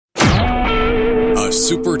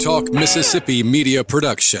SuperTalk Mississippi Media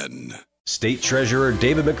production. State Treasurer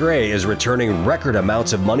David McRae is returning record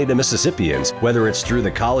amounts of money to Mississippians, whether it's through the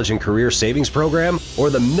College and Career Savings Program or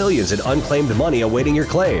the millions in unclaimed money awaiting your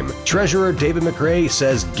claim. Treasurer David McRae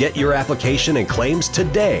says get your application and claims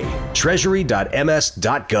today.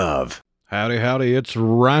 Treasury.ms.gov. Howdy, it's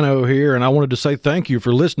Rhino here, and I wanted to say thank you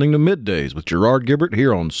for listening to MidDays with Gerard Gibert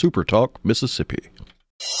here on SuperTalk Mississippi.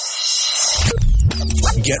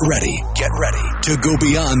 Get ready to go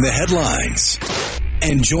beyond the headlines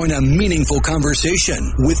and join a meaningful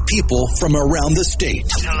conversation with people from around the state.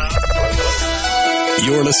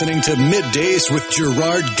 You're listening to MidDays with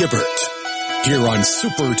Gerard Gibert here on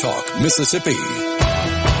SuperTalk Mississippi.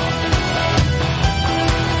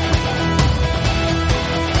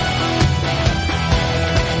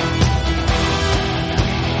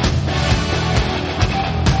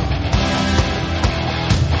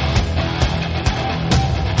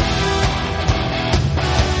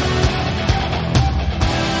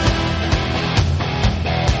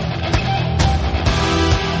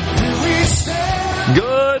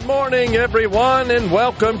 Good morning, everyone, and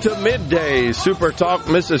welcome to MidDays, SuperTalk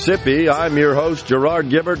Mississippi. I'm your host, Gerard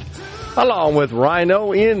Gibert, along with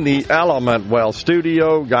Rhino in the Element Well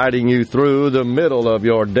studio, guiding you through the middle of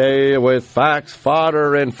your day with facts,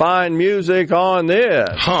 fodder, and fine music on this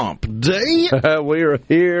Hump Day. We are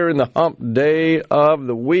here in the hump day of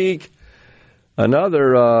the week.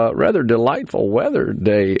 Another rather delightful weather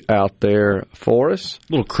day out there for us.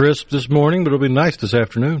 A little crisp this morning, but it'll be nice this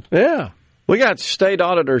afternoon. Yeah. We got State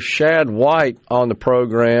Auditor Shad White on the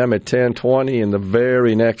program at 10:20 in the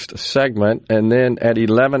very next segment. And then at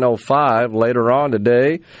 11:05 later on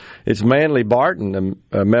today, it's Manley Barton,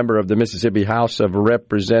 a member of the Mississippi House of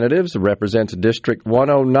Representatives, represents District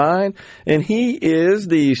 109, and he is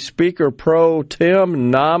the Speaker Pro Tem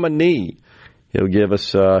nominee. He'll give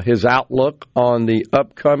us his outlook on the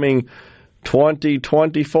upcoming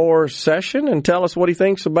 2024 session and tell us what he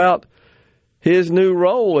thinks about his new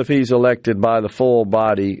role if he's elected by the full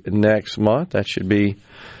body next month. That should be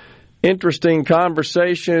interesting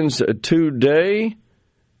conversations today.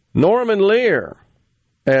 Norman Lear,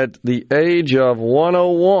 at the age of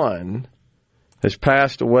 101, has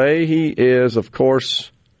passed away. He is, of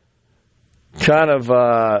course, kind of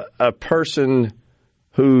a person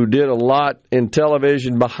who did a lot in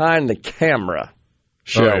television behind the camera,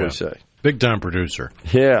 shall we say. Big-time producer.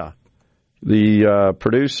 Yeah. The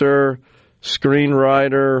producer,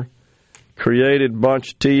 screenwriter, created a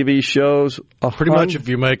bunch of TV shows. Pretty much if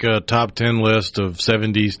you make a top 10 list of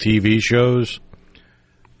 70s TV shows,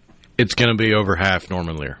 it's going to be over half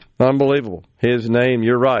Norman Lear. Unbelievable. His name,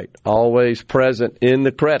 you're right, always present in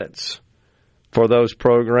the credits for those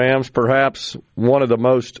programs. Perhaps one of the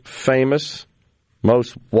most famous,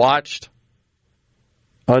 most watched,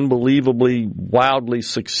 unbelievably, wildly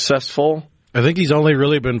successful. I think he's only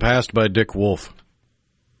really been passed by Dick Wolf.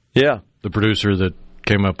 Yeah. The producer that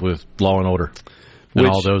came up with Law and Order and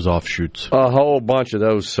all those offshoots. A whole bunch of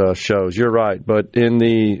those shows, you're right. But in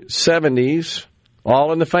the 70s,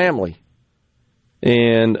 All in the Family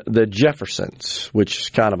and The Jeffersons, which is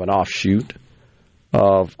kind of an offshoot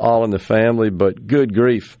of All in the Family, but good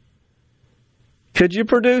grief. Could you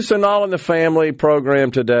produce an All in the Family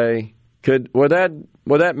program today? Would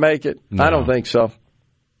that make it? No. I don't think so.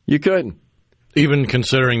 You couldn't. Even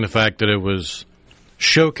considering the fact that it was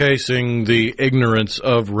showcasing the ignorance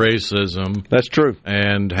of racism. That's true.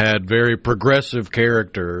 And had very progressive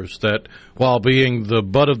characters that, while being the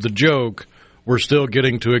butt of the joke, were still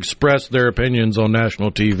getting to express their opinions on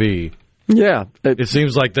national TV. Yeah. It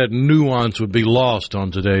seems like that nuance would be lost on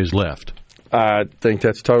today's left. I think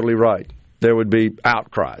that's totally right. There would be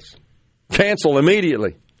outcries. Cancel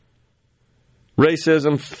immediately.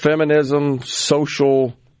 Racism, feminism,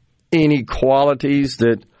 social inequalities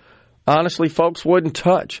that honestly, folks wouldn't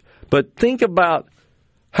touch. But think about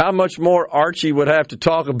how much more Archie would have to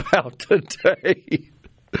talk about today.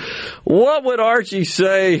 What would Archie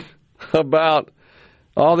say about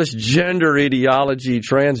all this gender ideology,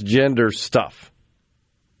 transgender stuff?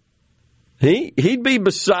 He'd be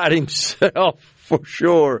beside himself for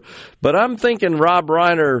sure. But I'm thinking Rob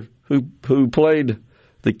Reiner, who played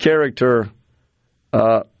the character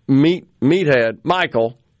Meathead,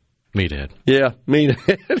 Michael. Meathead. Yeah,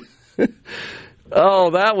 Meathead. Oh,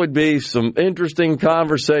 that would be some interesting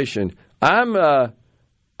conversation. I'm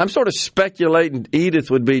sort of speculating Edith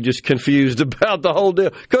would be just confused about the whole deal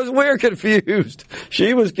because we're confused.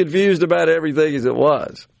 She was confused about everything as it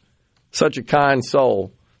was. Such a kind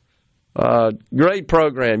soul. Great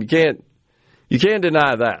program. You can't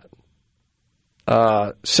deny that.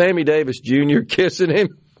 Sammy Davis Jr. kissing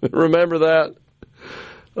him. Remember that?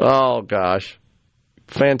 Oh, gosh.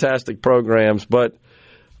 fantastic programs. But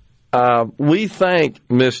we thank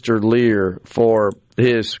Mr. Lear for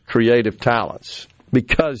his creative talents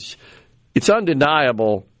because it's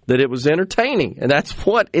undeniable that it was entertaining, and that's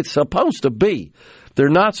what it's supposed to be. They're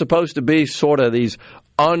not supposed to be sort of these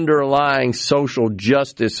underlying social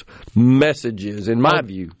justice messages, in my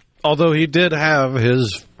view. Although he did have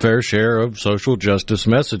his fair share of social justice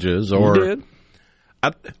messages. He did.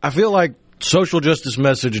 I feel like social justice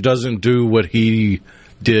message doesn't do what he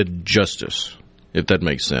did justice, if that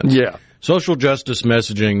makes sense. Yeah. Social justice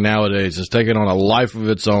messaging nowadays is taking on a life of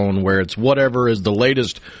its own where it's whatever is the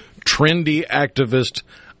latest trendy activist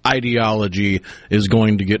ideology is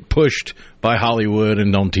going to get pushed by Hollywood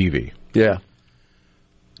and on TV. Yeah.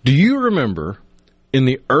 Do you remember in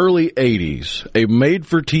the early 80s a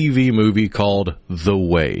made-for-TV movie called The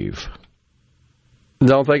Wave?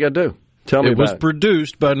 Don't think I do. Tell me about it. It was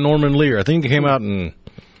produced by Norman Lear. I think it came out in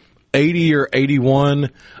 80 or 81.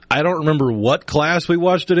 I don't remember what class we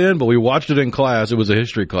watched it in, but we watched it in class. It was a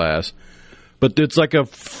history class. But it's like a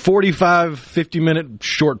 45, 50-minute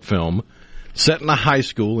short film set in a high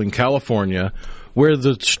school in California where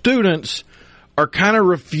the students are kind of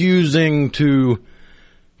refusing to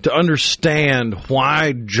understand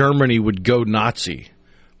why Germany would go Nazi.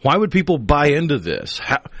 Why would people buy into this?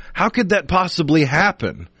 How could that possibly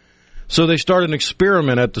happen? So they start an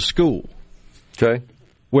experiment at the school. Okay.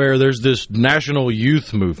 Where there's this national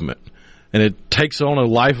youth movement, and it takes on a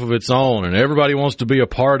life of its own, and everybody wants to be a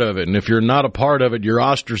part of it. And if you're not a part of it, you're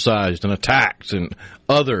ostracized and attacked and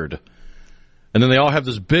othered. And then they all have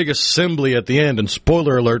this big assembly at the end, and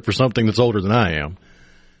spoiler alert for something that's older than I am.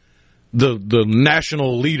 The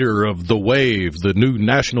national leader of the wave, the new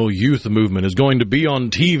national youth movement, is going to be on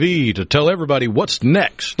TV to tell everybody what's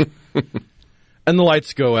next. And the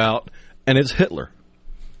lights go out, and it's Hitler.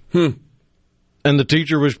 And the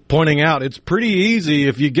teacher was pointing out, it's pretty easy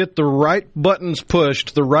if you get the right buttons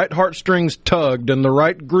pushed, the right heartstrings tugged, and the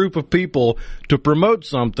right group of people to promote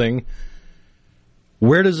something.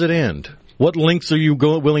 Where does it end? What lengths are you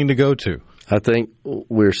willing to go to? I think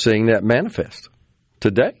we're seeing that manifest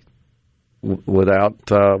today, without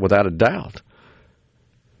a doubt.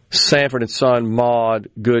 Sanford and Son, Maude,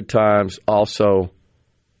 Good Times, also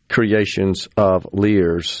creations of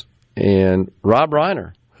Lear's. And Rob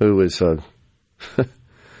Reiner, who is a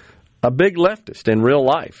big leftist in real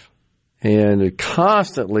life, and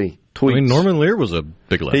constantly tweets. I mean, Norman Lear was a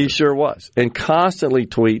big leftist. He sure was. And constantly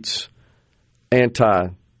tweets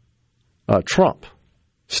anti-Trump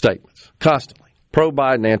statements. Constantly.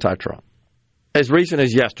 Pro-Biden, anti-Trump. As recent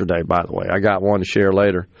as yesterday, by the way. I got one to share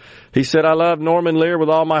later. He said, I love Norman Lear with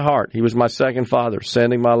all my heart. He was my second father.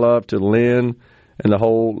 Sending my love to Lynn and the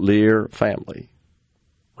whole Lear family.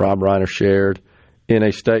 Rob Reiner shared in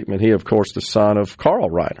a statement. He, of course, the son of Carl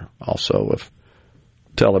Reiner, also of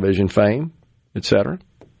television fame, etc.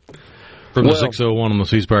 From the 601 on the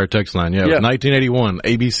C-Spire text line. Yeah, it was 1981,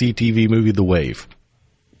 ABC TV movie The Wave.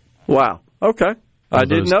 Wow. Okay. I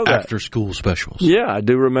didn't know that. After-school specials. Yeah, I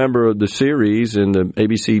do remember the series, and the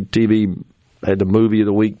ABC TV had the Movie of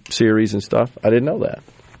the Week series and stuff. I didn't know that.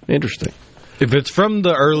 Interesting. If it's from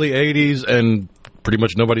the early 80s and pretty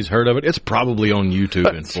much nobody's heard of it, it's probably on YouTube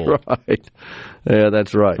in full. That's right. Yeah,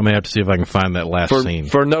 that's right. I may have to see if I can find that last scene.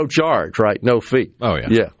 For no charge, right? No fee. Oh, yeah.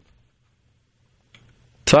 Yeah.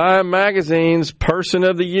 Time Magazine's Person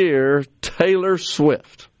of the Year, Taylor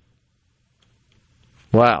Swift.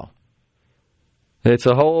 Wow. It's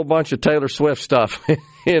a whole bunch of Taylor Swift stuff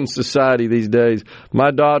in society these days.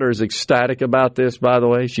 My daughter is ecstatic about this, by the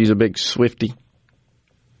way. She's a big Swiftie.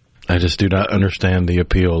 I just do not understand the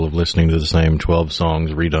appeal of listening to the same 12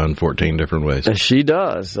 songs redone 14 different ways. She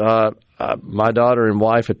does. My daughter and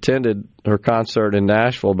wife attended her concert in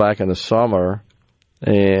Nashville back in the summer,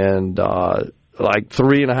 and like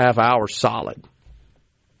 3.5 hours solid.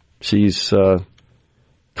 She's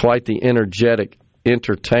quite the energetic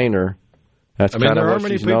entertainer. That's there aren't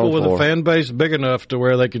many people with a fan base big enough to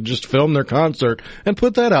where they could just film their concert and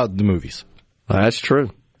put that out in the movies. That's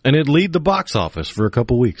true. And it'd lead the box office for a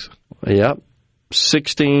couple weeks. Yep.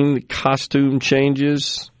 16 costume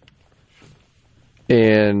changes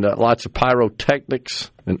and lots of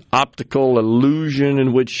pyrotechnics, an optical illusion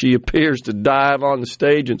in which she appears to dive on the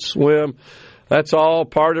stage and swim. That's all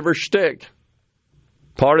part of her shtick,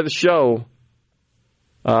 part of the show.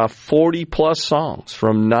 40-plus songs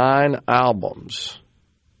from 9 albums.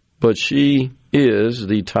 But she is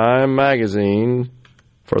the Time Magazine,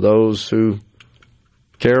 for those who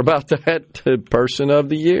care about that, Person of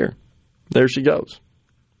the Year. There she goes.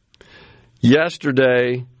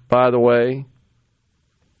 Yesterday, by the way,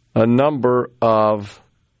 a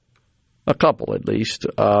couple at least,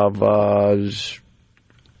 of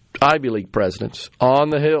Ivy League presidents on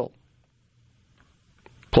the Hill,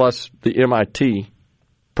 plus the MIT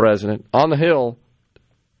president on the Hill,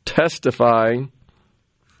 testifying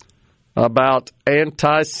about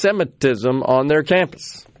anti-Semitism on their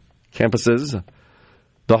campuses.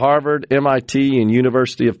 The Harvard, MIT, and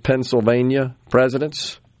University of Pennsylvania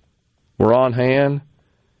presidents were on hand.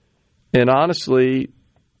 And honestly,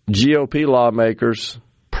 GOP lawmakers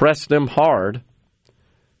pressed them hard.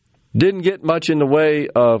 Didn't get much in the way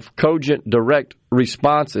of cogent, direct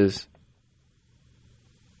responses,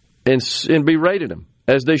 and berated them,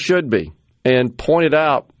 as they should be, and pointed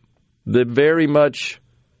out the very much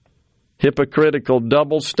hypocritical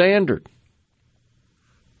double standard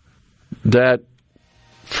that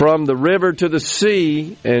from the river to the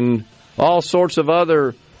sea and all sorts of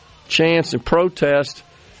other chants and protests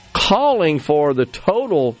calling for the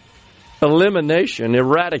total elimination,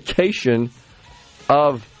 eradication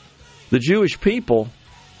of the Jewish people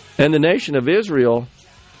and the nation of Israel.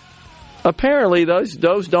 Apparently,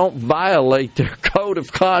 those don't violate their code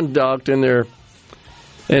of conduct and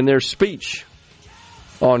their speech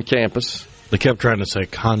on campus. They kept trying to say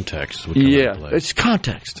context. It's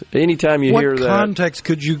context. Anytime you hear that. What context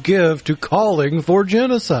could you give to calling for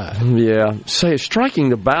genocide? Yeah. Say striking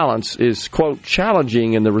the balance is, quote,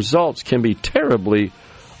 challenging, and the results can be terribly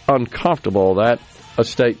uncomfortable. That's a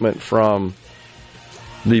statement from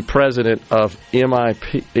the president of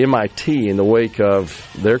MIT in the wake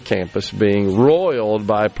of their campus being roiled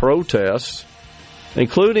by protests,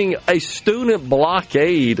 including a student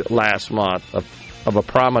blockade last month of a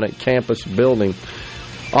prominent campus building.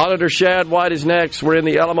 Auditor Shad White is next. We're in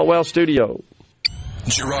the Element Well studio.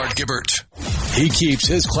 Gerard Gibert. He keeps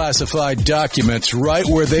his classified documents right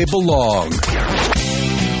where they belong.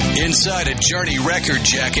 Inside a Journey record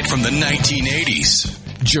jacket from the 1980s.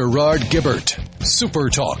 Gerard Gibert,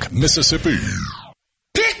 SuperTalk Mississippi.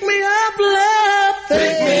 Pick me up, love.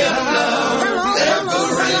 Pick me up, love.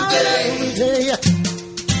 Every day.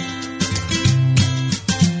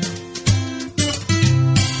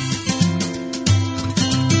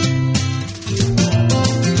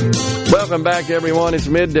 Welcome back, everyone. It's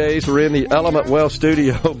middays. We're in the Element Well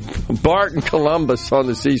studio. Bart in Columbus on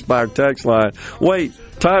the C Spire text line. Wait,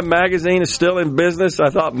 Time Magazine is still in business? I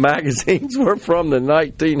thought magazines were from the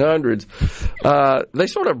 1900s. They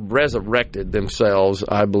sort of resurrected themselves,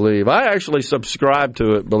 I believe. I actually subscribe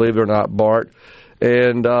to it, believe it or not, Bart.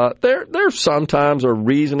 And there sometimes are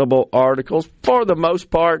reasonable articles. For the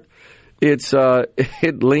most part,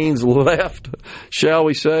 it leans left, shall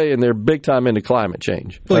we say, and they're big time into climate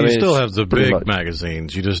change. Well, you still have the big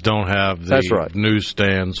magazines. You just don't have the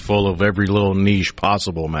newsstands full of every little niche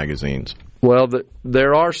possible magazines. Well,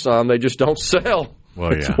 there are some. They just don't sell.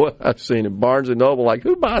 Well, yeah. That's what I've seen at Barnes & Noble. Like,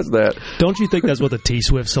 who buys that? Don't you think that's what the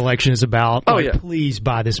T-Swift selection is about? Oh, like, yeah. Please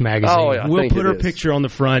buy this magazine. Oh, yeah, we'll put her picture on the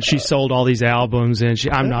front. She sold all these albums, and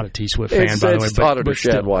I'm not a T-Swift fan, by the way. It's Auditor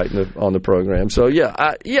Shad White on the program. So,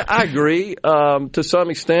 I agree to some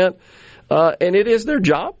extent. And it is their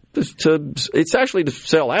job. It's actually to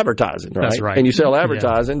sell advertising, right? That's right. And you sell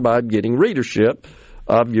advertising by getting readership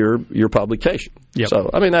of your publication. Yep. So,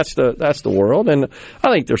 I mean, that's the world, and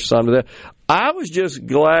I think there's some of that. I was just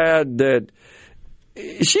glad that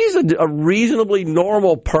she's a reasonably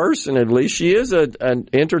normal person, at least. She is an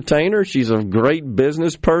entertainer. She's a great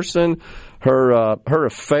business person. Her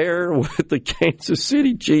affair with the Kansas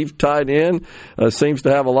City Chief tight end seems to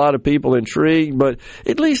have a lot of people intrigued, but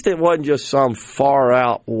at least it wasn't just some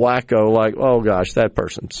far-out wacko like, oh, gosh, that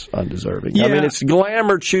person's undeserving. Yeah. I mean, it's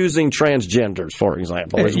Glamour choosing transgenders, for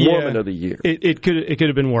example, as Woman of the Year. It could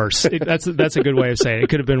have been worse. That's a good way of saying it. It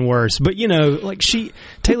could have been worse. But,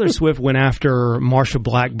 Taylor Swift went after Marsha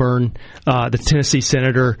Blackburn, the Tennessee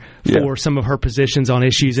senator, for some of her positions on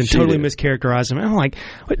issues and totally mischaracterized them. And I'm like,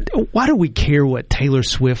 why do we care what Taylor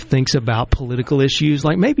Swift thinks about political issues?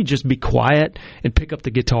 Like, maybe just be quiet and pick up the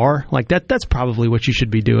guitar. Like, that's probably what you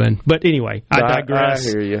should be doing. But anyway, I digress. I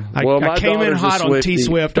hear you. I came in hot on T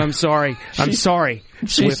Swift. I'm sorry. I'm sorry.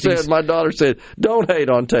 My daughter said, don't hate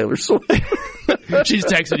on Taylor Swift. She's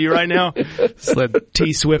texting you right now. It's the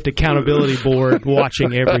T Swift Accountability Board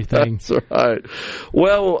watching everything. That's right.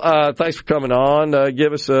 Well, thanks for coming on.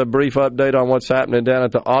 Give us a brief update on what's happening down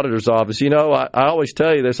at the auditor's office. I always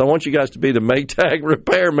tell you this. I want you guys to be the Maytag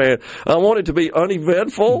repairman. I want it to be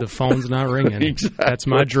uneventful. The phone's not ringing. Exactly. That's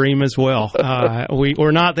my dream as well.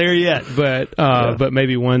 We're not there yet, but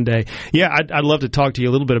maybe one day. Yeah, I'd love to talk to you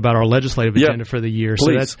a little bit about our legislative agenda for the year.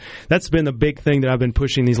 Please. So that's been the big thing that I've been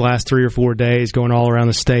pushing these last 3 or 4 days, going going all around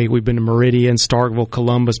the state. We've been to Meridian, Starkville,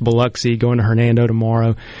 Columbus, Biloxi, going to Hernando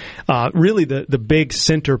tomorrow. Really, the big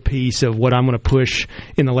centerpiece of what I'm going to push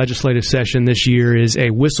in the legislative session this year is a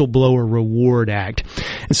Whistleblower Reward Act.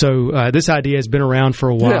 And so this idea has been around for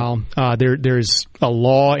a while. Yeah. There's a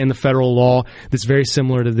law in the federal law that's very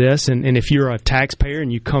similar to this. And if you're a taxpayer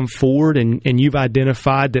and you come forward and you've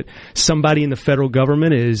identified that somebody in the federal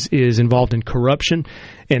government is involved in corruption,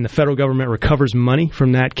 and the federal government recovers money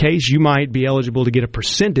from that case, you might be eligible to get a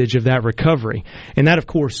percentage of that recovery. And that, of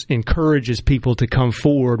course, encourages people to come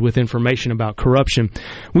forward with information about corruption.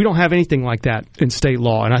 We don't have anything like that in state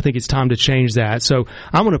law, and I think it's time to change that. So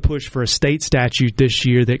I'm going to push for a state statute this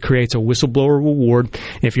year that creates a whistleblower reward.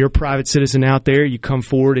 If you're a private citizen out there, you come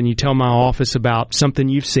forward and you tell my office about something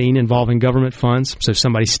you've seen involving government funds, so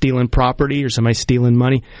somebody's stealing property or somebody's stealing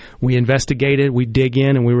money. We investigate it, we dig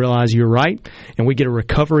in, and we realize you're right, and we get a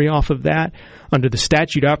recovery off of that. Under the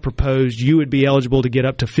statute I proposed, you would be eligible to get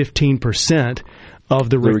up to 15% of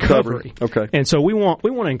the recovery. Okay. And so we want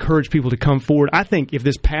to encourage people to come forward. I think if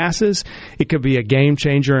this passes, it could be a game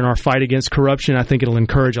changer in our fight against corruption. I think it'll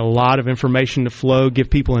encourage a lot of information to flow, give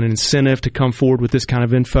people an incentive to come forward with this kind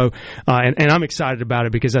of info. And I'm excited about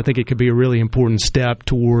it because I think it could be a really important step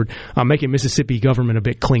toward making Mississippi government a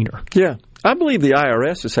bit cleaner. Yeah. I believe the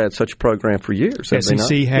IRS has had such a program for years.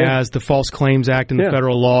 SEC has, the False Claims Act in the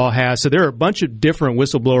federal law has. So there are a bunch of different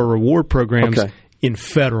whistleblower reward programs in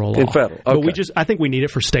federal law. But I think we need it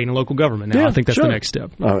for state and local government now. Yeah, I think that's the next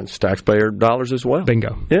step. It's taxpayer dollars as well.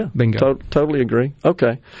 Bingo. Yeah. Bingo. Totally agree.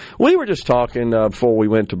 Okay. We were just talking before we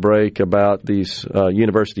went to break about these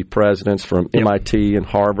university presidents from MIT and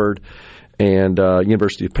Harvard and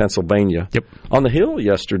University of Pennsylvania. Yep. On the Hill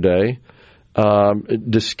yesterday,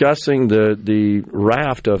 discussing the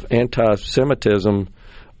raft of anti-Semitism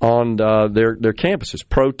on their campuses,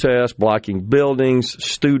 protests, blocking buildings,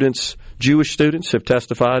 students, Jewish students have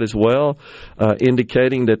testified as well,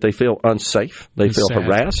 indicating that they feel unsafe, they feel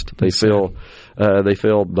harassed, they feel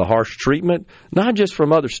the harsh treatment, not just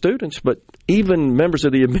from other students, but even members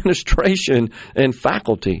of the administration and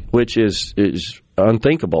faculty, which is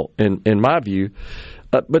unthinkable in my view.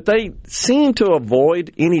 But they seem to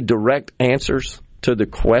avoid any direct answers to the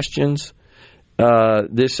questions.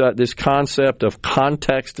 This concept of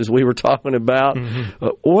context, as we were talking about. Mm-hmm.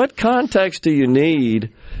 What context do you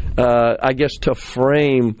need, I guess, to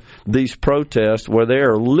frame these protests where they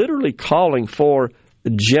are literally calling for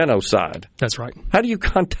genocide? That's right. How do you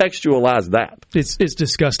contextualize that? It's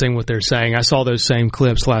disgusting what they're saying. I saw those same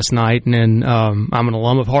clips last night, and I'm an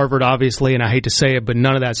alum of Harvard, obviously, and I hate to say it, but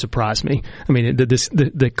none of that surprised me. I mean,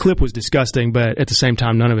 the clip was disgusting, but at the same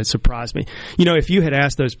time, none of it surprised me. You know, if you had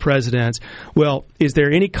asked those presidents, well, is there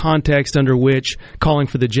any context under which calling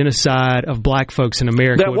for the genocide of black folks in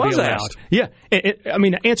America would be allowed? Asked. Yeah. I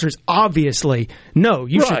mean, the answer is obviously no.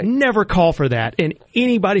 You should never call for that, and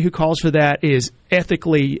anybody who calls for that is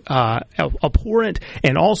ethically abhorrent,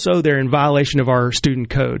 and also they're in violation of our student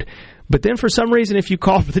code. But then for some reason, if you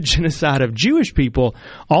call for the genocide of Jewish people,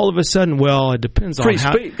 all of a sudden, well, it depends on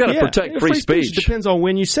how... You've got to protect free speech. It depends on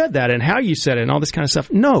when you said that and how you said it and all this kind of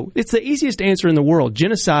stuff. No, it's the easiest answer in the world.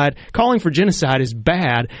 Genocide, calling for genocide is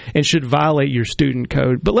bad and should violate your student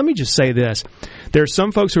code. But let me just say this. There are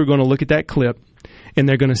some folks who are going to look at that clip and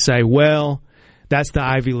they're going to say, well, that's the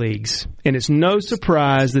Ivy Leagues. And it's no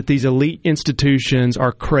surprise that these elite institutions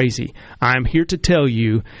are crazy. I'm here to tell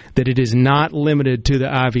you that it is not limited to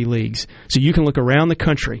the Ivy Leagues. So you can look around the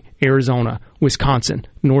country, Arizona, Wisconsin,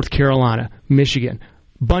 North Carolina, Michigan,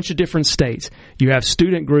 bunch of different states. You have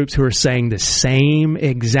student groups who are saying the same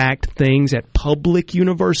exact things at public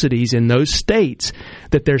universities in those states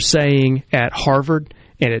that they're saying at Harvard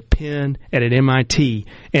and at Penn and at MIT.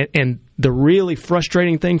 And the really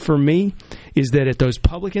frustrating thing for me is that at those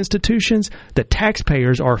public institutions, the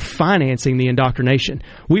taxpayers are financing the indoctrination.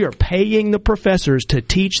 We are paying the professors to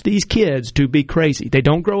teach these kids to be crazy. They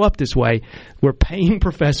don't grow up this way. We're paying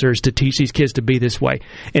professors to teach these kids to be this way.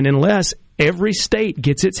 And unless every state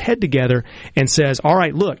gets its head together and says, all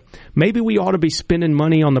right, look, maybe we ought to be spending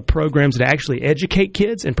money on the programs that actually educate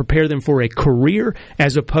kids and prepare them for a career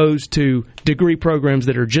as opposed to degree programs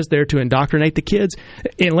that are just there to indoctrinate the kids.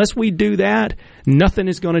 Unless we do that, nothing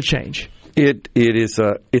is going to change.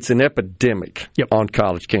 It's an epidemic on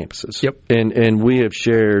college campuses. Yep. And we have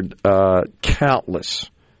shared countless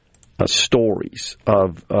stories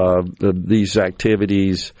of these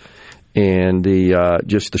activities and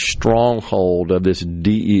just the stronghold of this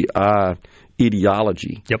DEI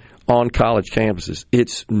ideology on college campuses.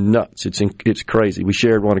 It's nuts. It's crazy. We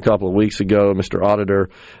shared one a couple of weeks ago, Mr. Auditor,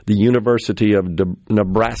 the University of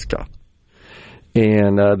Nebraska.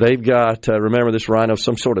 And they've got, remember this, Rhino,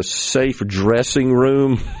 some sort of safe dressing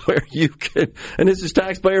room where you can, and this is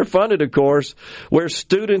taxpayer funded, of course, where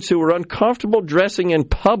students who are uncomfortable dressing in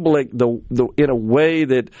public in a way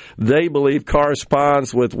that they believe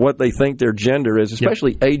corresponds with what they think their gender is,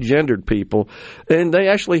 especially agendered people, and they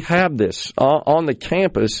actually have this on the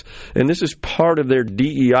campus, and this is part of their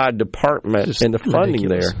DEI department just and the funding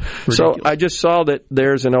there. So I just saw that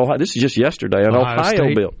there's an Ohio, this is just yesterday, an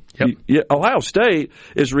Ohio bill. Ohio State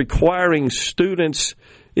is requiring students,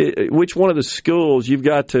 which one of the schools you've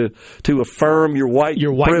got to affirm your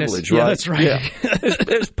privilege, right? Yeah, that's right. Yeah.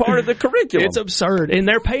 It's part of the curriculum. It's absurd, and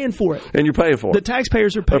they're paying for it. And you're paying for it. The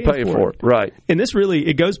taxpayers are paying for it. Right. And this really,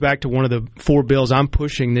 it goes back to one of the 4 bills I'm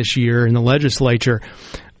pushing this year in the legislature.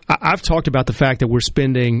 I've talked about the fact that we're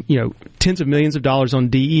spending, tens of millions of dollars on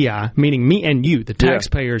DEI, meaning me and you, the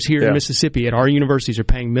taxpayers here in Mississippi at our universities are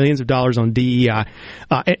paying millions of dollars on DEI,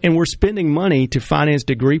 and we're spending money to finance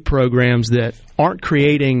degree programs that aren't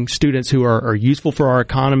creating students who are useful for our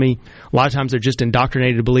economy. A lot of times they're just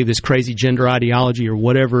indoctrinated to believe this crazy gender ideology or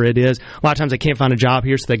whatever it is. A lot of times they can't find a job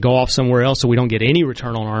here, so they go off somewhere else, so we don't get any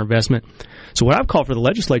return on our investment. So what I've called for the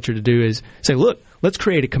legislature to do is say, look, let's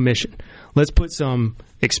create a commission. Let's put some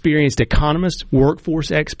experienced economists,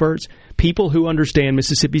 workforce experts, people who understand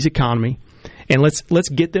Mississippi's economy, and let's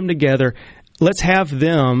get them together. Let's have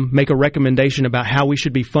them make a recommendation about how we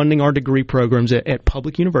should be funding our degree programs at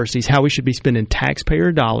public universities, how we should be spending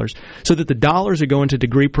taxpayer dollars, so that the dollars are going to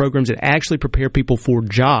degree programs that actually prepare people for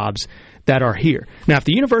jobs that are here. Now, if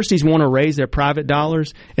the universities want to raise their private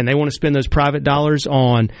dollars and they want to spend those private dollars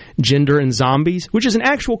on gender and zombies, which is an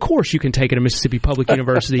actual course you can take at a Mississippi Public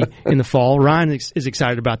University in the fall. Ryan is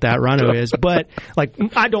excited about that. Rhino is. But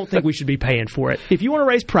I don't think we should be paying for it. If you want to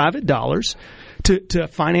raise private dollars to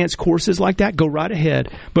finance courses like that, go right ahead.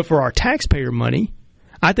 But for our taxpayer money,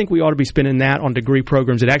 I think we ought to be spending that on degree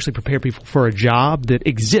programs that actually prepare people for a job that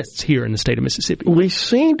exists here in the state of Mississippi. We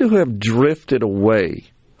seem to have drifted away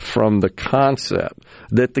from the concept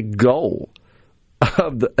that the goal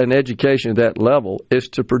of an education at that level is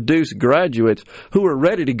to produce graduates who are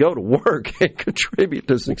ready to go to work and contribute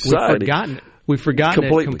to society. We've forgotten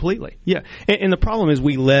it completely. Yeah, and the problem is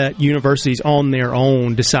we let universities on their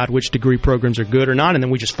own decide which degree programs are good or not, and then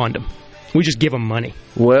we just fund them. We just give them money.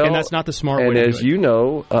 Well, and that's not the smart way to do it. And as you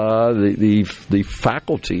know, the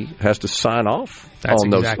faculty has to sign off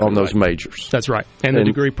on those majors. That's right. And the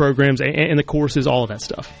degree programs and the courses, all of that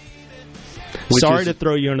stuff. Sorry to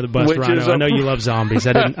throw you under the bus, Rhino. I know you love zombies.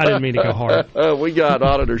 I didn't mean to go hard. We got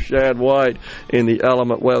Auditor Shad White in the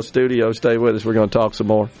Element Wealth studio. Stay with us. We're going to talk some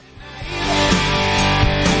more.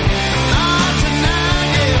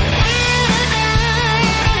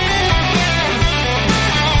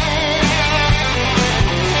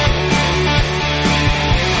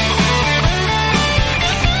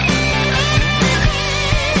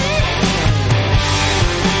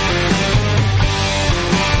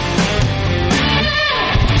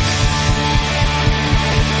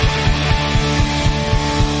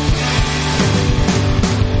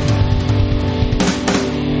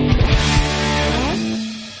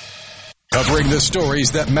 Covering the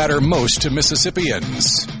stories that matter most to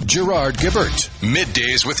Mississippians. Gerard Gibert.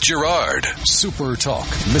 Middays with Gerard.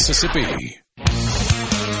 SuperTalk Mississippi.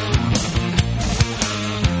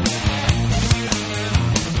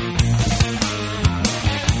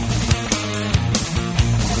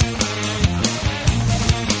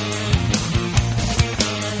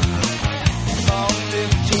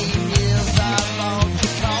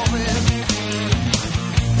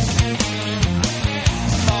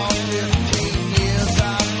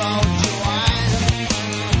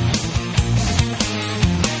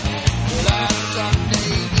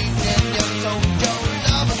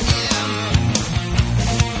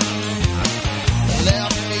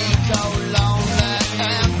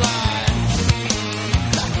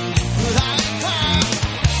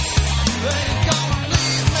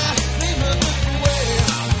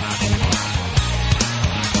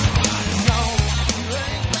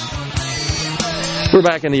 We're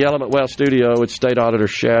back in the Element Wealth studio with State Auditor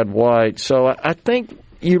Shad White. So I think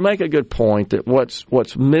you make a good point that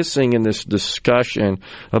what's missing in this discussion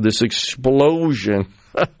of this explosion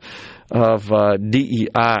of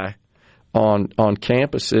DEI on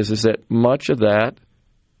campuses is that much of that,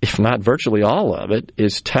 if not virtually all of it,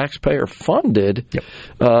 is taxpayer funded.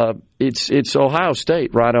 Yep. It's Ohio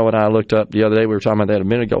State. Rhino and I looked up the other day. We were talking about that a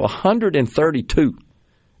minute ago. 132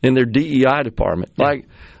 in their DEI department. Yep.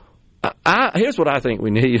 Here's what I think we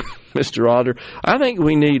need, Mr. Auditor. I think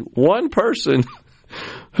we need one person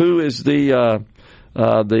who is the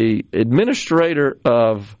administrator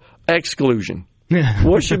of exclusion.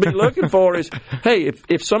 What you should be looking for is, hey,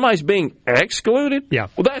 if somebody's being excluded, well,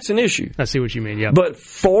 that's an issue. I see what you mean, yeah. But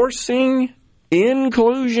forcing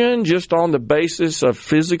inclusion just on the basis of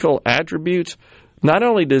physical attributes, not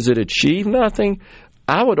only does it achieve nothing,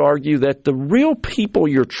 I would argue that the real people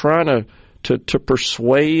you're trying to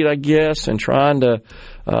persuade, I guess, and trying to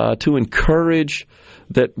encourage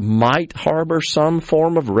that might harbor some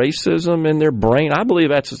form of racism in their brain. I believe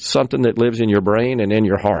that's something that lives in your brain and in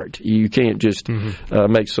your heart. You can't just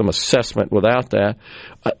make some assessment without that.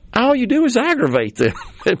 All you do is aggravate them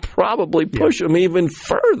and probably push them even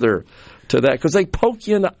further to that because they poke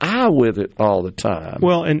you in the eye with it all the time.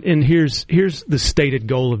 Well, and here's the stated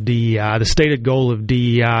goal of DEI. The stated goal of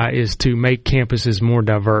DEI is to make campuses more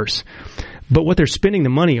diverse. But what they're spending the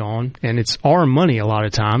money on, and it's our money a lot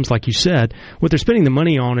of times, like you said, what they're spending the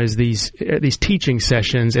money on is these teaching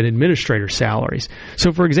sessions and administrator salaries.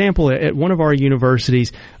 So, for example, at one of our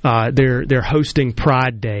universities, they're hosting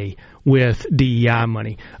Pride Day with DEI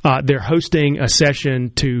money. They're hosting a session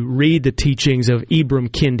to read the teachings of Ibram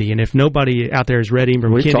Kendi. And if nobody out there has read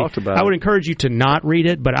Ibram Kendi, I would encourage you to not read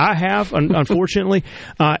it, but I have, unfortunately.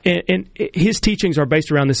 And his teachings are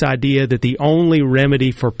based around this idea that the only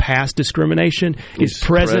remedy for past discrimination is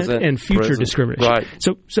present and future discrimination. Right.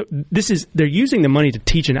 So they're using the money to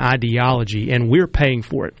teach an ideology, and we're paying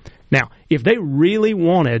for it. Now, if they really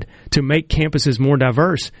wanted to make campuses more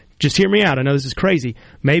diverse, just hear me out. I know this is crazy.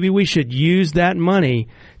 Maybe we should use that money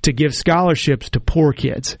to give scholarships to poor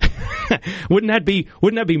kids. Wouldn't that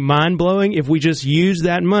be mind-blowing if we just use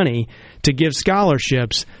that money to give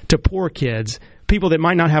scholarships to poor kids, people that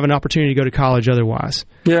might not have an opportunity to go to college otherwise?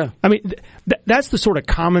 Yeah. I mean, that's the sort of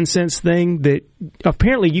common sense thing that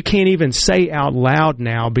apparently you can't even say out loud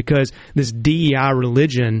now because this DEI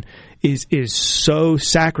religion is so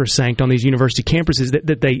sacrosanct on these university campuses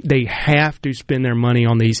that they have to spend their money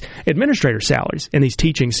on these administrator salaries and these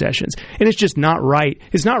teaching sessions. And it's just not right.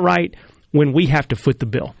 It's not right when we have to foot the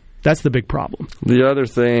bill. That's the big problem. The other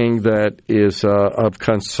thing that is of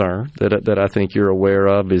concern that I think you're aware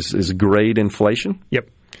of is grade inflation. Yep.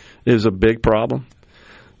 Is a big problem.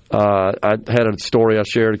 I had a story I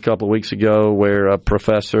shared a couple of weeks ago where a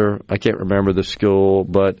professor, I can't remember the school,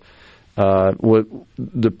 but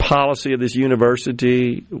the policy of this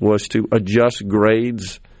university was to adjust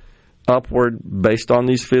grades upward based on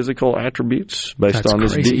these physical attributes, based on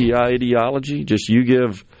this DEI ideology. Just you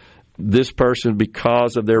give this person,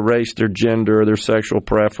 because of their race, their gender, their sexual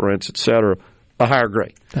preference, etc., a higher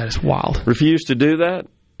grade. That is wild. Refused to do that,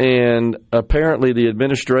 and apparently the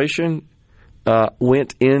administration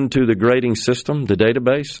went into the grading system, the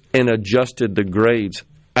database, and adjusted the grades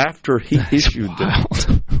after he issued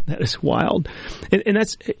them. That is wild. And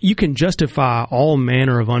that's, you can justify all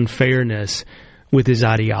manner of unfairness with his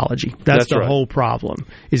ideology. That's the whole problem.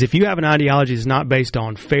 Is if you have an ideology that's not based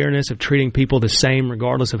on fairness of treating people the same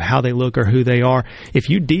regardless of how they look or who they are, if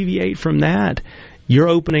you deviate from that, you're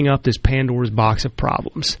opening up this Pandora's box of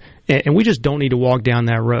problems. And we just don't need to walk down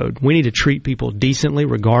that road. We need to treat people decently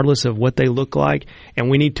regardless of what they look like, and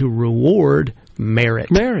we need to reward merit.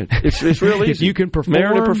 It's real easy. If you can perform,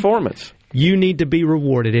 merit of performance. You need to be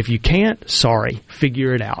rewarded. If you can't, sorry,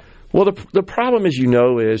 figure it out. Well, the problem, as you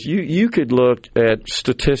know, is you could look at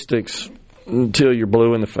statistics until you're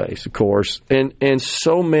blue in the face, of course, and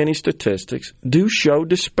so many statistics do show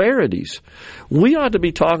disparities. We ought to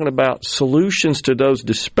be talking about solutions to those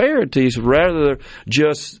disparities rather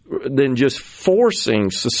than just forcing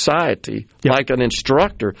society, like an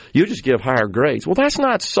instructor. You just give higher grades. Well, that's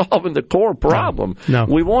not solving the core problem. No.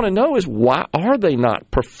 We want to know is why are they not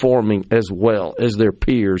performing as well as their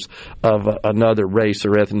peers of another race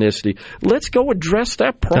or ethnicity? Let's go address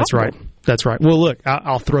that problem. That's right. Well, look,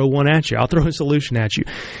 I'll throw one at you. I'll throw a solution at you.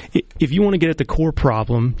 If you want to get at the core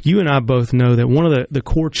problem, you and I both know that one of the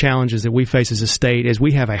core challenges that we face as a state is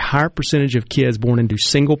we have a higher percentage of kids born into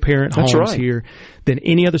single-parent homes here than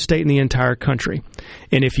any other state in the entire country.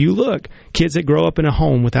 And if you look, kids that grow up in a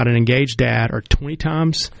home without an engaged dad are 20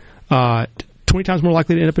 times more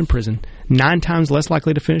likely to end up in prison, 9 times less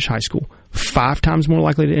likely to finish high school, 5 times more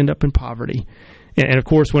likely to end up in poverty. And, of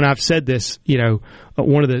course, when I've said this,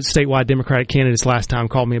 one of the statewide Democratic candidates last time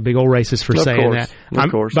called me a big old racist for saying that.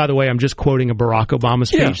 Of course. By the way, I'm just quoting a Barack Obama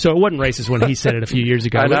speech, so it wasn't racist when he said it a few years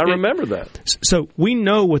ago. And I remember that. So we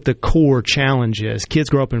know what the core challenge is. Kids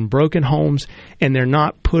grow up in broken homes, and they're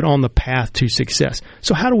not put on the path to success.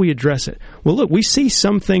 So how do we address it? Well, look, we see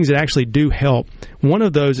some things that actually do help. One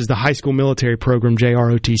of those is the high school military program,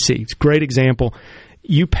 JROTC. It's a great example.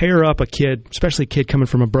 You pair up a kid, especially a kid coming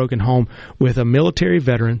from a broken home, with a military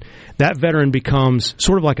veteran. That veteran becomes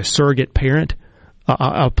sort of like a surrogate parent,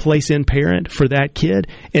 a place-in parent for that kid.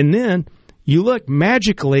 And then you look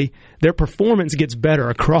magically, their performance gets better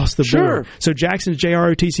across the board. So Jackson's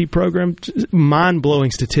JROTC program,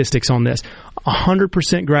 mind-blowing statistics on this.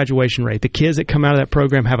 100% graduation rate. The kids that come out of that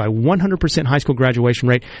program have a 100% high school graduation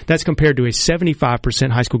rate. That's compared to a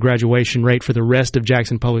 75% high school graduation rate for the rest of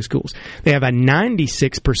Jackson Public Schools. They have a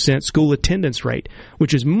 96% school attendance rate,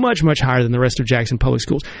 which is much, much higher than the rest of Jackson Public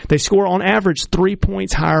Schools. They score on average 3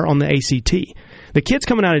 points higher on the ACT. The kids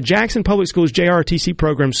coming out of Jackson Public Schools JROTC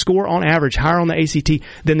program score on average higher on the ACT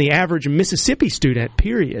than the average Mississippi student,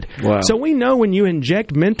 period. Wow. So we know when you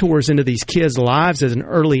inject mentors into these kids' lives at an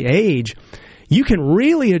early age, you can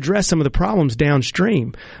really address some of the problems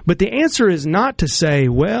downstream. But the answer is not to say,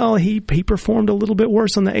 well, he performed a little bit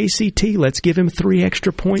worse on the ACT. Let's give him 3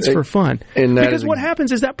 extra points for fun. Because what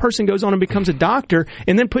happens is that person goes on and becomes a doctor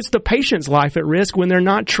and then puts the patient's life at risk when they're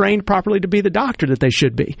not trained properly to be the doctor that they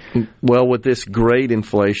should be. Well, with this grade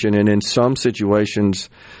inflation, and in some situations,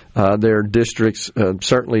 there are districts,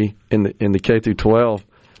 certainly in the K through 12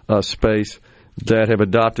 space, that have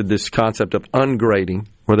adopted this concept of ungrading,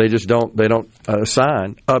 where they don't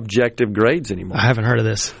assign objective grades anymore. I haven't heard of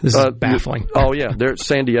this. This is baffling. Oh yeah, they're at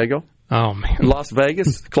San Diego. Oh man, Las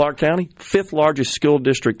Vegas, Clark County, 5th largest school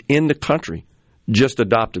district in the country, just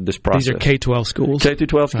adopted this process. These are K-12 schools.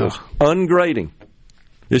 K-12 schools. Ungrading.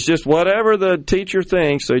 It's just whatever the teacher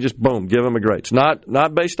thinks, they just boom, give them a grade. It's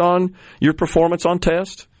not based on your performance on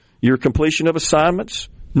tests, your completion of assignments,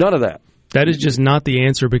 none of that. That is just not the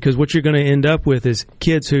answer, because what you're going to end up with is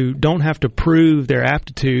kids who don't have to prove their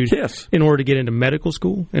aptitude in order to get into medical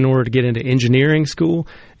school, in order to get into engineering school.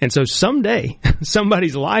 And so someday,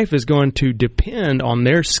 somebody's life is going to depend on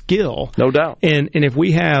their skill. No doubt. And if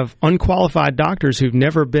we have unqualified doctors who've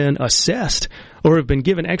never been assessed or have been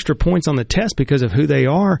given extra points on the test because of who they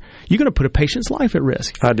are, you're going to put a patient's life at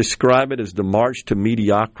risk. I describe it as the march to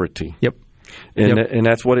mediocrity. Yep. And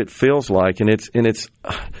that's what it feels like, and it's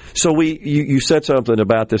so you said something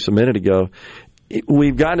about this a minute ago.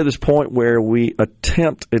 We've gotten to this point where we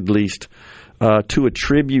attempt at least to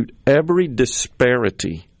attribute every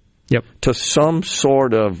disparity to some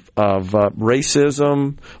sort of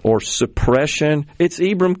racism or suppression. It's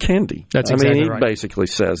Ibram Kendi. That's exactly right. He basically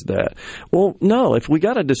says that. Well, no, if we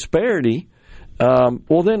got a disparity,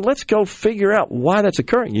 well, then let's go figure out why that's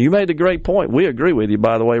occurring. You made a great point. We agree with you,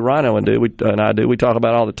 by the way, Rhino and I do. We talk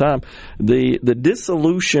about it all the time. The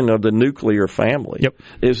dissolution of the nuclear family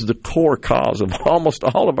is the core cause of almost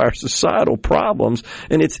all of our societal problems,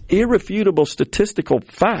 and it's irrefutable statistical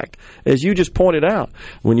fact. As you just pointed out,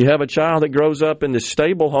 when you have a child that grows up in this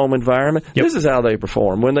stable home environment, this is how they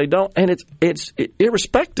perform. When they don't, and it's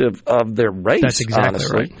irrespective of their race, that's exactly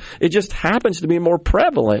honestly. Right. It just happens to be more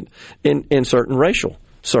prevalent in certain racial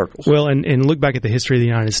circles. Well, and look back at the history of the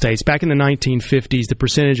United States. Back in the 1950s, the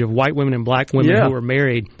percentage of white women and black women who were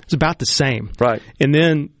married was about the same. Right. And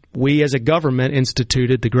then we as a government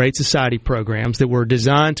instituted the Great Society programs that were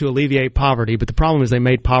designed to alleviate poverty, but the problem is they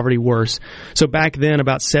made poverty worse. So back then,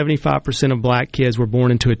 about 75% of black kids were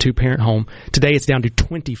born into a two-parent home. Today, it's down to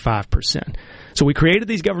 25%. So we created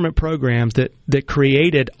these government programs that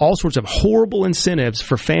created all sorts of horrible incentives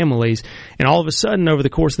for families, and all of a sudden, over the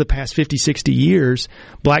course of the past 50, 60 years,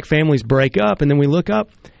 black families break up, and then we look up,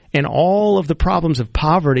 and all of the problems of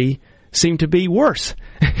poverty seem to be worse.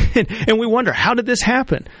 And we wonder, how did this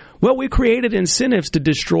happen? Well, we created incentives to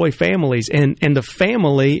destroy families, and the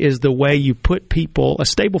family is the way you put people, a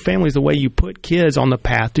stable family is the way you put kids on the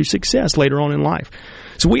path to success later on in life.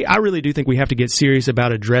 So I really do think we have to get serious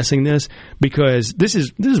about addressing this, because this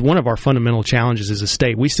is one of our fundamental challenges as a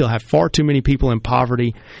state. We still have far too many people in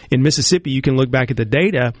poverty. In Mississippi, you can look back at the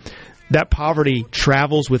data. That poverty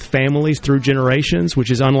travels with families through generations,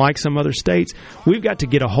 which is unlike some other states. We've got to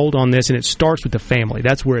get a hold on this, and it starts with the family.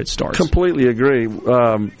 That's where it starts. Completely agree.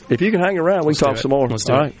 If you can hang around, we can talk some more. All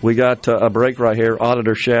right. We got a break right here.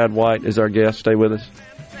 Auditor Shad White is our guest. Stay with us.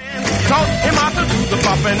 Taught him how to do the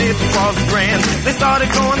pop, and it was grand. They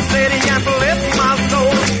started going steady and bless my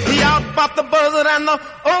soul. He outpopped the buzzard and the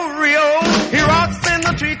Oreo. He rocks in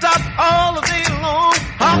the treetops all the day long,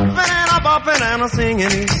 hopping and a bopping and a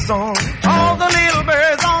singing his song. All the little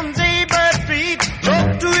birds on Jaybird Street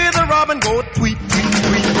choke to hear the robin go tweet, tweet,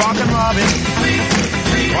 tweet. Rockin' Robin, tweet,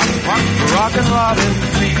 tweet. Rockin' Robin,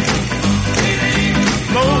 tweet, tweet.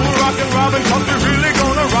 No, Rockin' Robin, 'cause we're really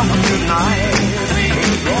gonna rock tonight.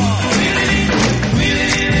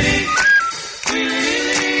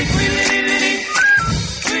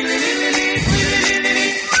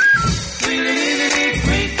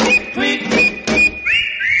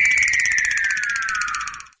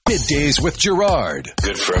 Middays with Gerard.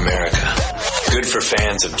 Good for America. Good for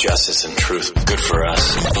fans of justice and truth. Good for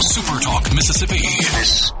us. The SuperTalk Mississippi.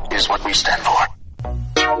 This is what we stand for.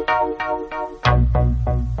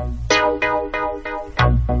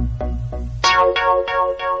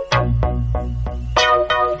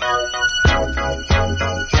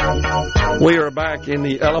 We are back in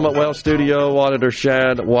the Element Well studio. Auditor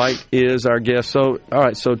Shad White is our guest. So, all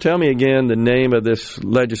right. So, tell me again the name of this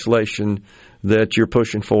legislation that you're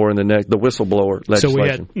pushing for in the whistleblower legislation. So we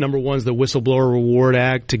had, number one is the Whistleblower Reward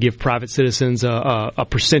Act to give private citizens a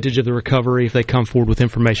percentage of the recovery if they come forward with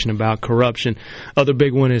information about corruption. Other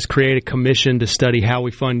big one is create a commission to study how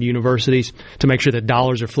we fund universities to make sure that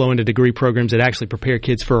dollars are flowing to degree programs that actually prepare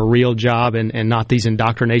kids for a real job and not these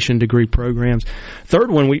indoctrination degree programs.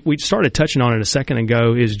 Third one, we started touching on it a second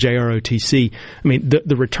ago, is JROTC. I mean,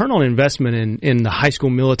 the return on investment in the high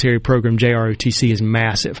school military program, JROTC, is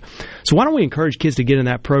massive. So why don't we encourage kids to get in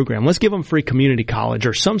that program? Let's give them free community college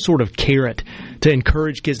or some sort of carrot to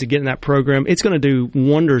encourage kids to get in that program. It's going to do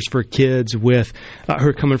wonders for kids with who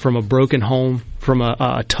are coming from a broken home, from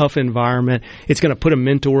a tough environment. It's going to put a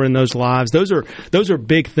mentor in those lives. Those are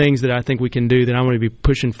big things that I think we can do that I'm going to be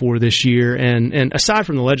pushing for this year. And aside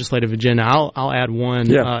from the legislative agenda, I'll add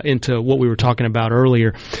one into what we were talking about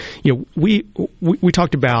earlier. You know, we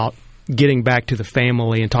talked about getting back to the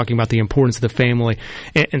family and talking about the importance of the family.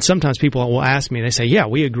 And sometimes people will ask me, they say, yeah,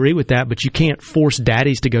 we agree with that, but you can't force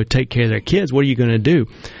daddies to go take care of their kids. What are you going to do?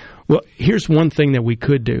 Well, here's one thing that we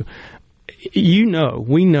could do. We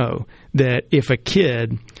know that if a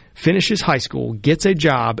kid finishes high school, gets a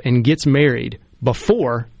job, and gets married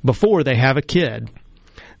before they have a kid,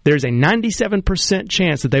 there's a 97%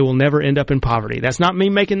 chance that they will never end up in poverty. That's not me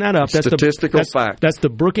making that up. That's statistical fact. That's the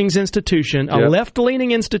Brookings Institution, a left-leaning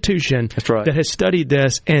institution that has studied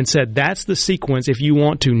this and said that's the sequence if you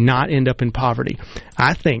want to not end up in poverty.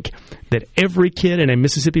 I think that every kid in a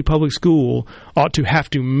Mississippi public school ought to have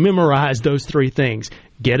to memorize those three things.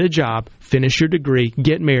 Get a job, finish your degree,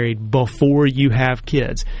 get married before you have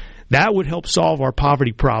kids. That would help solve our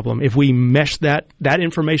poverty problem if we mesh that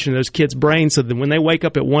information in those kids' brains so that when they wake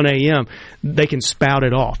up at 1 a.m., they can spout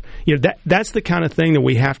it off. You know, that's the kind of thing that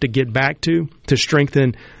we have to get back to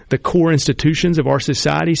strengthen the core institutions of our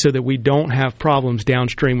society so that we don't have problems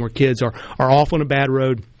downstream where kids are off on a bad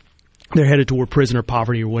road. They're headed toward prison or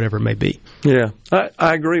poverty or whatever it may be. Yeah,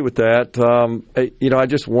 I agree with that. I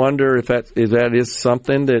just wonder if that is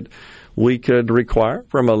something that we could require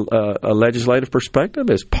from a legislative perspective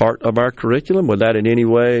as part of our curriculum. Would that in any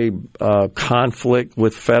way conflict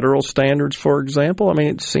with federal standards, for example? I mean,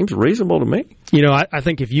 it seems reasonable to me. You know, I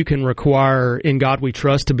think if you can require In God We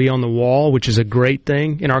Trust to be on the wall, which is a great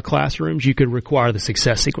thing in our classrooms, you could require the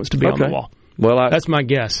success sequence to be on the wall. Well, that's my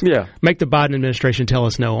guess. Yeah. Make the Biden administration tell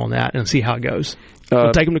us no on that and see how it goes.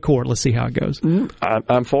 We'll take them to court. Let's see how it goes.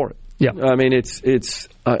 I'm for it. Yeah. I mean, it's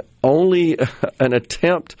only an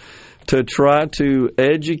attempt to try to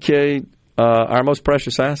educate our most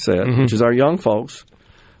precious asset, which is our young folks,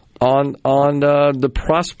 on the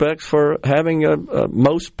prospects for having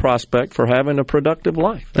most prospect for having a productive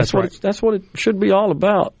life. That's what it should be all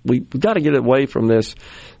about. We've got to get away from this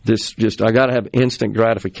just I got to have instant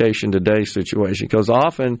gratification today situation, because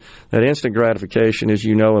often that instant gratification, as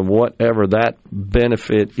you know, and whatever that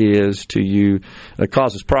benefit is to you,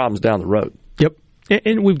 causes problems down the road. Yep,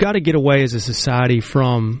 and we've got to get away as a society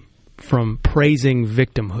from praising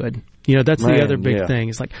victimhood. You know, that's the other big thing.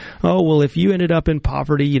 It's like, oh, well, if you ended up in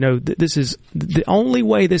poverty, you know, this is the only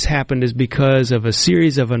way this happened is because of a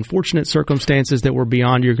series of unfortunate circumstances that were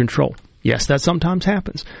beyond your control. Yes, that sometimes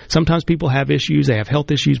happens. Sometimes people have issues. They have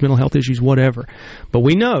health issues, mental health issues, whatever. But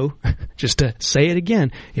we know, just to say it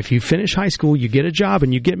again, if you finish high school, you get a job,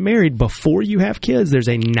 and you get married before you have kids, there's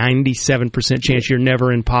a 97% chance you're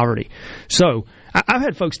never in poverty. So I've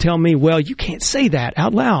had folks tell me, well, you can't say that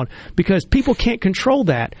out loud because people can't control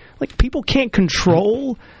that. Like, people can't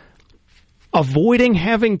control avoiding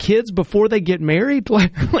having kids before they get married.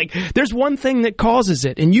 Like there's one thing that causes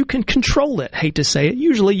it, and you can control it. Hate to say it.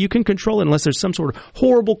 Usually you can control it unless there's some sort of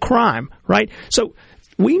horrible crime, right? So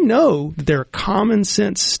we know that there are common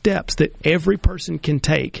sense steps that every person can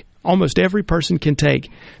take, almost every person can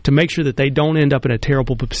take, to make sure that they don't end up in a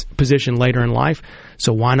terrible position later in life.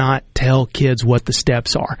 So why not tell kids what the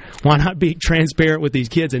steps are? Why not be transparent with these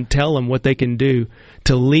kids and tell them what they can do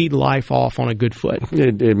to lead life off on a good foot?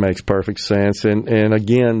 It makes perfect sense. And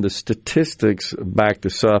again, the statistics back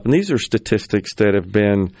this up. And these are statistics that have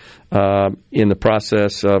been in the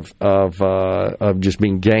process of just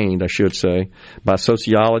being gained, I should say, by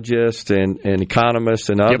sociologists and economists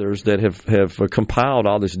and others that have compiled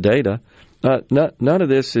all this data. None of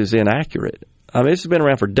this is inaccurate. I mean, this has been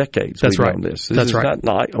around for decades. That's right. This That's is right. not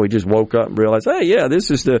like we just woke up and realized, hey, yeah, this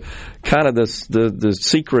is the kind of the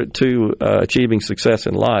secret to achieving success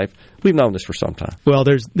in life. We've known this for some time. Well,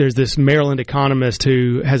 there's this Maryland economist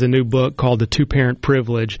who has a new book called The Two-Parent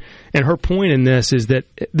Privilege, and her point in this is that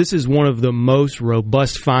this is one of the most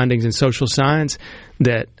robust findings in social science,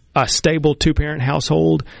 that a stable two-parent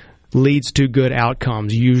household leads to good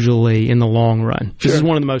outcomes, usually in the long run. Sure. This is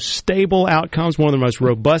one of the most stable outcomes, one of the most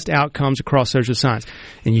robust outcomes across social science.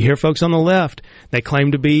 And you hear folks on the left, they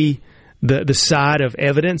claim to be the side of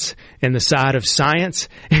evidence and the side of science,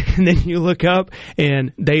 and then you look up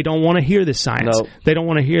and they don't want to hear this science. No. They don't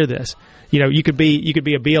want to hear this. You know, you could be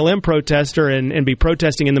a BLM protester and be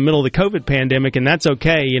protesting in the middle of the COVID pandemic, and that's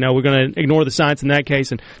okay. You know, we're going to ignore the science in that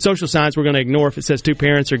case, and social science we're going to ignore if it says two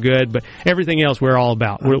parents are good, but everything else we're all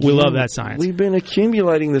about. We love that science. We've been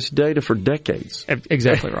accumulating this data for decades.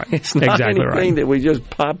 Exactly right. It's not exactly anything right. that we just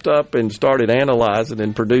popped up and started analyzing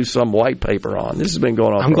and produced some white paper on. This has been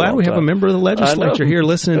going on. I'm glad we have a member of the legislature here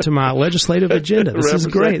listening to my legislative agenda. This is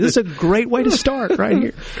great. This is a great way to start right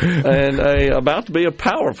here. And about to be a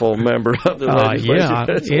powerful member of the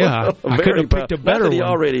legislature. Yeah. I couldn't have picked a better one. He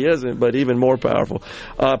already isn't, but even more powerful.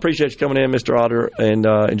 Appreciate you coming in, Mr. Otter, and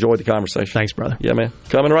enjoy the conversation. Thanks, brother. Yeah, man.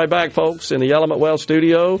 Coming right back, folks, in the Element Well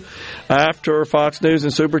studio after Fox News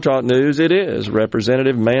and SuperTalk News. It is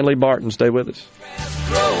Representative Manley Barton. Stay with us.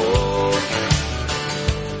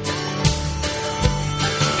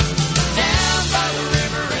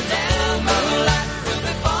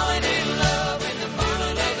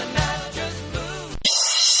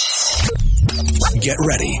 Get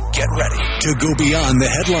ready to go beyond the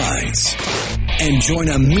headlines and join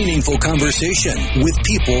a meaningful conversation with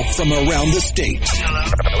people from around the state.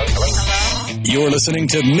 You're listening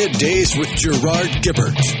to MidDays with Gerard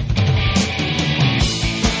Gibert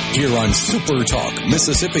here on SuperTalk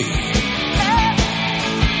Mississippi.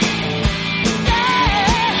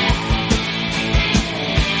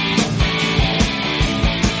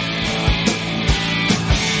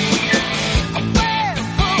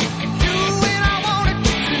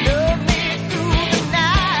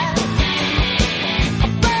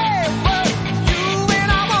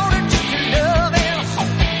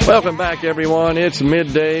 Welcome back, everyone. It's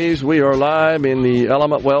Middays. We are live in the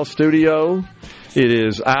Element Well studio. It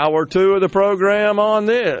is hour 2 of the program on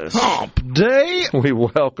this Hump Day. We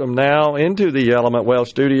welcome now into the Element Well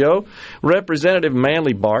studio Representative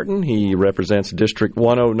Manley Barton. He represents District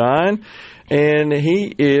 109, and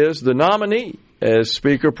he is the nominee as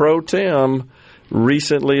Speaker Pro Tem.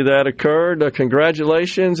 Recently that occurred.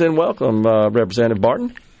 Congratulations and welcome, Representative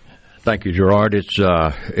Barton. Thank you, Gerard.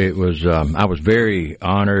 I was very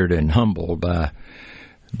honored and humbled by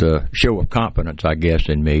the show of confidence, I guess,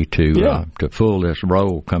 in me to fill this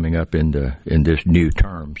role coming up in this new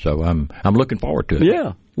term. So I'm looking forward to it.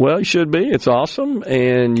 Yeah. Well, you should be. It's awesome,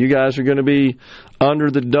 and you guys are going to be under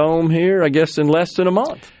the dome here, I guess, in less than a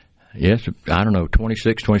month. Yes, I don't know,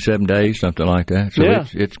 26, 27 days, something like that. So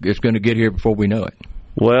it's going to get here before we know it.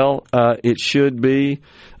 Well, it should be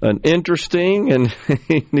an interesting and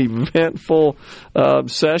an eventful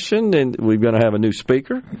session, and we're going to have a new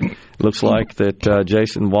speaker. Looks like that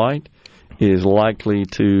Jason White is likely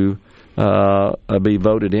to be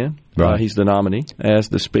voted in. Right. He's the nominee as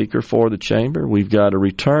the speaker for the chamber. We've got a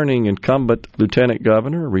returning incumbent lieutenant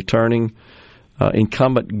governor, a returning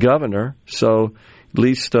incumbent governor, so at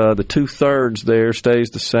least the 2/3 there stays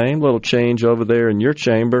the same. Little change over there in your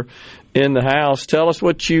chamber. In the House, tell us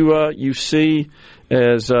what you see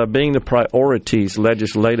as being the priorities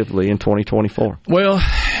legislatively in 2024. Well,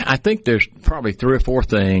 I think there's probably 3 or 4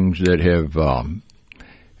 things that have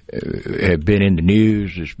been in the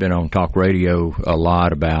news. It's been on talk radio a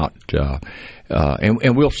lot about,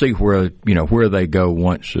 and we'll see where they go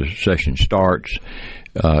once the session starts.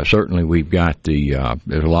 Certainly, we've got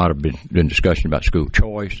there's a lot of been discussion about school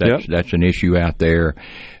choice. That's an issue out there.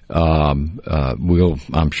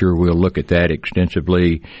 I'm sure we'll look at that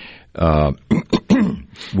extensively. There's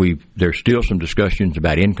still some discussions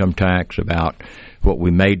about income tax, about what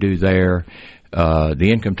we may do there. The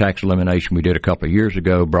income tax elimination we did a couple of years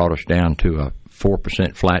ago brought us down to a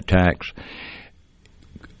 4% flat tax.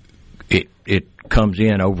 It comes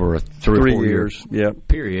in over a 3 or 4 years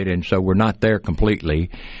period, and so we're not there completely.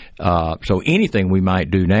 So anything we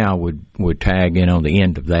might do now would tag in on the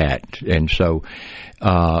end of that. And so,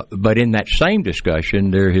 but in that same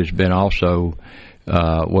discussion, there has been also,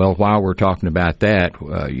 while we're talking about that,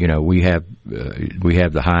 we have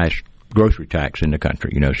the highest grocery tax in the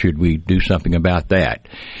country. Should we do something about that?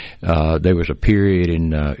 There was a period in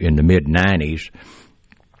the mid-'90s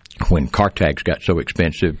when car tags got so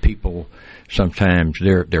expensive, people sometimes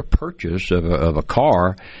their purchase of a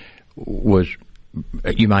car was,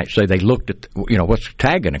 you might say, they looked at, what's the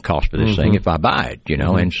tag going to cost for this thing if I buy it,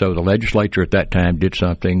 and so the legislature at that time did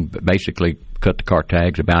something, basically cut the car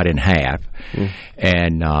tags about in half,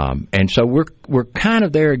 and so we're kind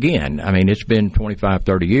of there again. I mean, it's been 25,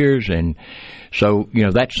 30 years, and so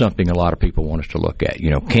that's something a lot of people want us to look at.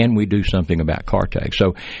 Can we do something about car tags?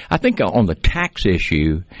 So I think on the tax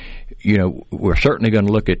issue, we're certainly going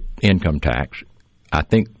to look at income tax. I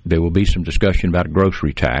think there will be some discussion about a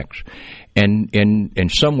grocery tax. And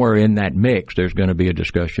somewhere in that mix, there's going to be a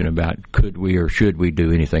discussion about could we or should we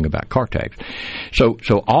do anything about car tax. So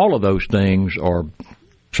all of those things are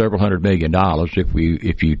several $100 million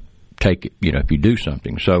if you take it, if you do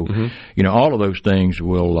something. So all of those things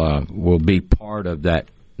will be part of that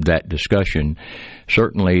discussion.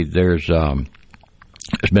 Certainly, there's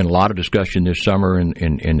been a lot of discussion this summer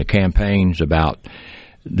in the campaigns about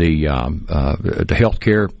the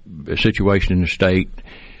healthcare situation in the state.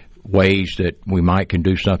 Ways that we can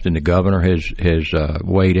do something. The governor has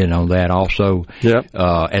weighed in on that also. Yep.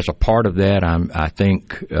 As a part of that, I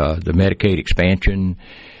think the Medicaid expansion.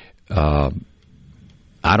 I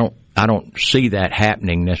don't see that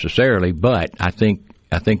happening necessarily, but I think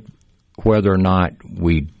whether or not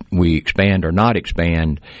we expand or not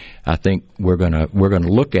expand, I think we're gonna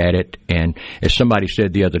look at it. And as somebody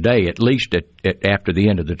said the other day, at least after the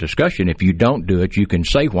end of the discussion, if you don't do it, you can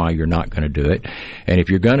say why you're not going to do it. And if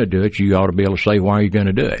you're going to do it, you ought to be able to say why you're going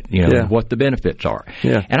to do it. What the benefits are.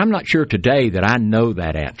 Yeah. And I'm not sure today that I know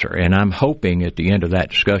that answer. And I'm hoping at the end of that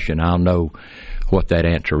discussion, I'll know what that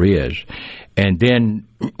answer is. And then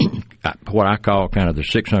what I call kind of the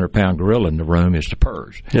 600-pound gorilla in the room is the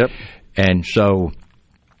PERS. Yep. And so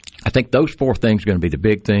I think those four things are going to be the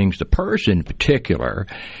big things. The PERS in particular,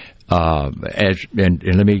 and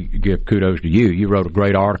let me give kudos to you. You wrote a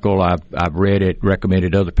great article. I've read it,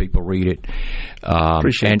 recommended other people read it.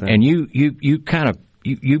 Appreciate that. And you kind of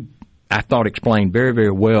I thought explained very,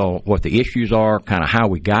 very well what the issues are, kind of how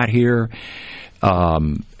we got here.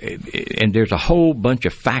 And there's a whole bunch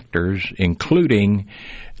of factors, including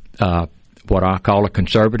what I call a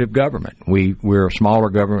conservative government. We're a smaller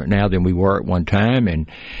government now than we were at one time, and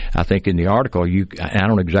I think in the article, I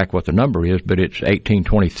don't know exactly what the number is, but it's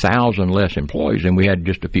 20,000 less employees than we had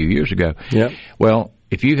just a few years ago. Yep. Well,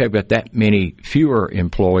 if you have got that many fewer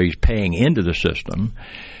employees paying into the system,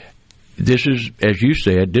 this is, as you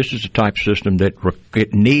said, this is the type of system that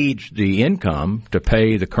it needs the income to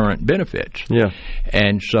pay the current benefits. Yeah.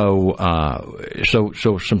 And so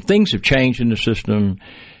some things have changed in the system.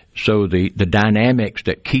 So the dynamics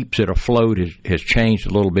that keeps it afloat has changed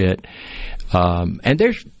a little bit. And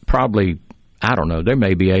there's probably, I don't know, there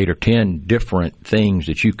may be 8 or 10 different things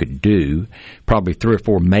that you could do, probably 3 or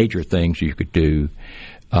 4 major things you could do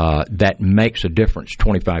that makes a difference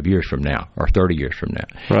 25 years from now or 30 years from now.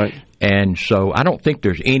 Right. And so I don't think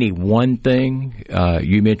there's any one thing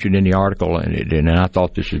you mentioned in the article, and I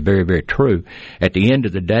thought this is very, very true. At the end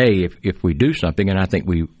of the day, if we do something, and I think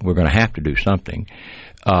we're going to have to do something,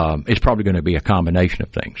 it's probably going to be a combination of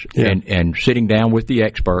things. Yeah. And sitting down with the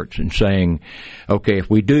experts and saying, okay, if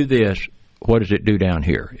we do this, what does it do down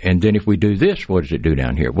here? And then if we do this, what does it do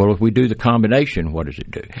down here? Well, if we do the combination, what does it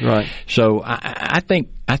do? Right. So I think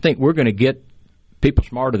we're going to get people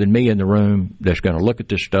smarter than me in the room that's going to look at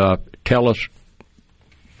this stuff, tell us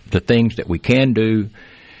the things that we can do,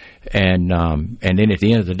 and then at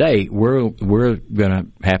the end of the day, we're going to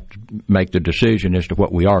have to make the decision as to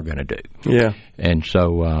what we are going to do. Yeah. And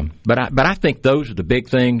so, but I think those are the big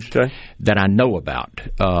things that I know about.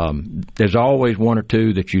 There's always one or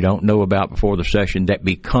two that you don't know about before the session that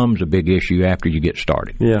becomes a big issue after you get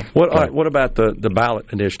started. Yeah. What about the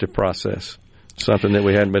ballot initiative process? Something that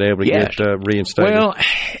we hadn't been able to get reinstated. Well,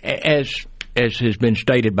 as has been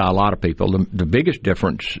stated by a lot of people, the biggest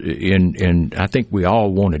difference in I think we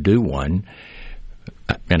all want to do one,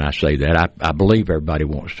 and I say that I believe everybody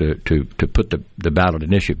wants to put the ballot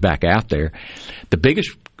initiative back out there. The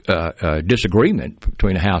biggest disagreement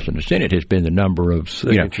between the House and the Senate has been the number of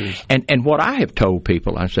signatures. And what I have told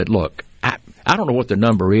people, I said, look, I don't know what the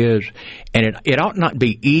number is, and it ought not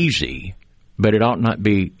be easy, but it ought not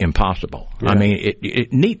be impossible. Yeah. I mean,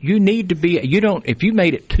 you need to be. You don't. If you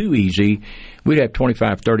made it too easy, we'd have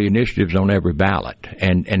 25, 30 initiatives on every ballot,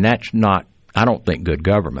 and that's not, I don't think, good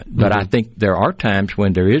government. But I think there are times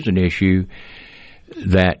when there is an issue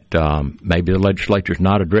that maybe the legislature's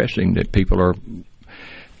not addressing, that people are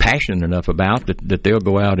passionate enough about that they'll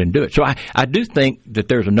go out and do it. So I do think that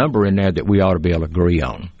there's a number in there that we ought to be able to agree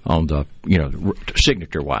on the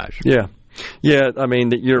signature wise. Yeah. Yeah, I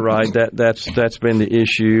mean, you're right. That's been the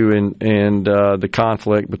issue, and the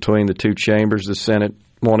conflict between the two chambers. The Senate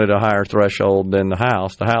wanted a higher threshold than the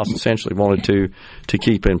House. The House essentially wanted to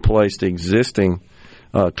keep in place the existing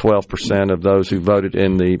 12% of those who voted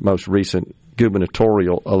in the most recent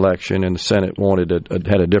gubernatorial election, and the Senate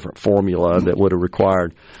had a different formula that would have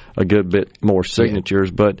required a good bit more signatures.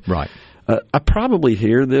 Yeah. But right. I probably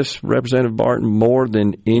hear this, Representative Barton, more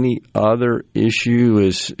than any other issue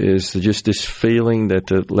is just this feeling that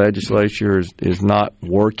the legislature is not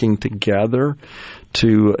working together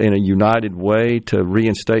in a united way to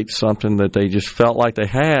reinstate something that they just felt like they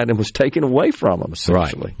had and was taken away from them,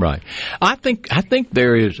 essentially. Right. I think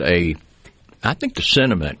there is I think the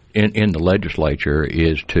sentiment in the legislature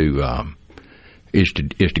is to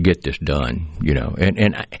get this done,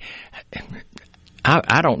 and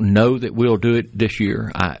I don't know that we'll do it this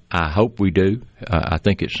year. I hope we do. I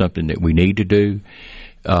think it's something that we need to do.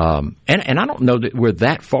 And I don't know that we're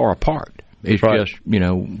that far apart. It's right.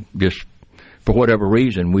 just for whatever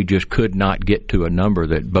reason, we just could not get to a number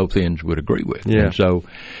that both ends would agree with. Yeah. And so,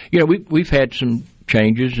 we've had some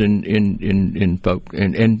changes in folk,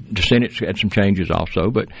 and the Senate's had some changes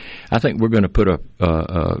also. But I think we're going to put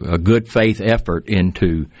a good faith effort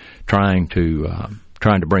into trying to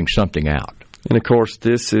bring something out. And of course,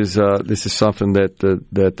 this is something that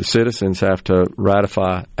the citizens have to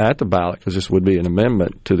ratify at the ballot, because this would be an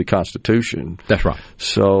amendment to the Constitution. That's right.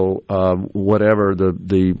 So whatever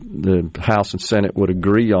the House and Senate would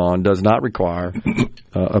agree on does not require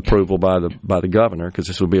approval by the governor, because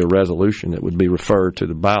this would be a resolution that would be referred to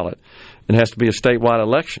the ballot. It has to be a statewide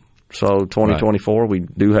election. So 2024, right. We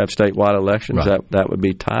do have statewide elections. Right. That would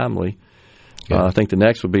be timely. Yeah. I think the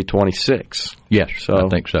next would be 26. Yes, I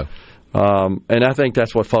think so. And I think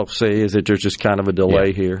that's what folks see, is that there's just kind of a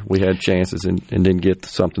delay here. We had chances and didn't get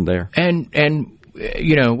something there. And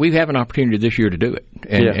we have an opportunity this year to do it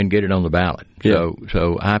and get it on the ballot.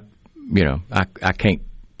 So I can't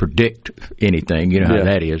predict anything, how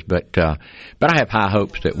that is, but I have high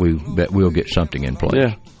hopes that we'll get something in place.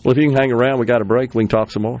 Yeah. Well, if you can hang around, we got a break. We can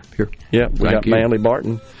talk some more. Sure. Yeah. We got Manley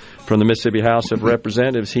Barton from the Mississippi House of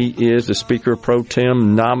Representatives. He is the Speaker Pro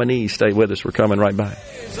Tem nominee. Stay with us. We're coming right back.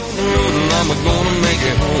 On the road and I'm gonna make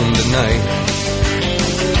it home tonight.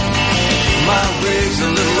 My rig's a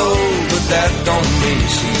little old, but that don't mean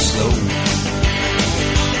she's slow.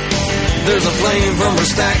 There's a flame from her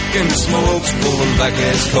stack and the smoke's pulling back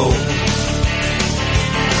as coal.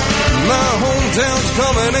 My hometown's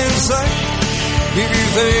coming in sight. If you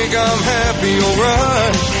think I'm happy,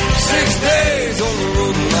 alright. 6 days on the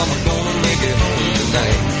road and I'm gonna make it home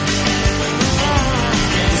tonight.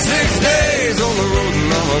 6 days on the road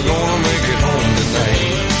and I'm gonna make it home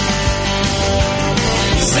tonight.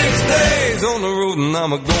 6 days on the road and I'm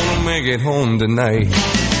gonna make it home tonight.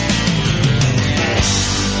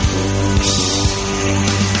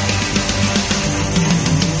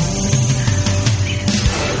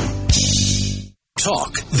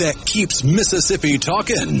 Talk that keeps Mississippi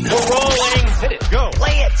talking. We're rolling. Hit it. Go.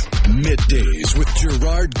 Play it. Middays with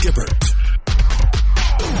Gerard Gibert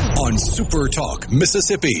on SuperTalk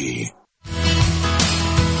Mississippi.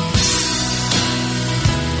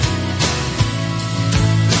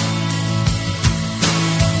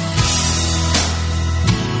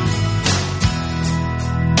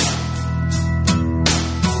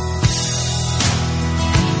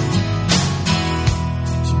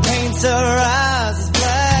 Her eyes as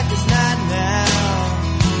black as night now.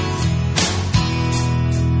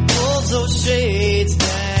 Pulls those shades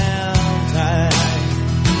down tight.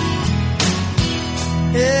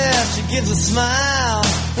 Yeah, she gives a smile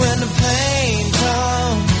when the pain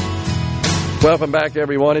comes. Welcome back,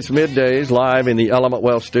 everyone. It's Middays, live in the Element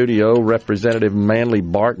Wealth studio. Representative Manley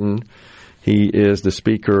Barton. He is the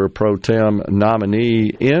Speaker Pro Tem nominee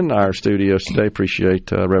in our studios today.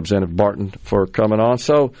 Appreciate Representative Barton for coming on.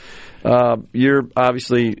 So, you're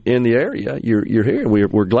obviously in the area. You're here.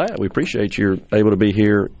 We're glad. We appreciate you're able to be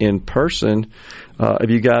here in person. Have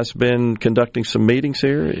you guys been conducting some meetings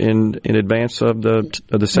here in advance of the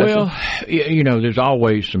session? Well, there's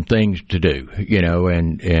always some things to do.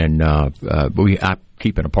 I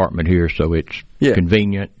keep an apartment here, so it's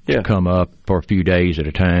convenient to come up for a few days at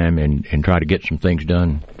a time and try to get some things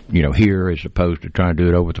done. Here as opposed to trying to do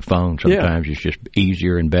it over the phone. Sometimes it's just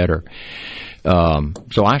easier and better.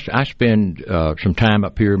 So I spend some time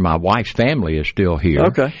up here. My wife's family is still here.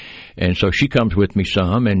 Okay. And so she comes with me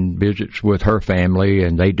some and visits with her family,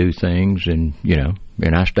 and they do things, and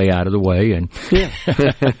and I stay out of the way. And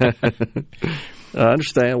I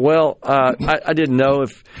understand. Well, I didn't know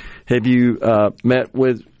have you met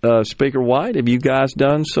with Speaker White? Have you guys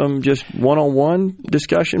done some just one-on-one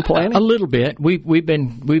discussion planning? A little bit. We've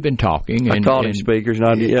been talking. I called him speakers,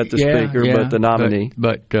 not yet the speaker, but the nominee.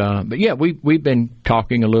 But yeah, we've been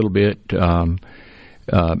talking a little bit.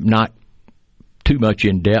 Not too much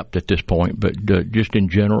in depth at this point, but just in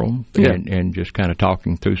general, and just kind of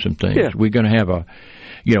talking through some things. Yeah. We're going to have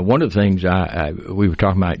one of the things we were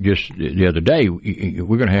talking about just the other day.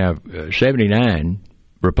 We're going to have 79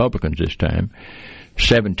 Republicans this time,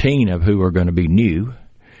 17 of who are going to be new.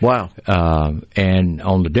 Wow. And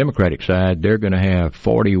on the Democratic side, they're going to have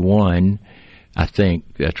 41, I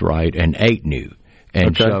think that's right, and 8 new.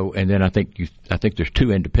 And so, and then I think there's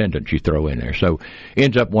 2 independents you throw in there, so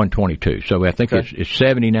ends up 122. So I think it's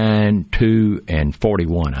 79, 2, and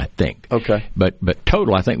 41. I think. Okay. But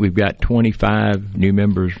total, I think we've got 25 new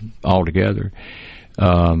members altogether.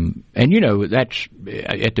 And that's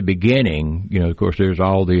at the beginning. Of course, there's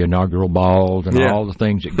all the inaugural balls and all the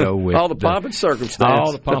things that go with all the pomp and circumstance.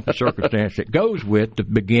 All the pomp and circumstance that goes with the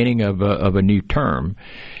beginning of a new term.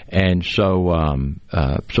 And so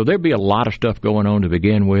there'll be a lot of stuff going on to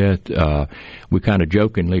begin with. We kind of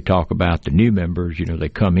jokingly talk about the new members. They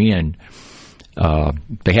come in.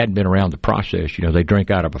 They hadn't been around the process. They drink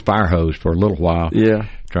out of a fire hose for a little while. Yeah.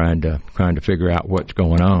 Trying to figure out what's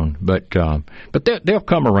going on. But they'll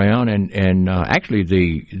come around, and actually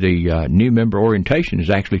the new member orientation is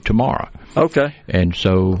actually tomorrow. Okay. And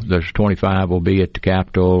so there's 25 will be at the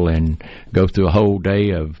Capitol and go through a whole day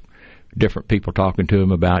of different people talking to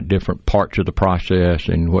them about different parts of the process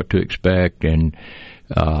and what to expect, and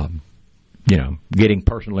getting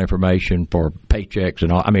personal information for paychecks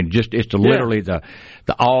and all. I mean, it's literally the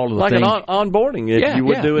all of the like things. Like an onboarding you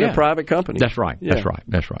would do in a private company. That's right. Yeah.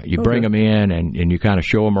 That's right. You bring them in and you kind of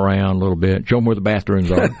show them around a little bit, show them where the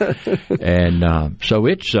bathrooms are, and so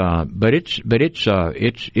it's a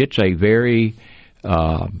very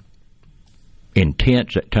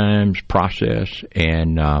intense at times process,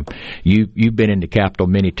 and you've been in the Capitol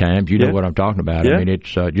many times. You know what I'm talking about. I mean, it's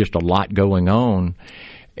just a lot going on,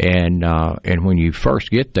 and when you first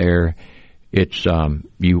get there, it's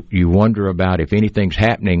you wonder about if anything's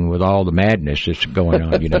happening with all the madness that's going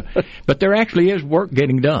on. But there actually is work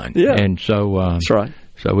getting done, and so that's right.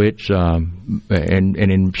 So it's and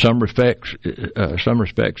in some respects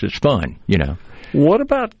it's fun, What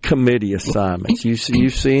about committee assignments? You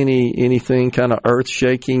see anything kind of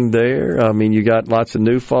earth-shaking there? I mean, you got lots of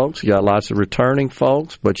new folks, you got lots of returning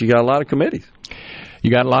folks, but you got a lot of committees.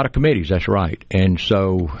 You got a lot of committees, that's right. And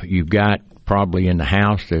so you've got probably in the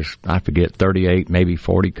House, there's, I forget, 38, maybe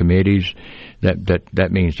 40 committees. That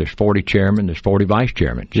means there's 40 chairmen, there's 40 vice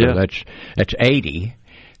chairmen. So that's 80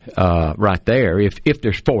 right there. If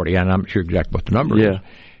there's 40, and I'm not sure exactly what the number is.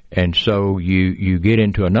 And so you get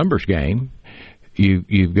into a numbers game.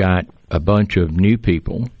 You've got a bunch of new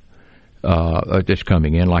people that's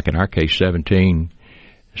coming in, like in our case, 17.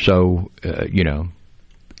 So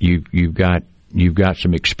you've got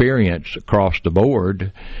some experience across the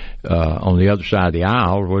board on the other side of the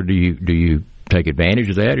aisle. Or do you take advantage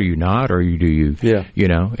of that, or you not, or do you?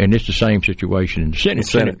 And it's the same situation in the Senate.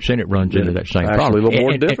 Senate runs into that same problem. Actually, a little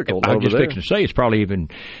more difficult. I was just fixing to say it's probably even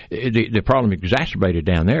the problem exacerbated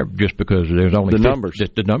down there just because there's only numbers.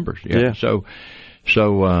 Just the numbers. So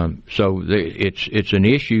it's an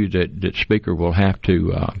issue that Speaker will have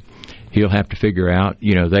to he'll have to figure out.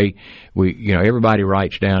 Everybody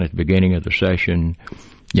writes down at the beginning of the session,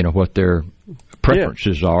 what their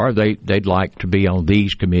preferences are. They'd like to be on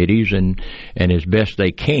these committees, and as best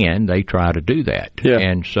they can, they try to do that.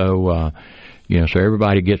 And so so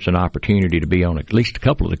everybody gets an opportunity to be on at least a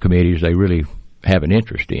couple of the committees they really have an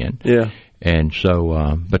interest in. And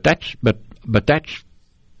so but that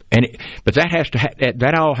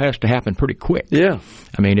all has to happen pretty quick. I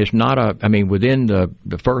mean, it's not within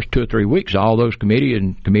the first 2 or 3 weeks, all those committee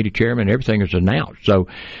and committee chairman, everything is announced. So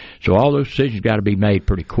all those decisions got to be made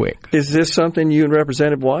pretty quick. Is this something you and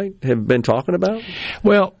Representative White have been talking about?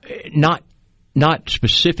 Well, not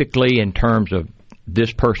specifically in terms of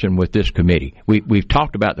this person with this committee. We've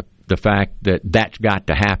talked about the fact that that's got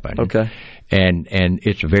to happen. Okay. And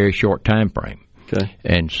it's a very short time frame. Okay.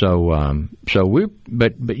 And so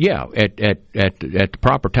but at the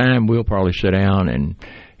proper time we'll probably sit down, and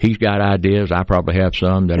he's got ideas. I probably have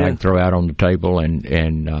some that I can throw out on the table, and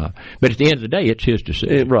but at the end of the day, it's his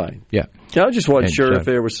decision. Right. Yeah. I just wasn't sure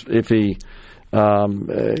if he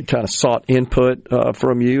kind of sought input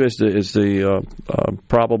from you as the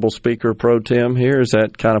probable Speaker pro tem here. Is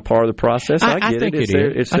that kind of part of the process? I think it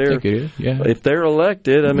is. I think it is. Yeah. If they're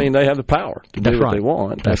elected, I mean, they have the power to do what they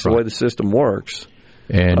want. That's the way the system works.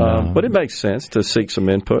 And but it makes sense to seek some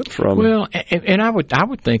input from. Well, and I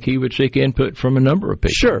would think he would seek input from a number of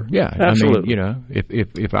people. Sure, yeah, absolutely. I mean,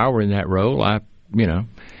 if I were in that role, I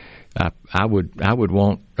would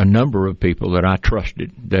want a number of people that I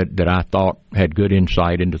trusted, that I thought had good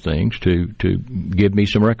insight into things, to give me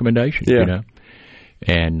some recommendations. Yeah.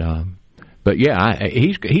 And but yeah,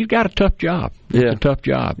 he's got a tough job. Yeah. It's a tough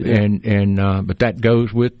job, and but that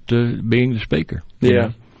goes with being the speaker.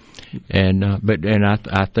 Yeah. And I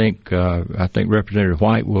think Representative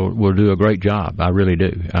White will do a great job. I really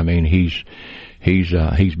do. I mean, he's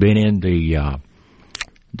been in the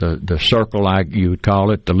circle, you would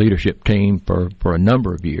call it, the leadership team for a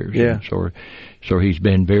number of years. Yeah. And so he's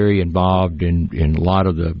been very involved in a lot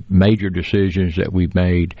of the major decisions that we've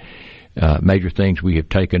made, major things we have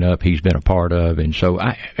taken up. He's been a part of, and so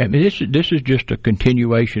I mean, this is just a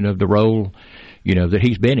continuation of the role, that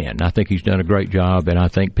he's been in. I think he's done a great job, and I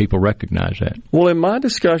think people recognize that. Well, in my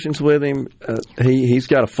discussions with him, he's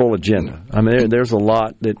got a full agenda. I mean, there's a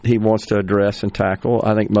lot that he wants to address and tackle.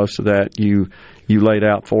 I think most of that you laid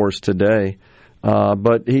out for us today.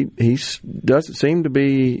 But he doesn't seem to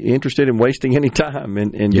be interested in wasting any time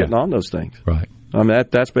in getting on those things. Right. I mean,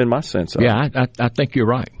 that's been my sense of it. Yeah, I think you're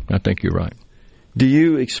right. I think you're right. Do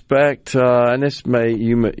you expect, and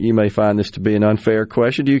you may find this to be an unfair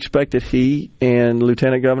question, do you expect that he and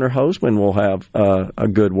Lieutenant Governor Hoseman will have a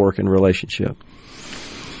good working relationship?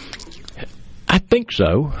 I think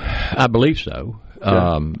so. I believe so.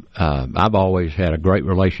 Okay. I've always had a great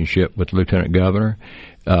relationship with the Lieutenant Governor,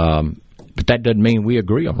 but that doesn't mean we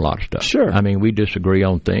agree on a lot of stuff. Sure. I mean, we disagree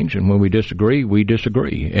on things, and when we disagree, we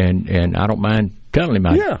disagree, and I don't mind telling him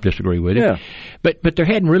I disagree with him. Yeah. But there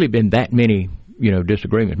hadn't really been that many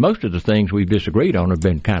disagreements. Most of the things we've disagreed on have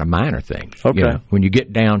been kind of minor things. Okay. When you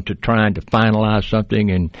get down to trying to finalize something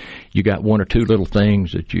and you got one or two little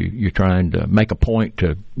things that you're trying to make a point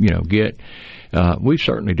to, get, we've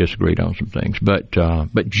certainly disagreed on some things. But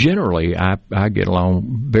generally, I get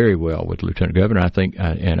along very well with Lieutenant Governor. I think,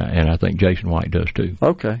 and I think Jason White does too.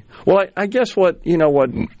 Okay. Well, I guess what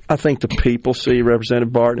I think the people see,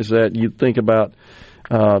 Representative Barton, is that you think about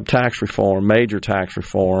tax reform, major tax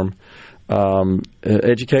reform,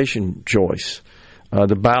 education choice,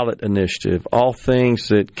 the ballot initiative, all things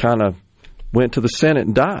that kind of went to the Senate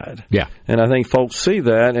and died. Yeah. And I think folks see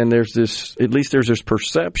that, and there's this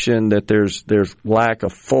perception that there's lack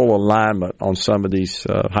of full alignment on some of these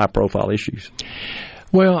high profile issues.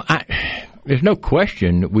 Well, there's no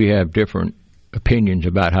question that we have different opinions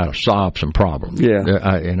about how to solve some problems. Yeah.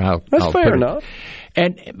 That's fair enough.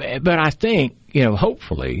 But I think,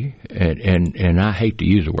 hopefully, and I hate to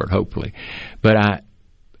use the word hopefully, but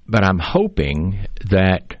I'm hoping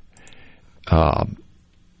that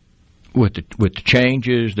with the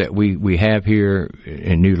changes that we have here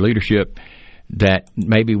in new leadership, that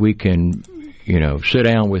maybe we can, sit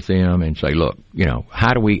down with them and say, look,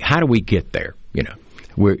 how do we get there?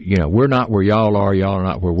 We're not where y'all are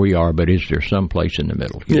not where we are, but is there some place in the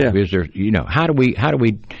middle? Is there, how do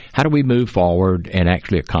we move forward and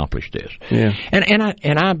actually accomplish this? Yeah.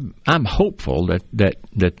 And I'm hopeful that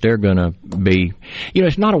they're going to be,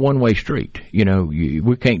 it's not a one-way street.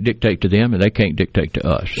 We can't dictate to them and they can't dictate to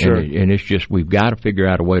us. Sure. And it's just, we've got to figure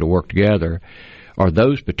out a way to work together, or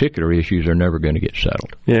those particular issues are never going to get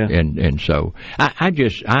settled. Yeah. And so I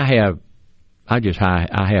have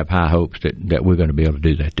high hopes that we're going to be able to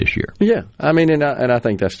do that this year. Yeah, I mean, and I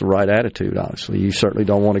think that's the right attitude. Honestly, you certainly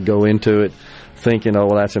don't want to go into it thinking, "Oh,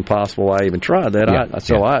 well, that's impossible. Why even try that?" Yeah.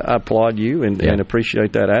 I applaud you and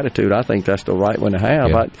appreciate that attitude. I think that's the right one to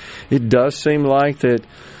have. Yeah. It does seem like that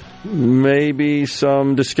maybe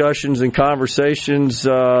some discussions and conversations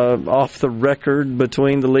off the record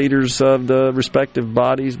between the leaders of the respective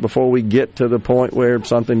bodies before we get to the point where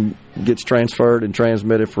something gets transferred and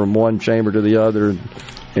transmitted from one chamber to the other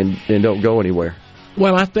and don't go anywhere.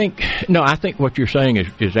 Well, I think what you're saying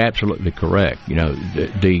is absolutely correct.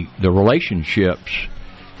 The relationships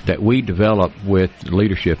that we develop with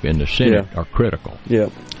leadership in the Senate are critical. Yeah.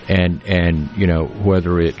 And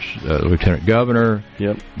whether it's Lieutenant Governor,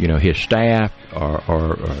 his staff,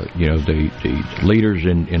 or the leaders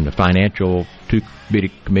in the financial two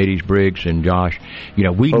committees, Briggs and Josh,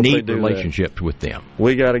 we need relationships with them.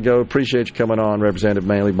 We got to go. Appreciate you coming on, Representative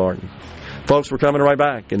Manley Barton. Folks, we're coming right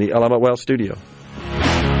back in the Element Wealth studio.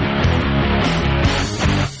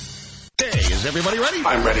 Is everybody ready?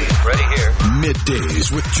 I'm ready. Ready here.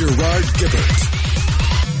 Middays with Gerard Gibert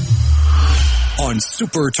on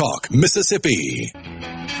SuperTalk Mississippi.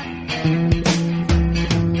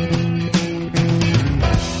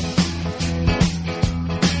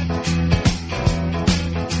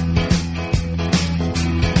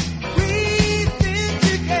 We've been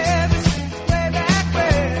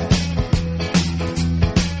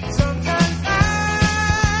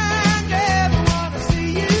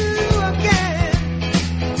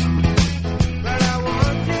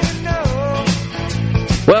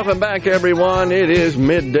Welcome back, everyone. It is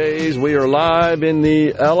Middays. We are live in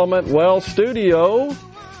the Element Wealth studio.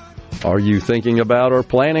 Are you thinking about or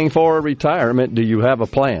planning for a retirement? Do you have a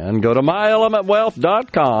plan? Go to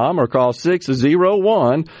myelementwealth.com or call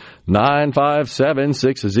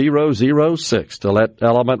 601-957-6006 to let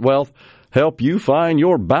Element Wealth help you find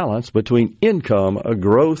your balance between income,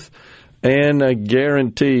 growth, and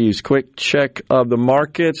guarantees. Quick check of the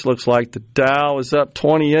markets. Looks like the Dow is up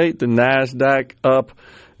 28, the NASDAQ up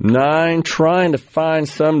 9, trying to find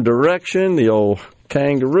some direction. The old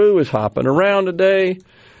kangaroo is hopping around today.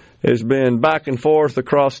 Has been back and forth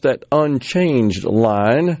across that unchanged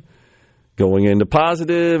line, going into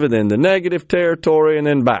positive and then the negative territory and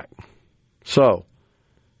then back. So,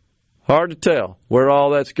 hard to tell where all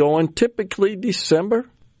that's going. Typically December,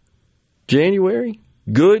 January,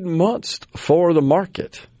 good months for the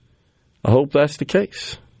market. I hope that's the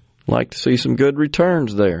case. Like to see some good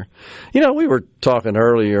returns there. You know, we were talking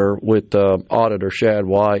earlier with Auditor Shad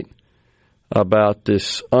White about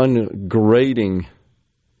this ungrading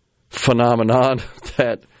phenomenon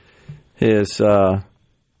that has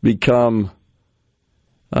become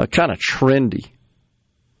kind of trendy.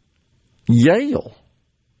 Yale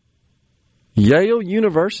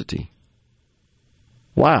University.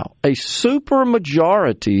 Wow. A super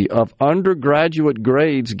majority of undergraduate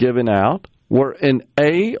grades given out were an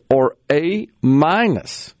A or A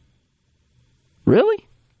minus. Really?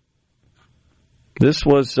 This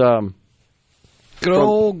was good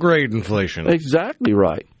old grade inflation. Exactly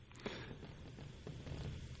right.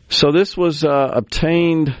 So this was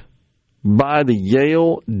obtained by the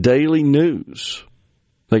Yale Daily News.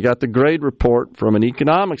 They got the grade report from an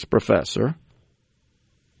economics professor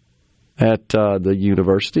at the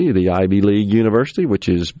university, the Ivy League University, which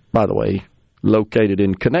is, by the way, located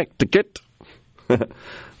in Connecticut.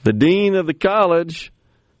 The dean of the college,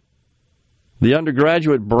 the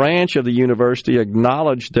undergraduate branch of the university,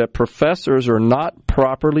 acknowledged that professors are not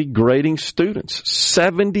properly grading students.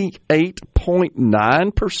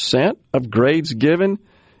 78.9% of grades given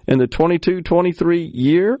in the 22-23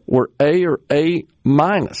 year were A or A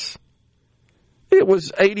minus. It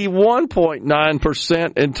was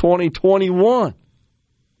 81.9% in 2021.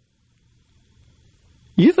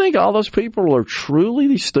 You think all those people are truly,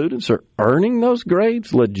 these students are earning those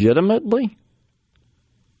grades legitimately?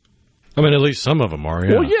 I mean, at least some of them are,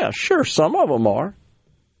 yeah. Well, yeah, sure, some of them are.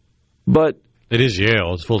 But it is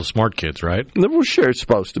Yale. It's full of smart kids, right? Well, sure, it's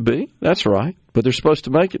supposed to be. That's right. But they're supposed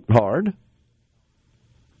to make it hard.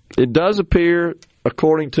 It does appear,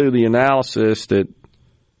 according to the analysis, that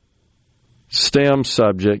STEM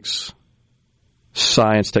subjects,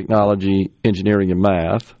 science, technology, engineering, and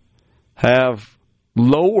math, have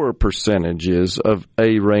lower percentages of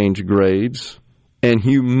A-range grades, and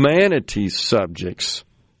humanities subjects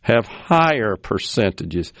have higher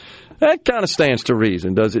percentages. That kind of stands to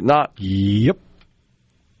reason, does it not? Yep.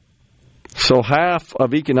 So half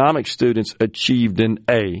of economics students achieved an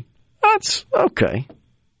A. That's okay.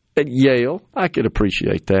 At Yale, I could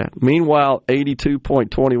appreciate that. Meanwhile,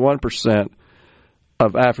 82.21%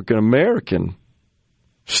 of African American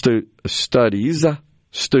students,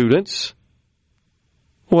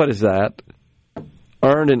 what is that,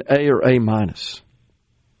 earned an A or A minus,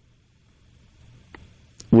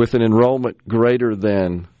 with an enrollment greater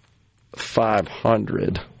than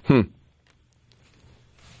 500.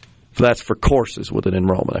 That's for courses with an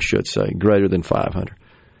enrollment, I should say, greater than 500.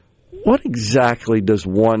 What exactly does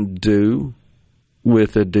one do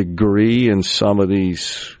with a degree in some of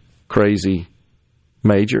these crazy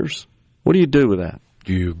majors? What do you do with that?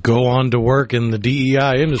 You go on to work in the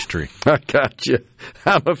DEI industry. I got you.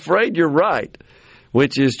 I'm afraid you're right,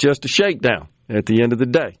 which is just a shakedown at the end of the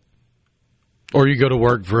day. Or you go to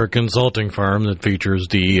work for a consulting firm that features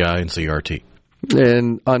DEI and CRT.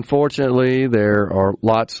 And unfortunately, there are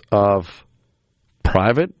lots of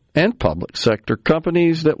private and public sector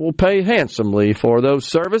companies that will pay handsomely for those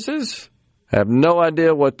services, have no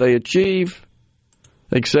idea what they achieve,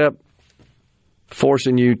 except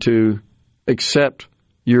forcing you to accept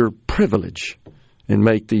your privilege and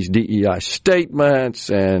make these DEI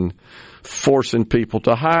statements and forcing people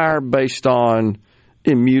to hire based on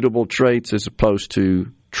immutable traits as opposed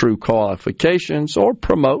to true qualifications, or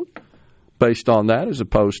promote based on that as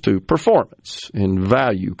opposed to performance and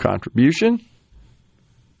value contribution.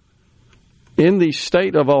 In the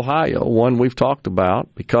state of Ohio, one we've talked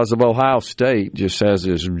about, because of Ohio State just has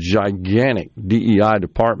this gigantic DEI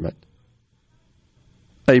department,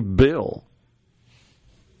 a bill,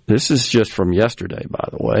 this is just from yesterday, by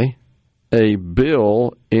the way, a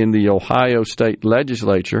bill in the Ohio State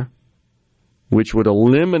legislature which would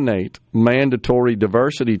eliminate mandatory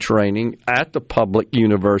diversity training at the public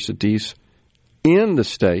universities in the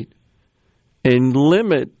state and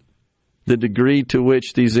limit the degree to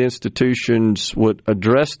which these institutions would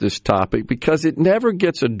address this topic, because it never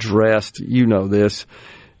gets addressed, you know this,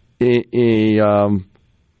 in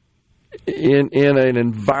an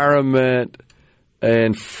environment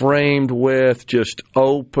and framed with just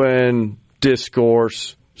open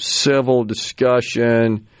discourse, civil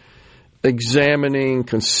discussion, examining,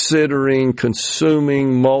 considering,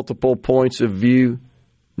 consuming multiple points of view.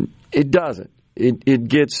 It doesn't. It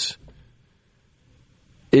gets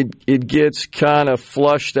kind of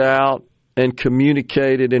flushed out and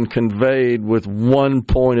communicated and conveyed with one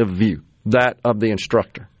point of view, that of the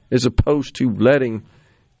instructor, as opposed to letting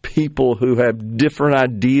people who have different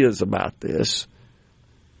ideas about this,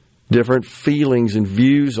 different feelings and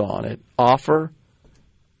views on it, offer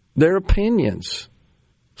their opinions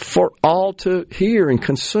for all to hear and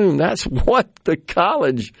consume. That's what the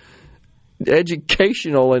college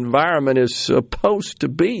educational environment is supposed to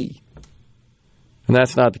be. And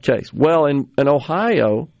that's not the case. Well, in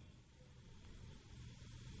Ohio,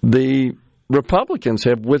 the Republicans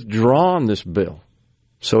have withdrawn this bill,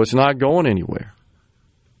 so it's not going anywhere.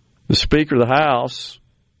 The Speaker of the House,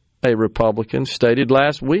 a Republican, stated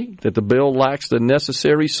last week that the bill lacks the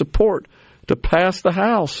necessary support to pass the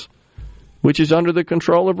House, which is under the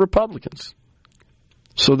control of Republicans.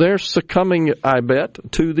 So they're succumbing, I bet,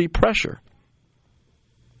 to the pressure.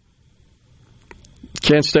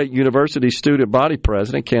 Kent State University student body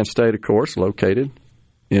president, Kent State, of course, located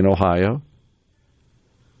in Ohio,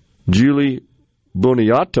 Julie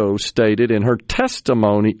Buniato, stated in her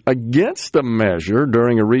testimony against the measure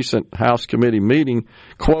during a recent House committee meeting,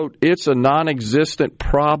 quote, "It's a non-existent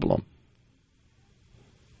problem."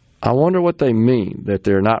 I wonder what they mean, that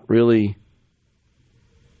they're not really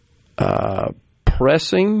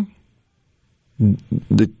pressing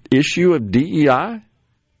the issue of DEI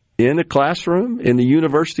in the classroom, in the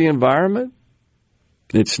university environment.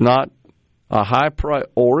 It's not a high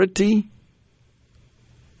priority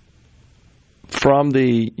from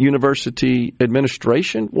the university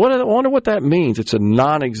administration. I wonder what that means. It's a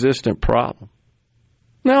non-existent problem.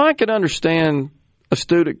 Now, I could understand a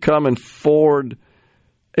student coming forward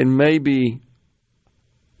and maybe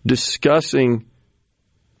discussing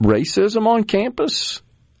racism on campus,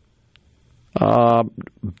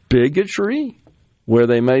 bigotry, where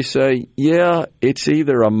they may say, yeah, it's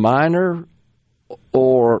either a minor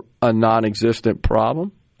or a non-existent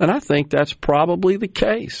problem. And I think that's probably the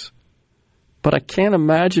case. But I can't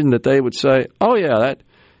imagine that they would say, oh, yeah, that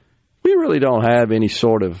we really don't have any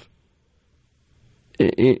sort of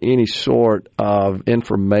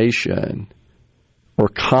information or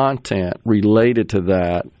content related to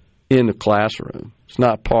that in the classroom. It's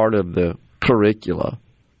not part of the curricula.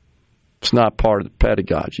 It's not part of the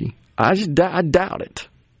pedagogy. I doubt it.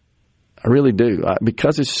 I really do.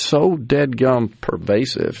 Because it's so deadgum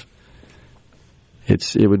pervasive,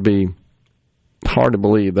 it would be hard to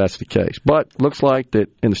believe that's the case. But looks like that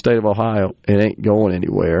in the state of Ohio, it ain't going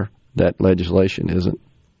anywhere. That legislation isn't.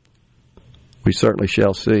 We certainly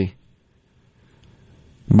shall see.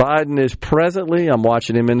 Biden is presently, I'm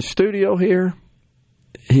watching him in the studio here,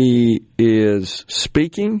 he is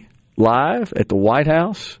speaking live at the White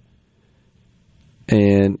House,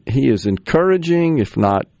 and he is encouraging, if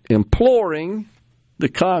not imploring, the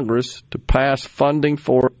Congress to pass funding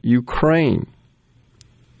for Ukraine.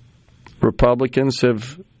 Republicans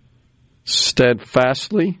have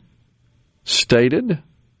steadfastly stated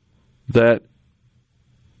that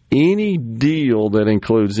any deal that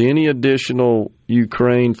includes any additional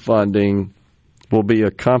Ukraine funding will be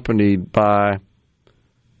accompanied by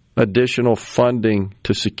additional funding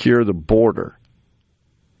to secure the border.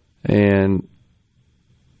 And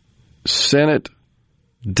Senate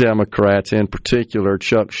Democrats, in particular,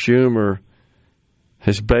 Chuck Schumer,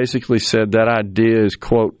 has basically said that idea is,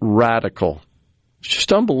 quote, radical. It's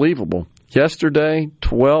just unbelievable. Yesterday,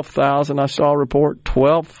 12,000, I saw a report,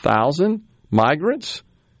 12,000 migrants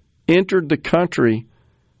entered the country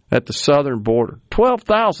at the southern border.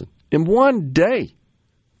 12,000 in one day.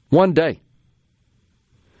 One day.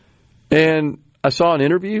 And I saw an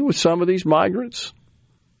interview with some of these migrants.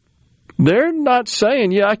 They're not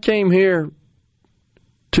saying, yeah, I came here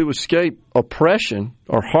to escape oppression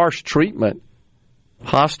or harsh treatment,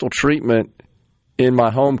 hostile treatment in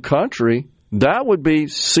my home country. That would be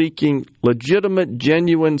seeking legitimate,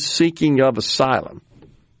 genuine seeking of asylum,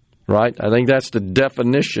 right? I think that's the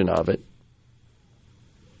definition of it.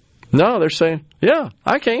 No, they're saying, yeah,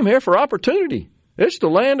 I came here for opportunity. It's the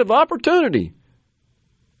land of opportunity.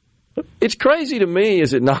 It's crazy to me,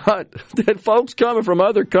 is it not, that folks coming from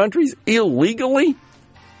other countries illegally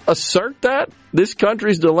assert that this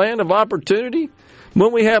country's the land of opportunity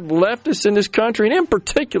when we have leftists in this country, and in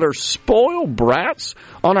particular spoiled brats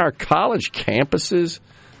on our college campuses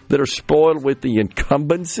that are spoiled with the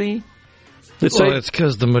incumbency. Well, it's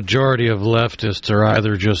because the majority of leftists are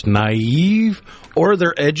either just naive or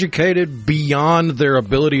they're educated beyond their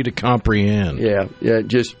ability to comprehend. Yeah,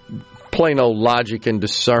 just plain old logic and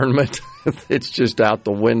discernment. It's just out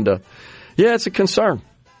the window. Yeah, it's a concern.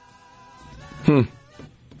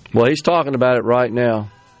 Well, he's talking about it right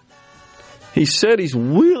now. He said he's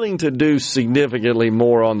willing to do significantly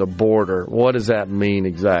more on the border. What does that mean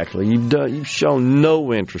exactly? You've shown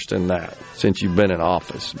no interest in that since you've been in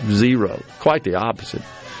office. Zero. Quite the opposite.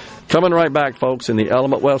 Coming right back, folks, in the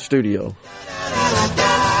Element Wealth studio.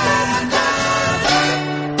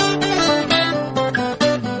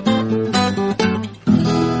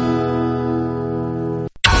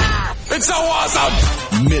 It's so awesome!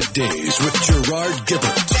 Middays with Gerard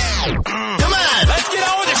Gibert. Come on, let's get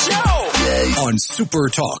on with the show! On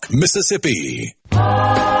SuperTalk Mississippi.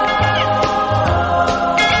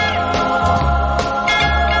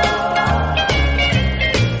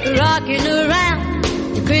 Rocking around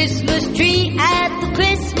the Christmas tree at the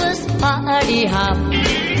Christmas party hop.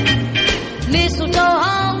 Mistletoe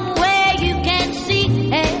hung where you can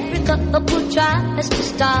see every couple tries to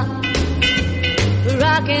stop.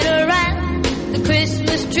 Rocking around the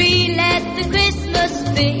Christmas tree, let the Christmas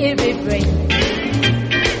spirit ring.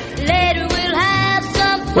 Later we'll have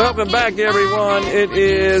some. Welcome back, everyone. It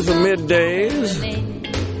is Middays.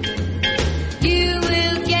 You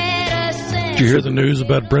will get a sense. Did you hear the news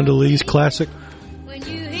about Brenda Lee's classic?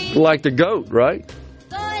 Like the goat, right?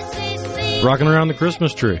 Rocking around the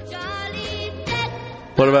Christmas tree.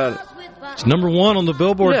 What about it? It's number one on the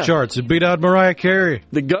Billboard charts. It beat out Mariah Carey.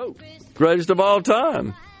 The GOAT. Greatest of all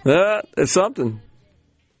time. It's something.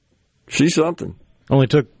 She's something. Only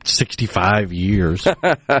took 65 years.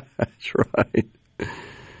 That's right.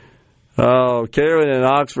 Oh, Karen in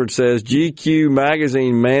Oxford says, GQ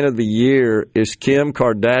Magazine Man of the Year is Kim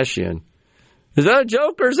Kardashian. Is that a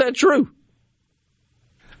joke or is that true?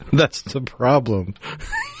 That's the problem.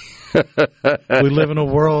 We live in a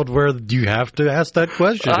world where you have to ask that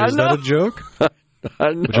question. Is that a joke?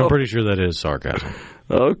 I know. Which I'm pretty sure that is sarcasm.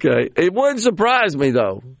 Okay. It wouldn't surprise me,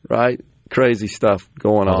 though, right? Crazy stuff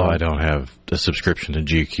going on. Although I don't have a subscription to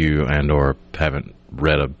GQ and or haven't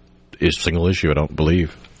read a single issue, I don't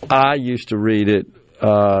believe. I used to read it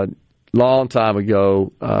a long time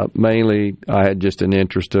ago. Mainly, I had just an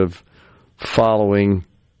interest of following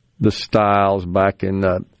the styles back in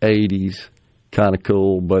the 80s. Kind of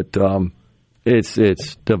cool, but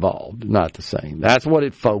it's devolved. Not the same. That's what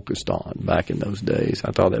it focused on back in those days.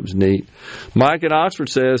 I thought that was neat. Mike in Oxford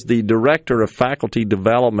says the director of faculty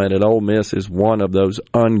development at Ole Miss is one of those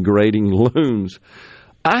ungrading loons.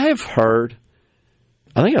 I have heard,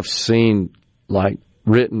 I think I've seen like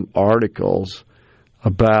written articles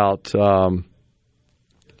about, I want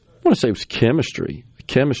to say it was chemistry, a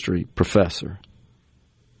chemistry professor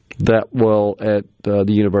that will at the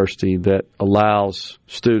university that allows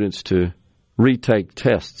students to retake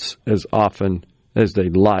tests as often as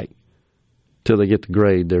they'd like till they get the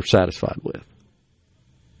grade they're satisfied with,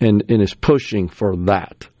 and is pushing for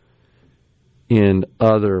that in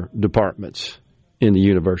other departments in the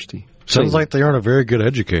university. Sounds like they aren't a very good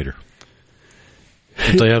educator.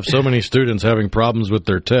 If they have so many students having problems with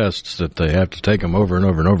their tests that they have to take them over and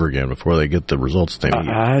over and over again before they get the results they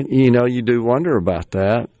need. You do wonder about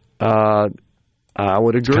that. I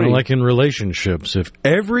would agree. Kind of like in relationships. If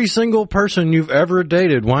every single person you've ever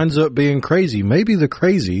dated winds up being crazy, maybe the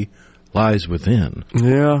crazy lies within.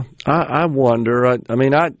 Yeah, I wonder.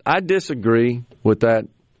 I disagree with that,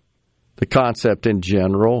 the concept in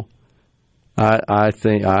general. I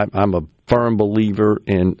think I'm a firm believer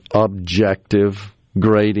in objective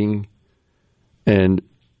grading and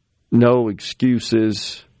no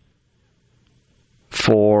excuses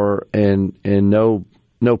for and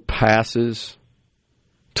no passes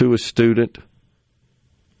to a student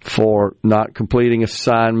for not completing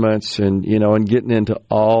assignments and getting into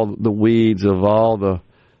all the weeds of all the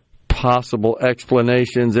possible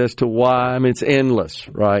explanations as to why. I mean, it's endless,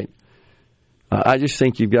 right? I just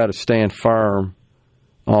think you've got to stand firm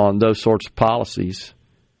on those sorts of policies.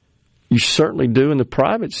 You certainly do in the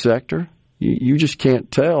private sector. You just can't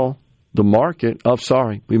tell the market, oh,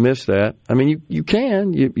 sorry, we missed that. I mean, you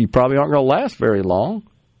can. You probably aren't going to last very long.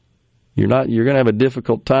 You're going to have a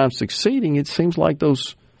difficult time succeeding. It seems like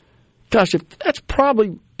those, gosh,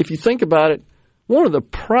 if you think about it, one of the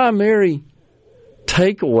primary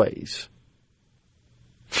takeaways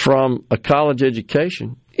from a college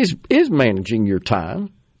education is managing your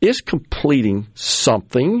time, is completing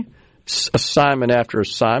something, assignment after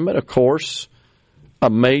assignment, a course, a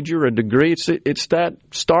major, a degree. It's that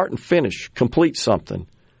start and finish, complete something.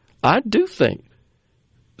 I do think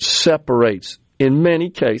separates in many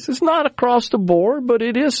cases, not across the board, but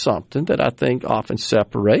it is something that I think often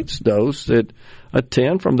separates those that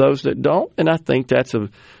attend from those that don't. And I think that's of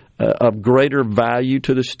greater value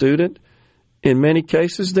to the student in many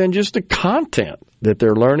cases than just the content that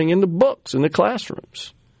they're learning in the books in the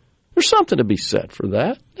classrooms. There's something to be said for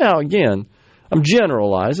that. Now, again, I'm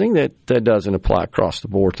generalizing that doesn't apply across the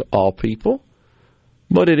board to all people,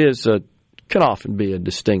 but it can often be a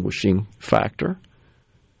distinguishing factor.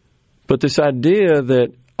 But this idea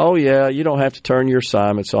that, oh, yeah, you don't have to turn your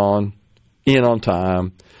assignments in on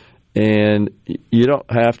time, and you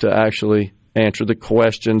don't have to actually answer the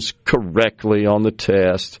questions correctly on the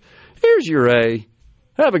test. Here's your A.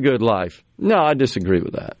 Have a good life. No, I disagree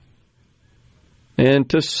with that. And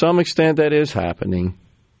to some extent, that is happening.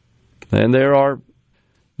 And there are,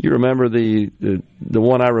 you remember the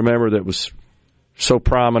one I remember that was so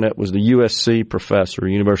prominent was the USC professor,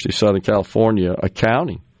 University of Southern California,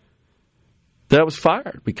 accounting, that was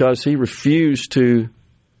fired because he refused to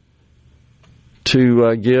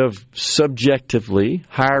give subjectively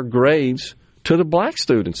higher grades to the black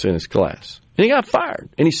students in his class. And he got fired.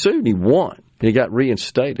 And he sued and he won. And he got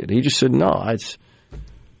reinstated. He just said, no,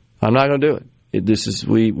 I'm not going to do it.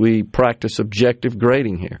 We practice objective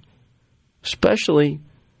grading here. Especially,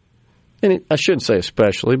 and I shouldn't say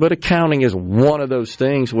especially, but accounting is one of those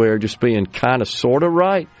things where just being kind of sort of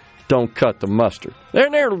right don't cut the mustard.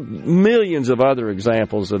 There are millions of other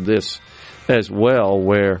examples of this as well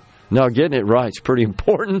where, no, getting it right is pretty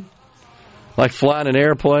important. Like flying an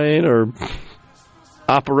airplane or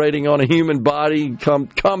operating on a human body come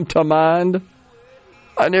to mind.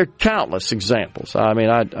 And there are countless examples. I mean,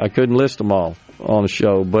 I couldn't list them all on the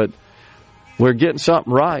show, but where getting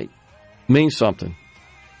something right means something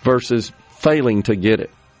versus failing to get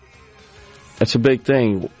it. That's a big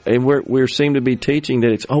thing. And we seem to be teaching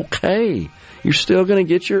that it's okay. You're still going to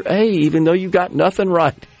get your A even though you got nothing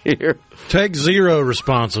right here. Take zero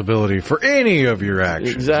responsibility for any of your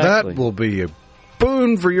actions. Exactly. That will be a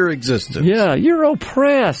boon for your existence. Yeah, you're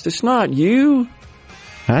oppressed. It's not you.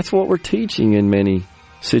 That's what we're teaching in many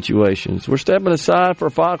situations. We're stepping aside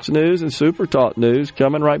for Fox News and SuperTalk News,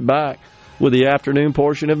 coming right back with the afternoon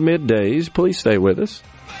portion of Middays. Please stay with us.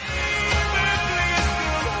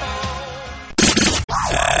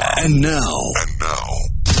 And now,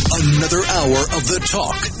 another hour of the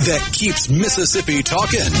talk that keeps Mississippi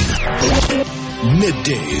talking.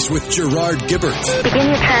 Middays with Gerard Gibert. Begin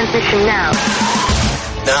your transition now.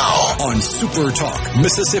 Now on SuperTalk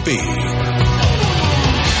Mississippi.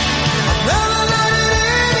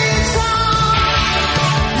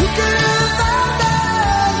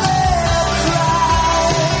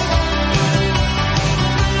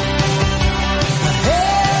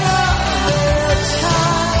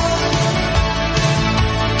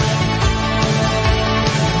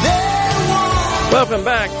 Welcome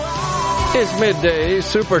back. It's Middays,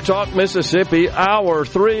 Super Talk Mississippi, hour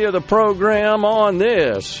 3 of the program on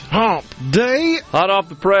this Hump Day. Hot off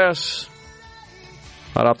the press,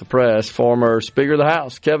 former Speaker of the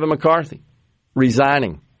House, Kevin McCarthy,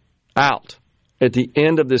 resigning out at the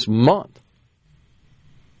end of this month.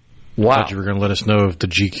 Wow. I thought you were going to let us know if the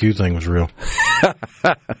GQ thing was real.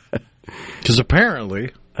 Because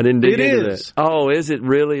apparently I didn't dig into is. that. Oh, is it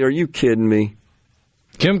really? Are you kidding me?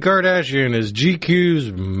 Kim Kardashian is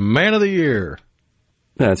GQ's Man of the Year.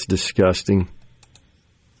 That's disgusting.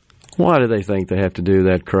 Why do they think they have to do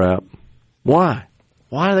that crap? Why?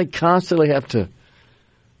 Why do they constantly have to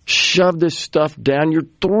shove this stuff down your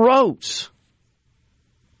throats?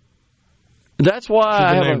 That's why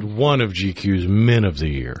I named one of GQ's Men of the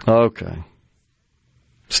Year. Okay.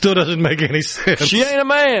 Still doesn't make any sense. She ain't a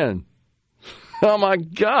man. Oh, my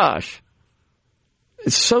gosh.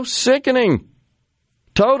 It's so sickening.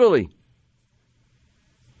 Totally.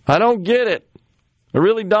 I don't get it. I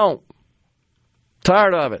really don't.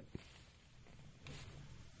 Tired of it.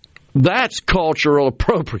 That's cultural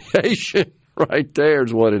appropriation right there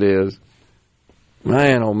is what it is.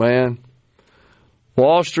 Man, oh man.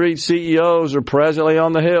 Wall Street CEOs are presently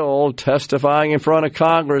on the Hill testifying in front of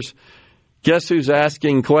Congress. Guess who's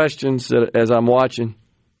asking questions as I'm watching?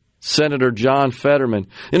 Senator John Fetterman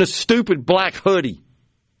in a stupid black hoodie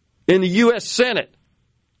in the U.S. Senate.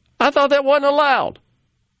 I thought that wasn't allowed.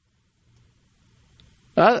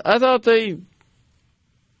 I thought they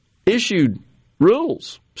issued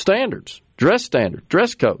rules, standards, dress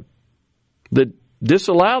code that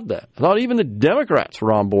disallowed that. I thought even the Democrats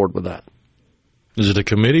were on board with that. Is it a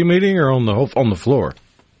committee meeting or on the floor?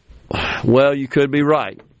 Well, you could be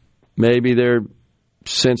right. Maybe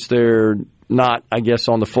since they're not, I guess,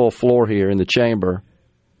 on the full floor here in the chamber,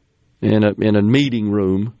 in a meeting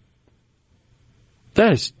room.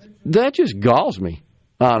 That just galls me,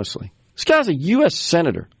 honestly. This guy's a U.S.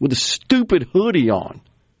 senator with a stupid hoodie on,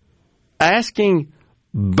 asking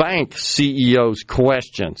bank CEOs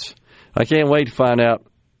questions. I can't wait to find out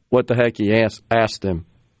what the heck he asked him.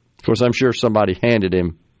 Of course, I'm sure somebody handed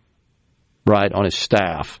him, right, on his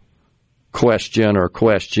staff, question or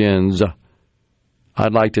questions.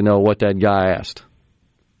 I'd like to know what that guy asked.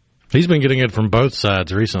 He's been getting it from both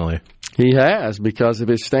sides recently. He has, because of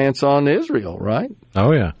his stance on Israel, right?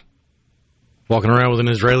 Oh, yeah. Walking around with an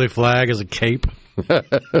Israeli flag as a cape. What got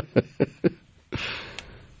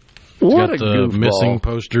a the goofball. missing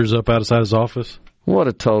posters up outside his office. What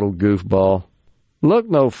a total goofball. Look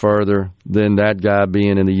no further than that guy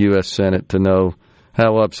being in the U.S. Senate to know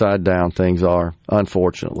how upside down things are,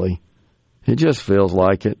 unfortunately. It just feels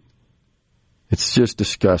like it. It's just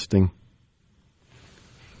disgusting.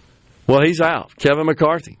 Well, he's out. Kevin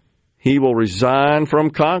McCarthy. He will resign from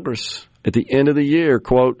Congress at the end of the year.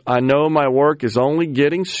 Quote, I know my work is only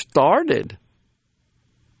getting started.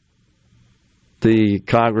 The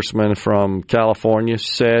congressman from California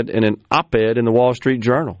said in an op-ed in the Wall Street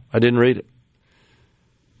Journal. I didn't read it.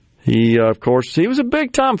 He, of course, he was a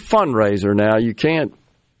big-time fundraiser. Now, you can't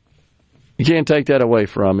take that away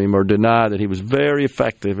from him or deny that he was very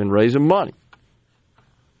effective in raising money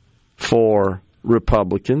for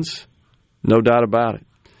Republicans. No doubt about it.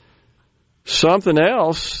 Something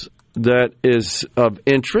else that is of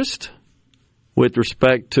interest with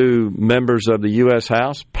respect to members of the U.S.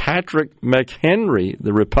 House, Patrick McHenry,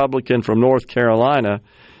 the Republican from North Carolina,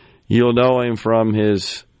 you'll know him from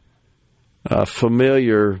his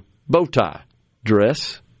familiar bow tie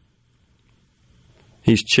dress.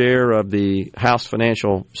 He's chair of the House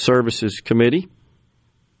Financial Services Committee.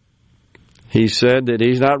 He said that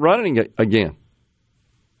he's not running again.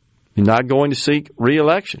 He's not going to seek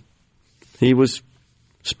re-election. He was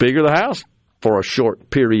Speaker of the House for a short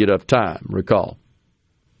period of time, recall.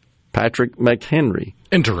 Patrick McHenry.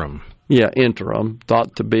 Interim. Yeah, interim.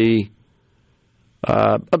 Thought to be,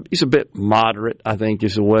 he's a bit moderate, I think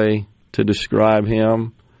is a way to describe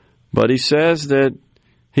him. But he says that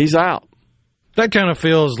he's out. That kind of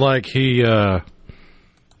feels like he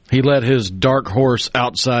let his dark horse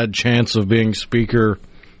outside chance of being Speaker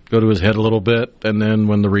go to his head a little bit, and then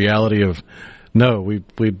when the reality of, no, we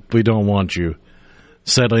don't want you,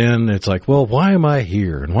 set in, it's like, well, why am I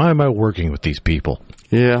here, and why am I working with these people?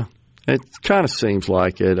 Yeah, it kind of seems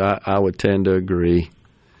like it. I would tend to agree.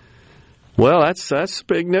 Well, that's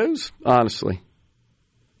big news, honestly.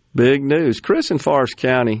 Big news. Chris in Forest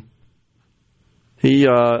County,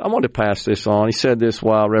 I wanted to pass this on. He said this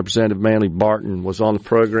while Representative Manley Barton was on the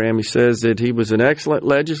program. He says that he was an excellent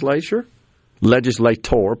legislator,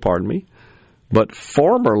 but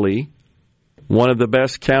formerly one of the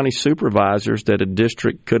best county supervisors that a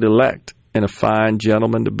district could elect, and a fine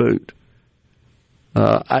gentleman to boot.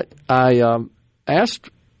 I asked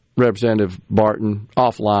Representative Barton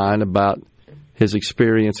offline about his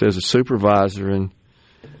experience as a supervisor, and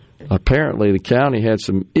apparently the county had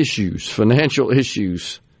some issues, financial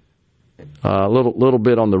issues, a little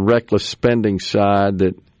bit on the reckless spending side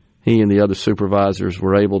that he and the other supervisors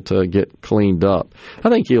were able to get cleaned up. I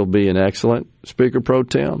think he'll be an excellent Speaker Pro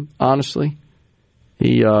Tem, honestly.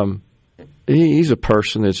 He's a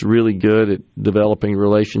person that's really good at developing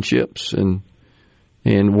relationships and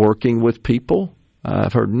working with people.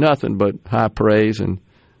 I've heard nothing but high praise and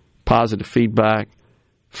positive feedback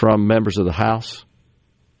from members of the House.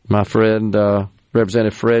 My friend,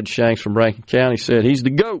 Representative Fred Shanks from Rankin County, said he's the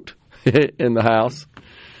GOAT in the House.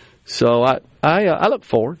 So I look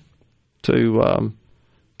forward to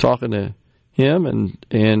talking to him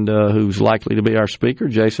and who's likely to be our Speaker,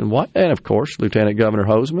 Jason White, and, of course, Lieutenant Governor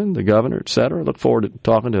Hoseman, the governor, et cetera. Look forward to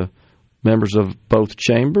talking to members of both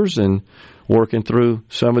chambers and working through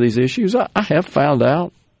some of these issues. I have found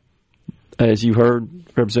out, as you heard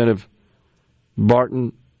Representative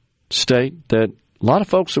Barton state, that a lot of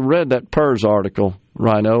folks have read that PERS article,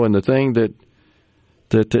 Rhino, and the thing that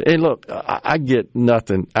hey, look, I get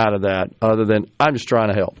nothing out of that other than I'm just trying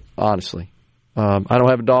to help, honestly. I don't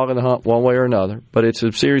have a dog in the hunt one way or another, but it's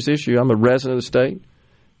a serious issue. I'm a resident of the state,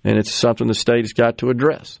 and it's something the state has got to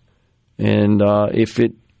address. And if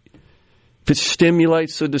it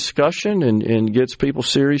stimulates the discussion and gets people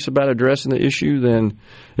serious about addressing the issue, then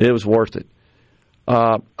it was worth it.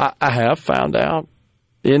 I have found out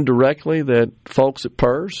indirectly that folks at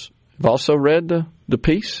PERS I've also read the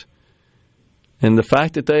piece. And the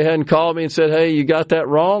fact that they hadn't called me and said, hey, you got that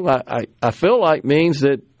wrong, I feel like means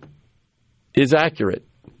that it's accurate.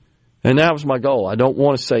 And that was my goal. I don't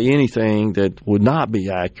want to say anything that would not be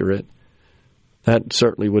accurate. That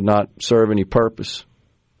certainly would not serve any purpose.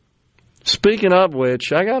 Speaking of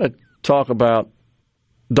which, I got to talk about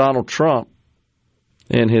Donald Trump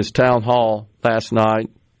and his town hall last night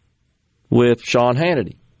with Sean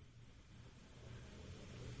Hannity.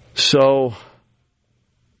 So,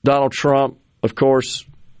 Donald Trump, of course,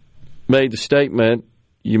 made the statement,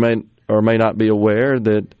 you may or may not be aware,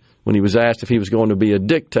 that when he was asked if he was going to be a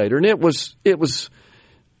dictator, and it was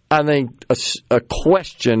I think, a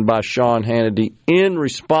question by Sean Hannity in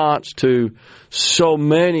response to so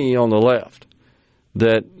many on the left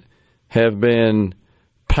that have been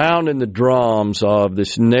pounding the drums of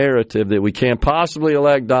this narrative that we can't possibly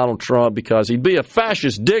elect Donald Trump because he'd be a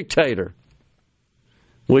fascist dictator,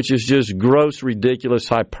 which is just gross, ridiculous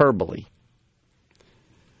hyperbole.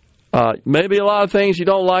 Maybe a lot of things you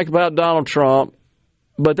don't like about Donald Trump,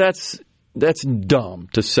 but that's dumb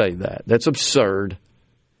to say that. That's absurd.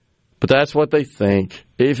 But that's what they think.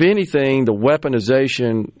 If anything, the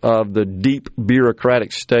weaponization of the deep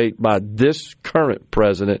bureaucratic state by this current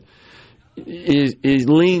president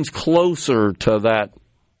leans closer to that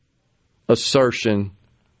assertion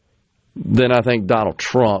than I think Donald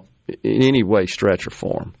Trump in any way, stretch, or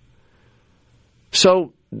form.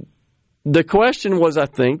 So the question was, I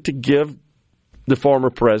think, to give the former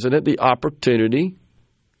president the opportunity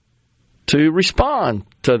to respond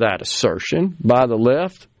to that assertion by the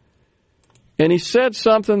left. And he said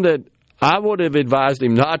something that I would have advised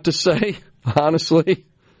him not to say, honestly.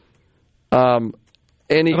 I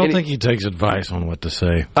don't think he takes advice on what to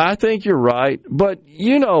say. I think you're right, but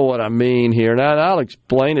you know what I mean here. Now, I'll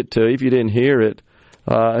explain it to you if you didn't hear it.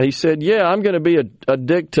 He said, yeah, I'm going to be a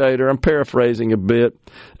dictator. I'm paraphrasing a bit,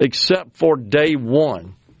 except for day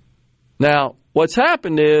one. Now, what's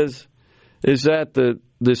happened is that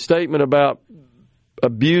the statement about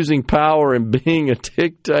abusing power and being a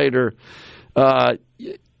dictator,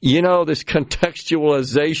 this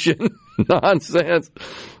contextualization nonsense.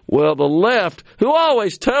 Well, the left, who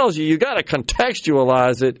always tells you got to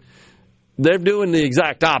contextualize it, they're doing the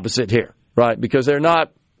exact opposite here, right? Because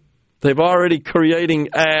they've already creating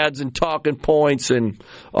ads and talking points and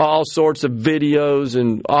all sorts of videos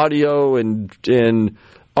and audio and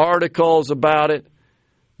articles about it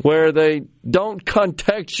where they don't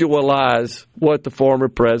contextualize what the former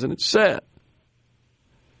president said.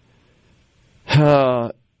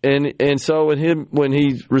 And so when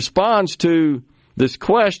he responds to this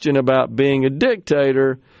question about being a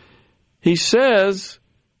dictator, he says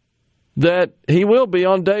that he will be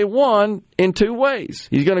on day one in two ways.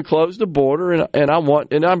 He's going to close the border, and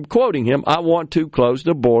I'm quoting him, I want to close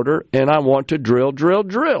the border, and I want to drill.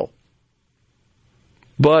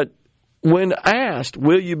 But when asked,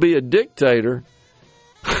 will you be a dictator,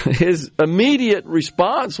 his immediate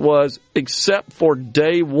response was, except for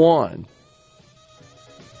day one.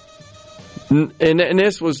 And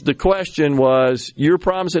this was the question was, you're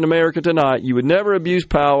promising America tonight you would never abuse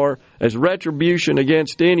power as retribution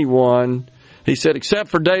against anyone. He said, except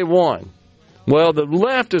for day one. Well, the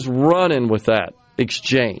left is running with that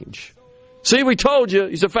exchange. See, we told you,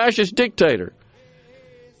 he's a fascist dictator.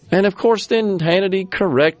 And, of course, then Hannity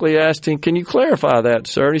correctly asked him, can you clarify that,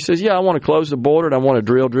 sir? And he says, yeah, I want to close the border and I want to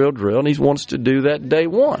drill. And he wants to do that day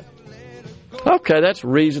one. Okay, that's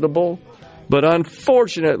reasonable. But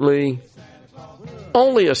unfortunately,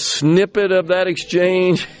 only a snippet of that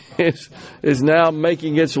exchange is now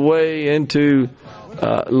making its way into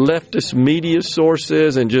leftist media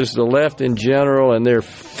sources and just the left in general, and they're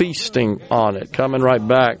feasting on it. Coming right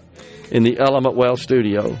back in the Element Well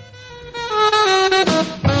studio.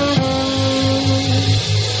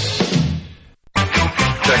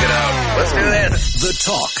 Check it out. Let's do this. The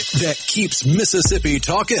talk that keeps Mississippi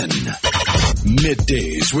talking.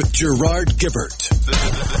 Middays with Gerard Gibert.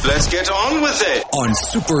 Let's get on with it. On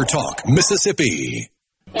SuperTalk Mississippi.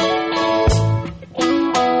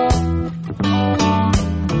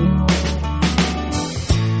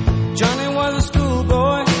 Johnny was a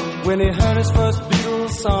schoolboy when he heard his first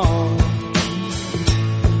Beatles song.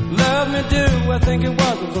 Love me do, I think it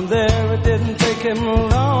was, and from there it didn't take him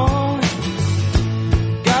long.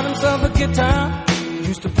 Got himself a guitar,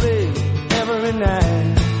 used to play every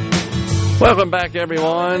night. Welcome back,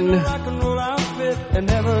 everyone.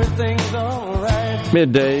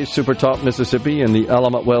 Middays, SuperTalk Mississippi in the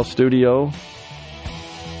Element Well studio.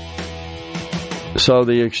 So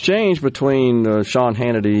the exchange between Sean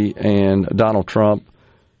Hannity and Donald Trump.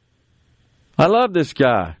 I love this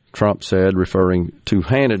guy, Trump said, referring to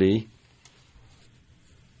Hannity.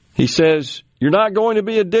 He says, "You're not going to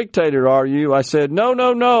be a dictator, are you?" I said,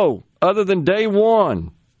 No. Other than day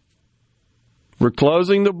one. We're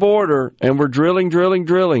closing the border and we're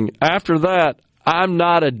drilling. After that, I'm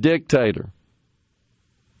not a dictator.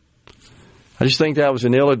 I just think that was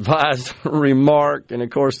an ill-advised remark, and of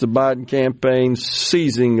course the Biden campaign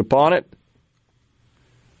seizing upon it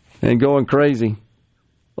and going crazy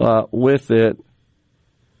with it.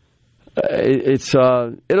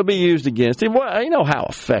 It'll be used against him. Well, you know how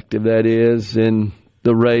effective that is in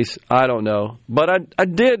the race. I don't know, but I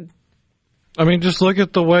did. I mean, just look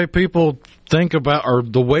at the way people think about, or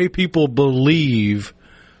the way people believe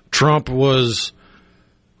Trump was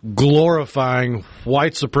glorifying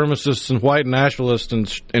white supremacists and white nationalists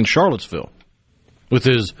in Charlottesville with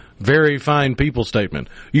his very fine people statement.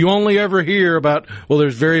 You only ever hear about, well,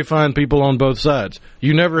 there's very fine people on both sides.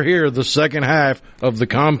 You never hear the second half of the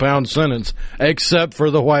compound sentence except for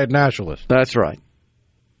the white nationalist. That's right.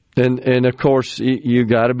 And of course, you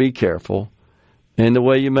got to be careful in the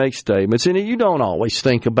way you make statements. And you don't always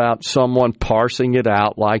think about someone parsing it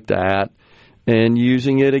out like that and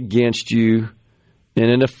using it against you in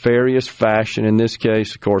a nefarious fashion. In this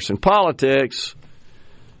case, of course, in politics,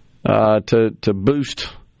 to boost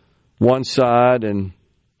one side and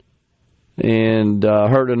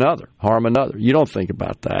hurt another, harm another. You don't think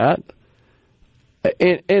about that.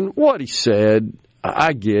 And what he said,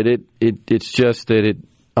 I get it. It's just that it,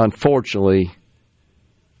 unfortunately,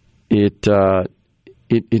 it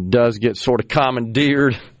does get sort of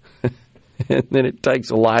commandeered, and then it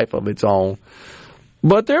takes a life of its own.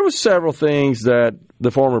 But there were several things that the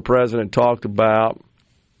former president talked about.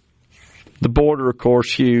 The border, of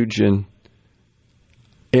course, huge, and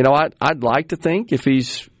I'd like to think if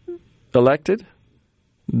he's elected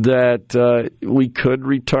that we could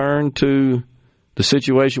return to the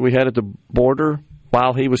situation we had at the border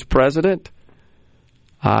while he was president.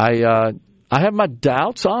 I have my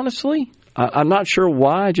doubts, honestly. I'm not sure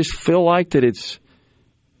why. I just feel like that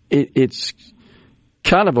it's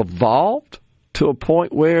kind of evolved to a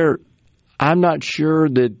point where I'm not sure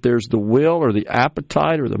that there's the will or the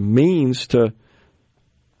appetite or the means to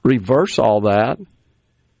reverse all that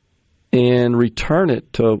and return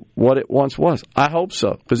it to what it once was. I hope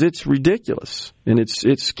so, because it's ridiculous and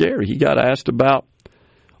it's scary. He got asked about,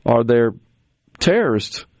 are there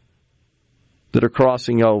terrorists that are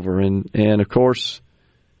crossing over? And of course,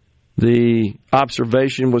 the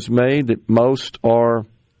observation was made that most are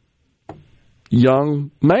young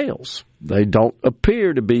males. They don't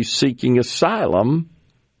appear to be seeking asylum,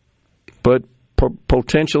 but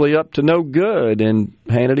potentially up to no good. And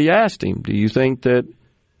Hannity asked him, do you think that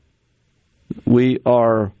we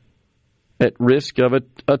are at risk of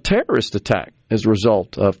a terrorist attack as a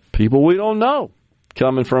result of people we don't know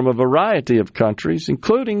coming from a variety of countries,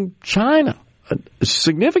 including China? A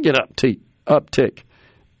significant uptick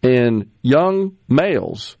in young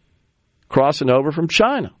males crossing over from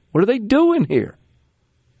China. What are they doing here?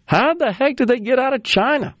 How the heck did they get out of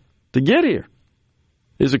China to get here?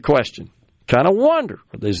 Is a question. Kind of wonder.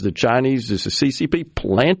 Is the CCP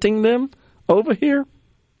planting them over here?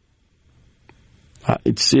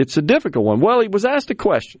 It's a difficult one. Well, he was asked a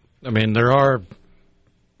question. I mean, there are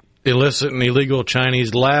illicit and illegal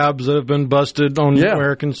Chinese labs that have been busted on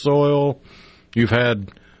American soil. You've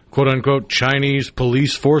had, quote-unquote, Chinese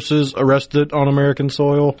police forces arrested on American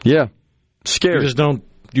soil. Yeah. Scary. You just don't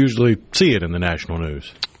usually see it in the national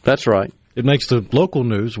news. That's right. It makes the local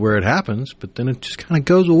news where it happens, but then it just kind of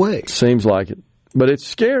goes away. Seems like it. But it's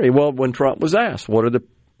scary. Well, when Trump was asked, what are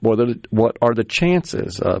the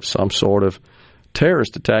chances of some sort of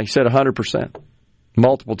terrorist attack, he said 100%.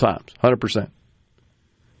 Multiple times. 100%.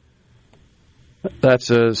 That's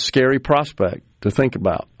a scary prospect to think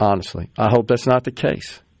about, honestly. I hope that's not the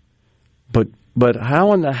case. But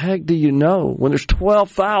how in the heck do you know when there's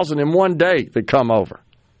 12,000 in one day that come over?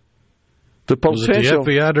 The potential. Was it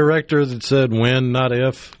the FBI director that said when, not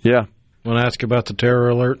if? Yeah. When asked about the terror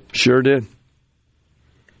alert? Sure did.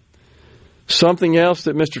 Something else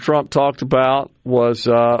that Mr. Trump talked about was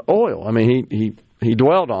oil. I mean, he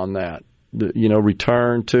dwelled on that.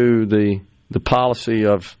 Return to the policy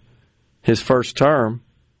of his first term,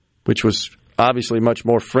 which was obviously much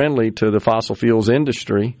more friendly to the fossil fuels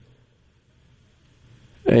industry.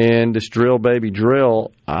 And this drill, baby,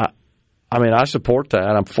 drill, I support that.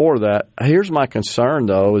 I'm for that. Here's my concern,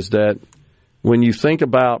 though, is that when you think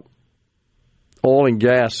about oil and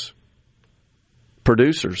gas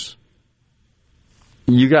producers,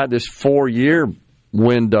 you got this 4-year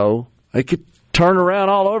window. It could turn around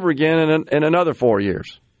all over again in another 4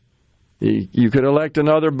 years. You could elect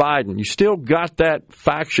another Biden. You still got that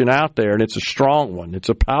faction out there, and it's a strong one. It's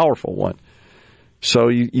a powerful one. So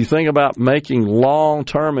you think about making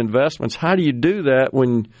long-term investments. How do you do that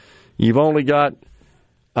when you've only got,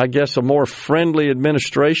 I guess, a more friendly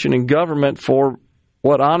administration and government for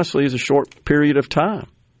what honestly is a short period of time?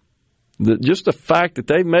 Just the fact that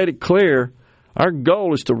they've made it clear our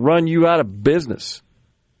goal is to run you out of business.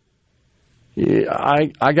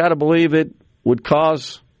 I got to believe it would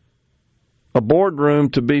cause a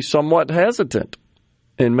boardroom to be somewhat hesitant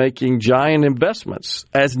in making giant investments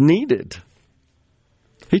as needed.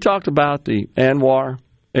 He talked about the Anwar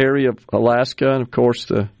area of Alaska and, of course,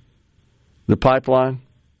 the pipeline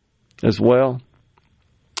as well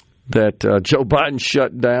that Joe Biden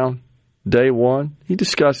shut down day one. He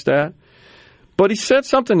discussed that. But he said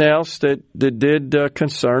something else that did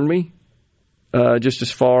concern me, just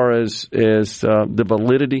as far as the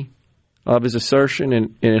validity of his assertion,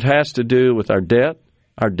 and it has to do with our debt,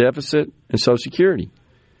 our deficit, and Social Security.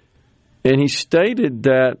 And he stated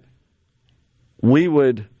that we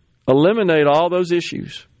would eliminate all those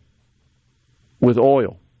issues with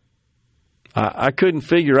oil. I couldn't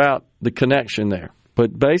figure out the connection there.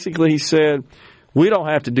 But basically he said, we don't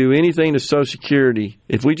have to do anything to Social Security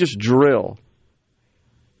if we just drill.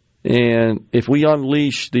 And if we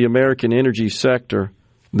unleash the American energy sector,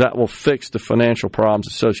 that will fix the financial problems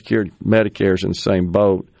of Social Security. Medicare's in the same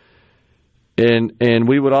boat. And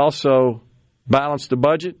we would also balance the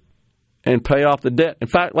budget and pay off the debt. In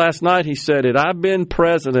fact, last night he said, had I been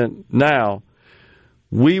president now,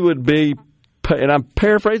 we would be, and I'm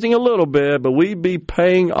paraphrasing a little bit, but we'd be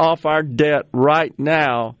paying off our debt right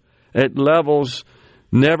now at levels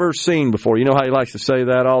never seen before. You know how he likes to say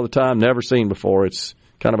that all the time? Never seen before. It's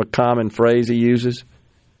kind of a common phrase he uses.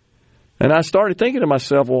 And I started thinking to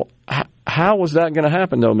myself, well, how was that going to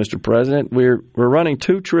happen, though, Mr. President? We're running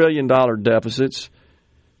 $2 trillion deficits.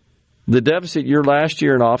 The deficit last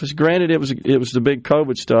year in office, granted it was the big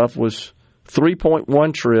COVID stuff, was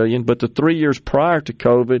 $3.1 trillion, but the 3 years prior to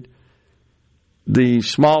COVID, the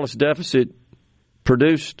smallest deficit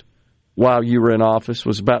produced while you were in office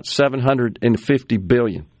was about $750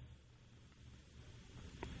 billion.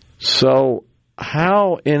 So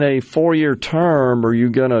how in a 4-year term are you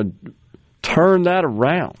going to turn that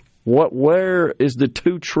around? Where is the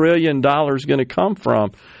 $2 trillion going to come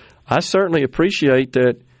from? I certainly appreciate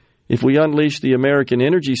that if we unleash the American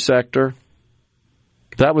energy sector,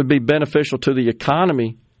 that would be beneficial to the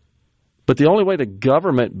economy. But the only way the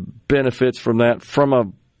government benefits from that, from a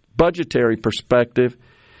budgetary perspective,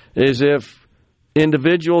 is if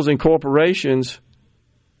individuals and corporations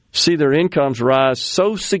see their incomes rise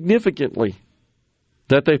so significantly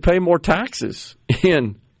that they pay more taxes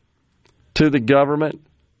in to the government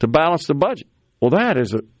to balance the budget. Well, that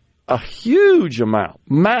is a huge amount,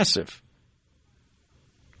 massive.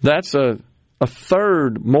 That's a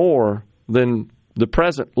third more than the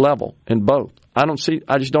present level in both. I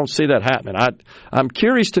just don't see that happening. I'm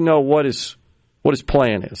curious to know what his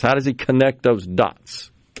plan is. How does he connect those dots?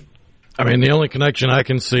 I mean, the only connection I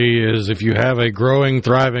can see is if you have a growing,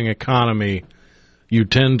 thriving economy, you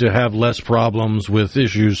tend to have less problems with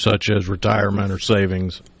issues such as retirement or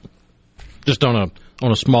savings, just on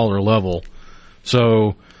a smaller level.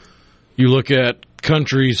 So you look at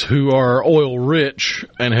countries who are oil rich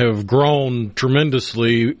and have grown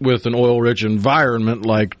tremendously with an oil rich environment,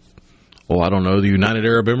 like, I don't know, the United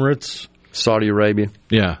Arab Emirates, Saudi Arabia.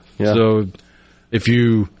 Yeah. So if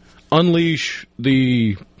you unleash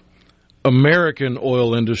the American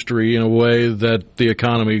oil industry in a way that the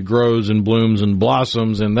economy grows and blooms and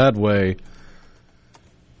blossoms in that way,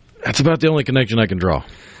 that's about the only connection I can draw.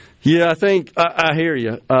 Yeah, I think I hear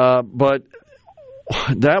you. But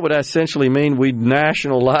that would essentially mean we'd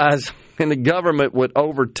nationalize and the government would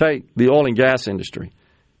overtake the oil and gas industry,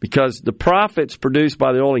 because the profits produced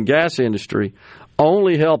by the oil and gas industry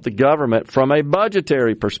only help the government from a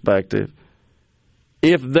budgetary perspective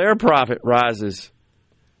if their profit rises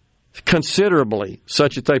considerably,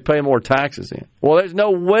 such that they pay more taxes in. Well, there's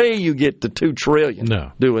no way you get to $2 trillion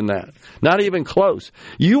doing that. Not even close.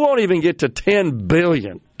 You won't even get to $10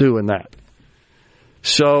 billion doing that.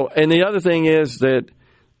 So, and the other thing is that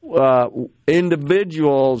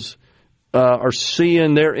individuals are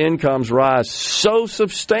seeing their incomes rise so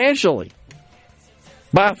substantially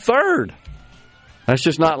by a third. That's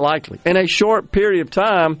just not likely. In a short period of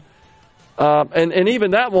time, and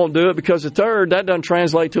even that won't do it, because that doesn't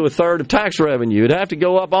translate to a third of tax revenue. It'd have to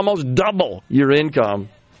go up almost double your income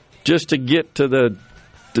just to get to the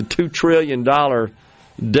 $2 trillion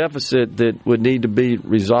deficit that would need to be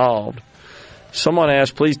resolved. Someone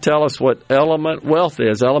asked, please tell us what Element Wealth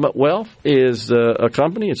is. Element Wealth is a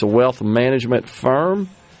company. It's a wealth management firm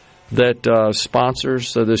that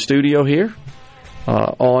sponsors the studio here.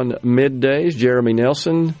 on middays. Jeremy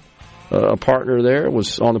Nelson, a partner there,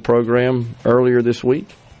 was on the program earlier this week.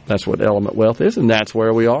 That's what Element Wealth is, and that's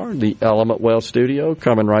where we are, the Element Wealth Studio.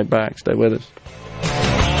 Coming right back. Stay with us.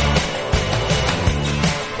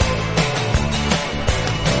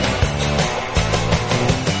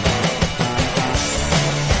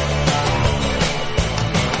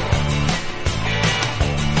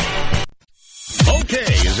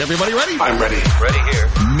 Is everybody ready? I'm ready. Ready here.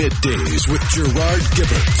 Middays with Gerard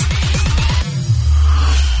Gibert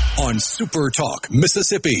on SuperTalk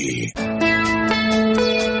Mississippi.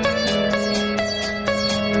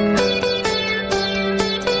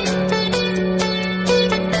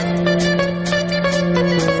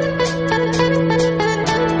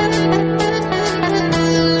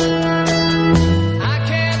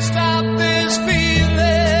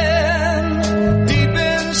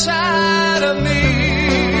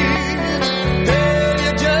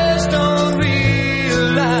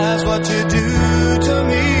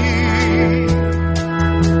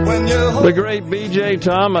 The great B.J.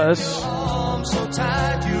 Thomas on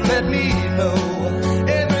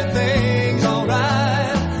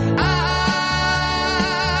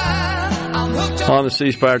the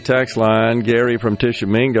C Spire text line. Gary from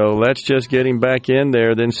Tishomingo. Let's just get him back in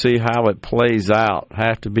there, then see how it plays out.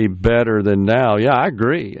 Have to be better than now. Yeah, I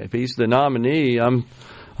agree. If he's the nominee, I'm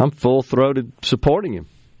full-throated supporting him.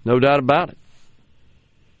 No doubt about it.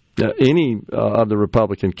 Any of the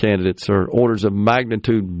Republican candidates are orders of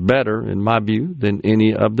magnitude better, in my view, than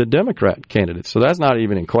any of the Democrat candidates. So that's not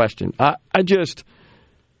even in question.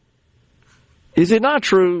 Is it not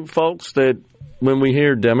true, folks, that when we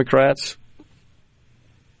hear Democrats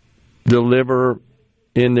deliver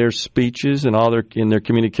in their speeches and in their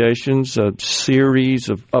communications a series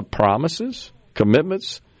of promises,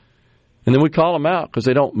 commitments, and then we call them out because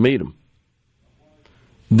they don't meet them?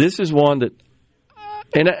 This is one that.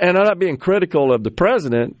 And I'm not being critical of the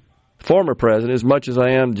president, former president, as much as I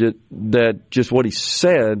am just what he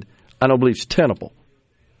said, I don't believe is tenable.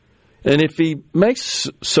 And if he makes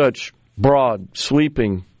such broad,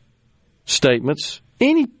 sweeping statements,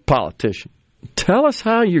 any politician, tell us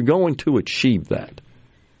how you're going to achieve that.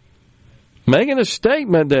 Making a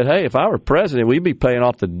statement that, hey, if I were president, we'd be paying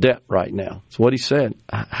off the debt right now. That's what he said.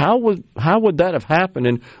 How would that have happened,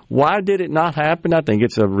 and why did it not happen? I think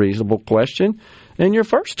it's a reasonable question in your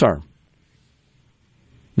first term.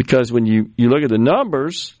 Because when you look at the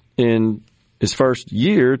numbers in his first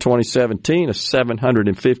year, 2017, a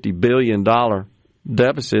 $750 billion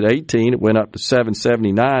deficit. 18, it went up to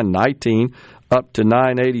 779. 19, up to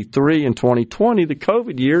 983. In 2020, the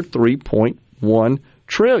COVID year, $3.1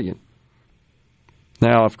 trillion.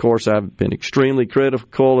 Now, of course, I've been extremely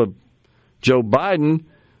critical of Joe Biden,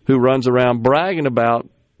 who runs around bragging about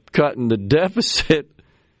cutting the deficit,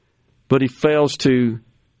 but he fails to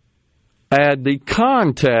add the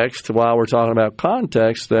context, while we're talking about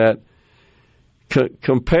context, that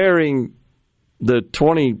comparing the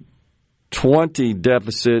 2020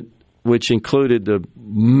 deficit, which included the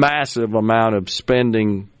massive amount of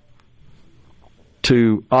spending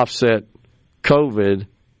to offset COVID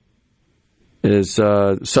as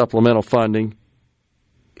supplemental funding,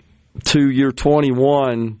 to year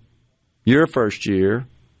 21, your first year,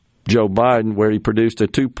 Joe Biden, where he produced a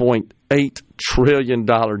 $2.8 trillion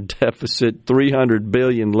deficit, $300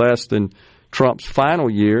 billion less than Trump's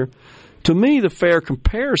final year. To me, the fair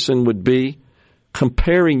comparison would be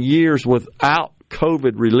comparing years without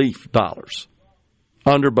COVID relief dollars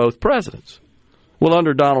under both presidents. Well,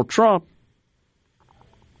 under Donald Trump,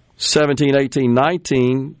 17, 18,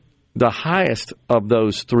 19, the highest of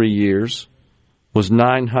those 3 years was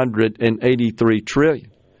 $983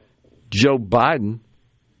 trillion. Joe Biden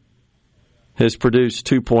has produced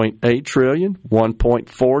 $2.8 trillion,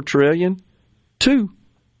 $1.4 trillion, $2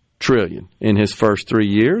 trillion in his first 3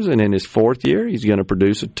 years, and in his fourth year, he's going to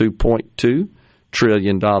produce a $2.2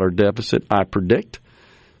 trillion deficit, I predict.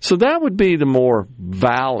 So that would be the more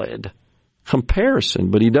valid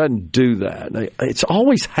comparison, but he doesn't do that. It's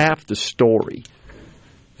always half the story,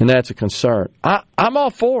 and that's a concern. I'm all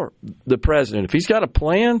for the president. If he's got a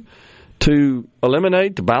plan to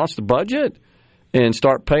balance the budget and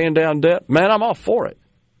start paying down debt, man, I'm all for it.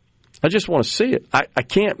 I just want to see it. I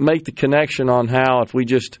can't make the connection on how, if we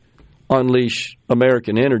just unleash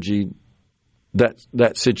American energy,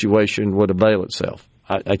 that situation would avail itself.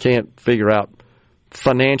 I can't figure out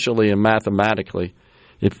financially and mathematically.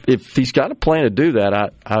 If he's got a plan to do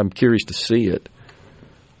that, I'm curious to see it.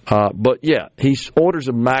 But, yeah, he's orders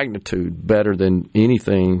of magnitude better than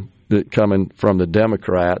anything that coming from the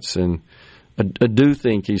Democrats. And I do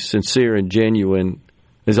think he's sincere and genuine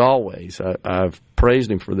as always, I've praised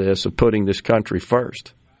him for this, of putting this country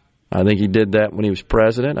first. I think he did that when he was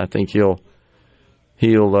president. I think he'll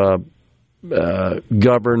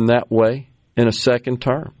govern that way in a second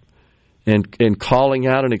term. And calling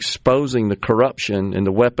out and exposing the corruption and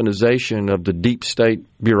the weaponization of the deep state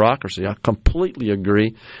bureaucracy. I completely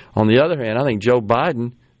agree. On the other hand, I think Joe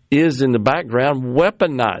Biden is in the background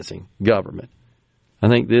weaponizing government. I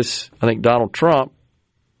think Donald Trump,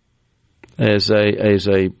 as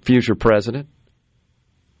a future president,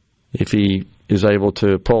 if he is able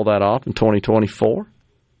to pull that off in 2024,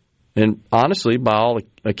 and honestly, by all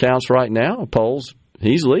accounts right now, polls,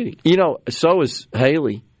 he's leading. So is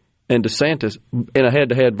Haley and DeSantis in a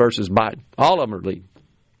head-to-head versus Biden. All of them are leading,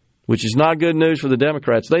 which is not good news for the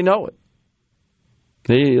Democrats. They know it.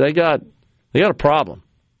 They got a problem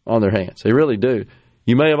on their hands. They really do.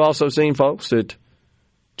 You may have also seen, folks, that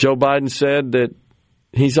Joe Biden said that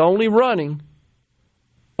he's only running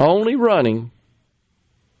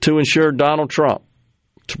to ensure Donald Trump,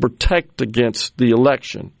 to protect against the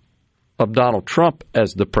election of Donald Trump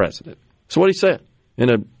as the president. That's what he said. In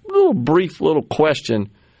a brief little question,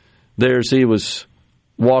 he was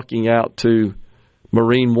walking out to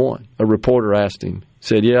Marine One. A reporter asked him,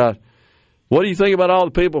 said, "Yeah, what do you think about all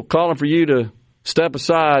the people calling for you to step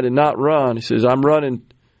aside and not run?" He says, "I'm running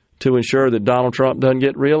to ensure that Donald Trump doesn't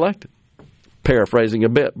get reelected." Paraphrasing a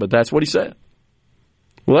bit, but that's what he said.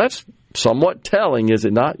 Well, that's somewhat telling, is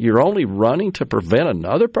it not? You're only running to prevent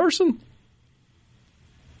another person?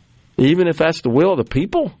 Even if that's the will of the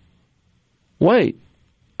people? Wait,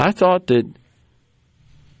 I thought that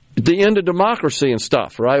the end of democracy and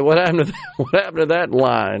stuff, right? What happened to that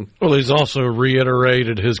line? Well, he's also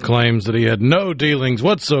reiterated his claims that he had no dealings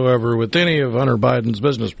whatsoever with any of Hunter Biden's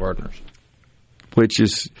business partners. Which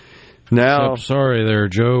is now... Sorry there,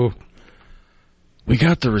 Joe. We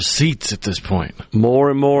got the receipts at this point.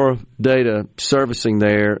 More and more data surfacing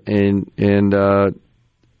there, and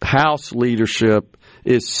House leadership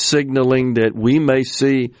is signaling that we may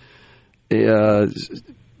see a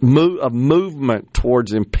movement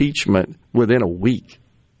towards impeachment within a week.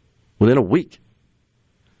 Within a week.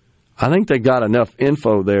 I think they got enough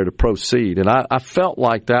info there to proceed, and I felt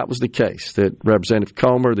like that was the case, that Representative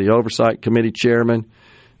Comer, the Oversight Committee chairman,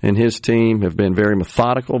 and his team have been very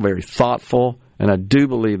methodical, very thoughtful, and I do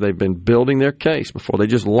believe they've been building their case before they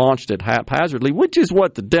just launched it haphazardly, which is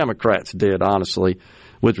what the Democrats did, honestly,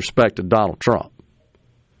 with respect to Donald Trump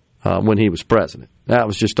when he was president. That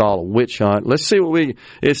was just all a witch hunt. Let's see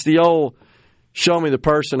it's the old, show me the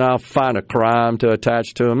person, I'll find a crime to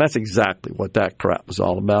attach to him. That's exactly what that crap was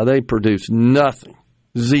all about. They produced nothing.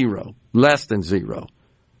 Zero. Less than zero.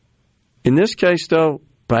 In this case, though,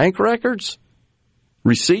 bank records,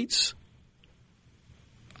 receipts,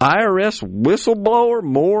 IRS whistleblower,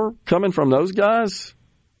 more coming from those guys.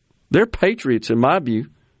 They're patriots in my view,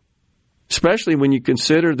 especially when you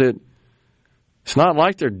consider that it's not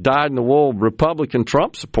like they're dyed-in-the-wool Republican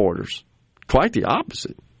Trump supporters. Quite the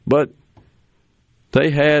opposite. But they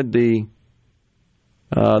had the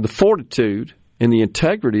fortitude and the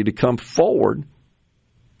integrity to come forward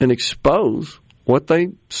and expose what they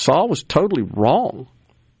saw was totally wrong,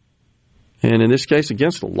 and in this case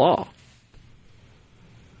against the law.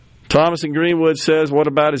 Thomas in Greenwood says, what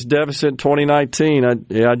about his deficit in 2019?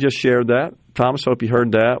 I just shared that. Thomas, hope you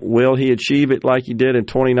heard that. Will he achieve it like he did in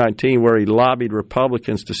 2019, where he lobbied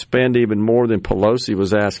Republicans to spend even more than Pelosi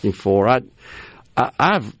was asking for?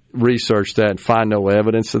 I've researched that and find no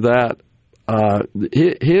evidence of that.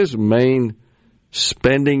 His main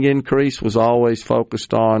spending increase was always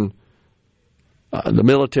focused on the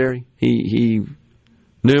military. He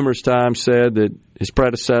numerous times said that his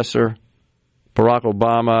predecessor, Barack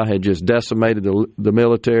Obama, had just decimated the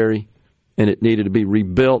military and it needed to be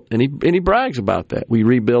rebuilt. And he brags about that. We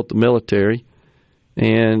rebuilt the military.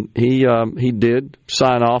 And he did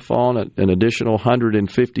sign off on an additional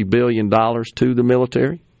 $150 billion to the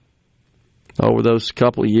military over those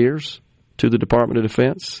couple of years to the Department of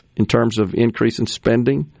Defense in terms of increase in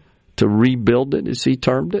spending to rebuild it, as he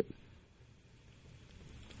termed it.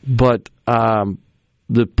 But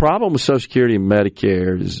the problem with Social Security and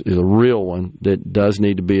Medicare is a real one that does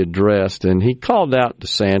need to be addressed. And he called out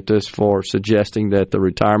DeSantis for suggesting that the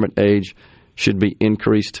retirement age should be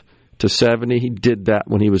increased to 70. He did that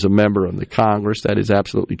when he was a member of the Congress. That is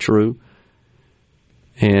absolutely true.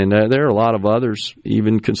 And there are a lot of others,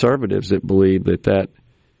 even conservatives, that believe that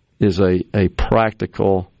is a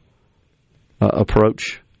practical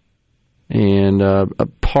approach and a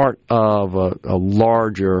part of a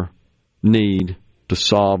larger need to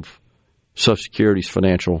solve Social Security's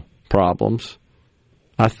financial problems.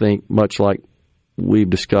 I think, much like we've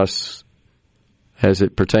discussed as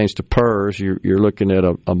it pertains to PERS, you're looking at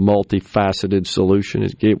a multifaceted solution.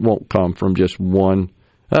 It won't come from just one,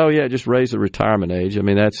 just raise the retirement age. I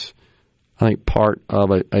mean, that's, I think, part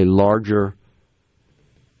of a larger,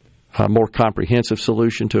 more comprehensive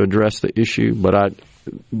solution to address the issue, but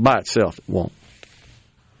by itself, it won't.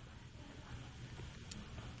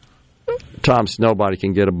 Tom, nobody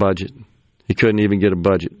can get a budget. He couldn't even get a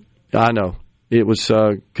budget. I know. It was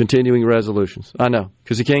continuing resolutions. I know,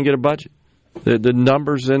 because he can't get a budget. The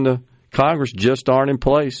numbers in the Congress just aren't in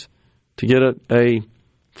place to get a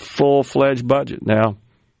full-fledged budget. Now,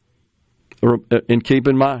 and keep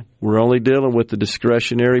in mind, we're only dealing with the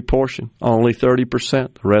discretionary portion, only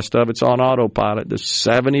 30%. The rest of it's on autopilot. The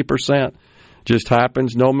 70% just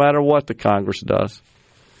happens no matter what the Congress does.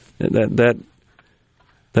 That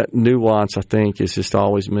nuance, I think, is just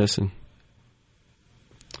always missing.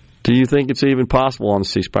 Do you think it's even possible on the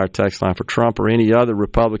C Spire text line for Trump or any other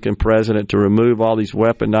Republican president to remove all these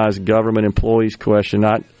weaponized government employees? Question.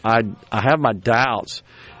 I have my doubts.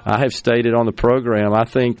 I have stated on the program, I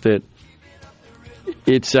think that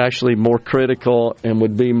it's actually more critical and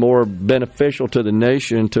would be more beneficial to the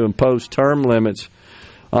nation to impose term limits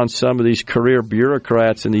on some of these career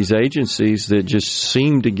bureaucrats in these agencies that just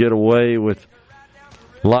seem to get away with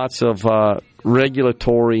lots of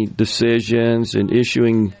regulatory decisions and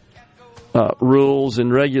issuing rules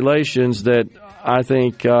and regulations that I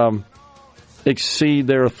think exceed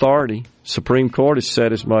their authority. Supreme Court has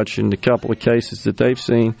said as much in a couple of cases that they've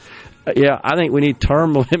seen. I think we need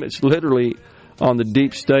term limits literally on the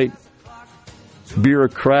deep state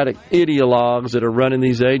bureaucratic ideologues that are running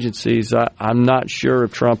these agencies. I'm not sure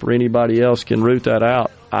if Trump or anybody else can root that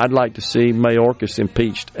out. I'd like to see Mayorkas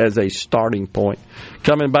impeached as a starting point.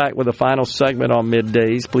 Coming back with a final segment on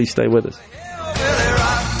Middays. Please stay with us.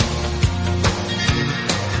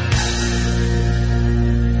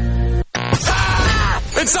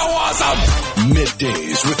 It's so awesome!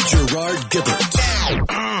 Middays with Gerard Gibert.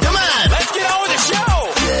 Come on, let's get on with the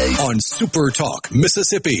show! On SuperTalk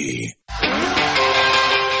Mississippi.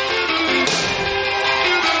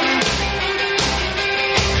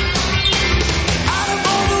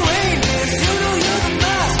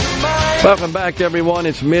 Welcome back, everyone.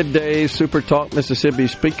 It's Middays, SuperTalk Mississippi.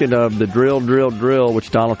 Speaking of the drill,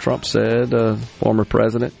 which Donald Trump said, former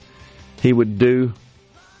president, he would do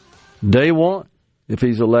day one if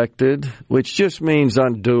he's elected, which just means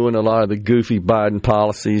undoing a lot of the goofy Biden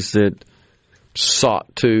policies that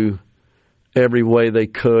sought to, every way they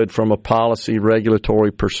could from a policy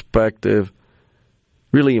regulatory perspective,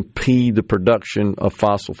 really impede the production of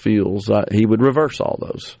fossil fuels. He would reverse all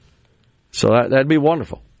those. So that'd be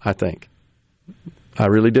wonderful, I think. I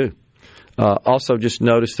really do. Also, just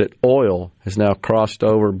noticed that oil has now crossed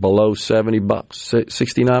over below $70,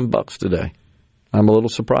 $69 today. I'm a little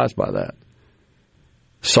surprised by that.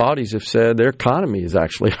 Saudis have said their economy is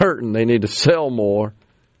actually hurting. They need to sell more,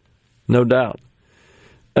 no doubt.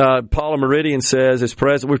 Paula Meridian says, as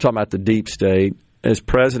president, we're talking about the deep state. As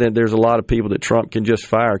president, there's a lot of people that Trump can just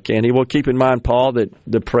fire, can't he? Well, keep in mind, Paul, that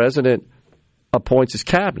the president appoints his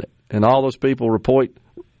cabinet, and all those people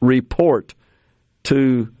report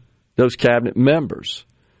to those cabinet members.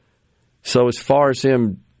 So as far as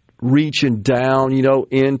him reaching down,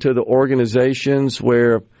 into the organizations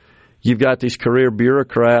where you've got these career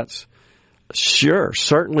bureaucrats, sure,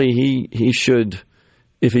 certainly he should,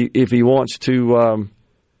 if he wants to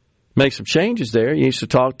make some changes there, he needs to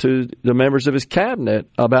talk to the members of his cabinet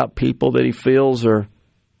about people that he feels are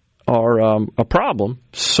a problem.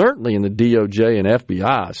 Certainly in the DOJ and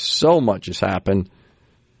FBI, so much has happened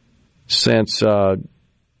since Joe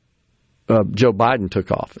Biden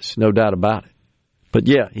took office, no doubt about it. But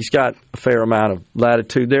yeah, he's got a fair amount of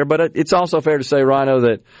latitude there. But it's also fair to say, Rhino,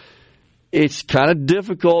 that it's kind of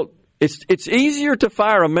difficult. It's easier to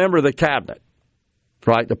fire a member of the cabinet,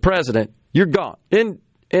 right? The president, you're gone. And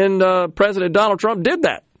President Donald Trump did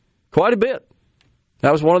that quite a bit.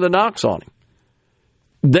 That was one of the knocks on him.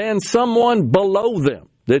 Then someone below them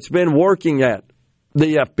that's been working at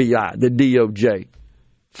the FBI, the DOJ,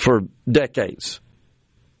 for decades.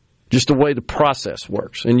 Just the way the process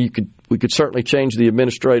works. And we could certainly change the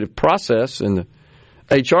administrative process and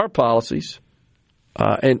the HR policies.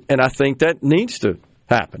 And I think that needs to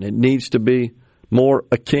happen. It needs to be more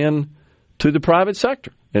akin to the private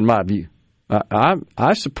sector, in my view.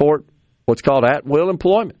 I support what's called at-will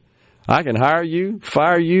employment. I can hire you,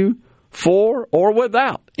 fire you, for or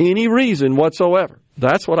without any reason whatsoever.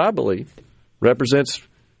 That's what I believe represents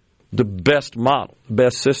the best model, the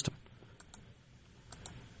best system.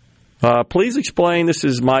 Please explain, this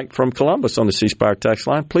is Mike from Columbus on the C Spire text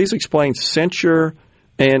line, please explain censure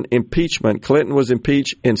and impeachment. Clinton was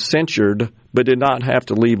impeached and censured, but did not have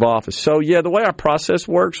to leave office. So, yeah, the way our process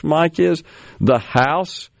works, Mike, is the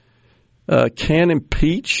House can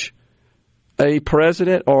impeach a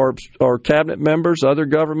president or cabinet members, other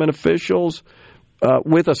government officials,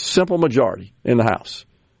 with a simple majority in the House.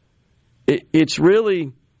 It's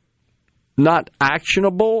really not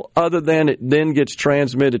actionable other than it then gets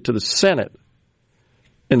transmitted to the Senate,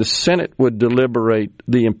 and the Senate would deliberate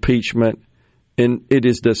the impeachment, and it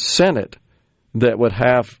is the Senate that would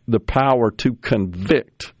have the power to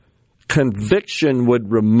convict. Conviction would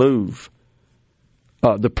remove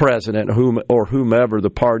the president or whomever the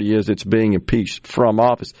party is that's being impeached from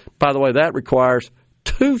office. By the way, that requires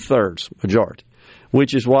 2/3 majority,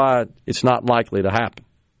 which is why it's not likely to happen.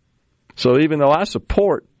 So even though I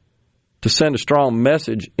support to send a strong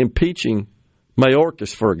message impeaching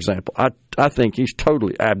Mayorkas, for example, I think he's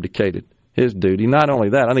totally abdicated his duty. Not only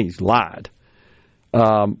that, I think he's lied.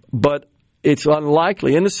 But it's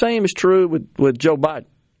unlikely, and the same is true with Joe Biden.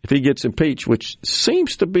 If he gets impeached, which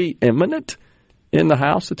seems to be imminent in the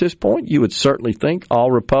House at this point, you would certainly think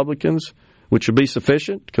all Republicans, which would be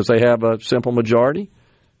sufficient because they have a simple majority,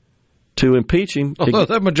 to impeach him. Although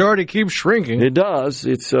that majority keeps shrinking. It does.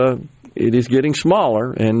 It is getting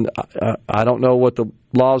smaller, and I don't know what the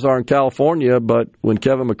laws are in California, but when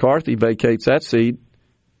Kevin McCarthy vacates that seat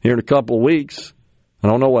here in a couple of weeks, I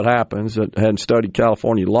don't know what happens. I hadn't studied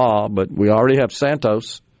California law, but we already have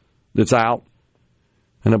Santos that's out,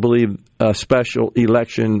 and I believe a special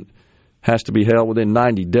election has to be held within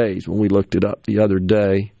 90 days. When we looked it up the other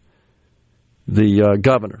day, the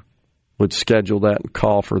governor would schedule that and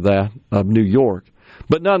call for that of New York.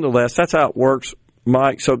 But nonetheless, that's how it works,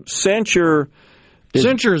 Mike. So censure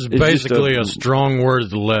is basically a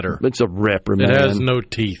strong-worded letter. It's a reprimand. It has no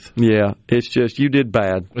teeth. Yeah, it's just you did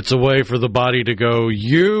bad. It's a way for the body to go,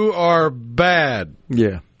 you are bad.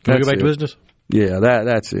 Yeah. Can we go back to business? Yeah,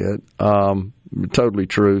 that's it. Totally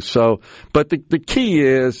true. So, but the key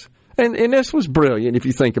is, and this was brilliant if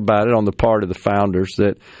you think about it on the part of the founders,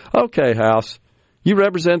 that, okay, House, you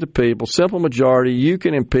represent the people, simple majority, you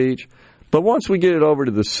can impeach. But once we get it over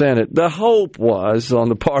to the Senate, the hope was on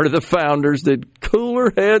the part of the founders that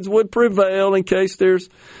cooler heads would prevail in case there's,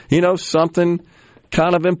 something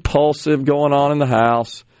kind of impulsive going on in the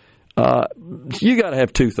House. You got to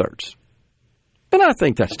have 2/3. And I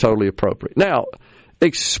think that's totally appropriate. Now,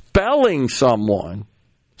 expelling someone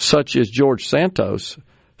such as George Santos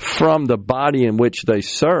from the body in which they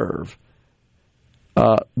serve,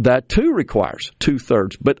 that too requires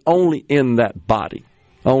 2/3, but only in that body.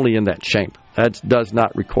 Only in that chamber. That does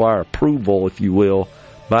not require approval, if you will,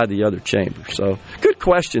 by the other chamber. So, good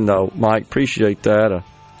question, though, Mike. Appreciate that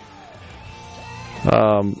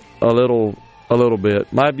a little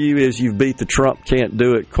bit. My view is you've beat the Trump can't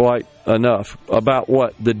do it quite enough. About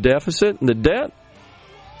what? The deficit and the debt?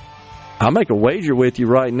 I'll make a wager with you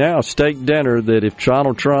right now, steak dinner, that if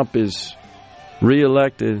Donald Trump is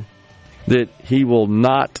reelected, that he will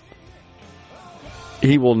not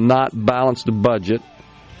balance the budget,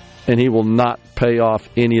 and he will not pay off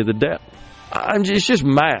any of the debt. It's just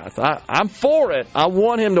math. I'm for it. I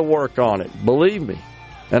want him to work on it, believe me.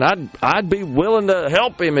 And I'd be willing to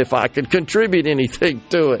help him if I could contribute anything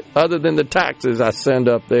to it, other than the taxes I send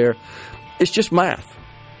up there. It's just math.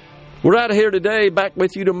 We're out of here today. Back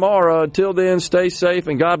with you tomorrow. Until then, stay safe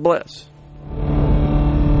and God bless.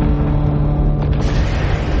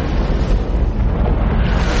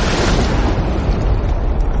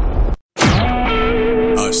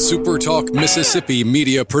 SuperTalk Mississippi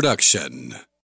Media Production.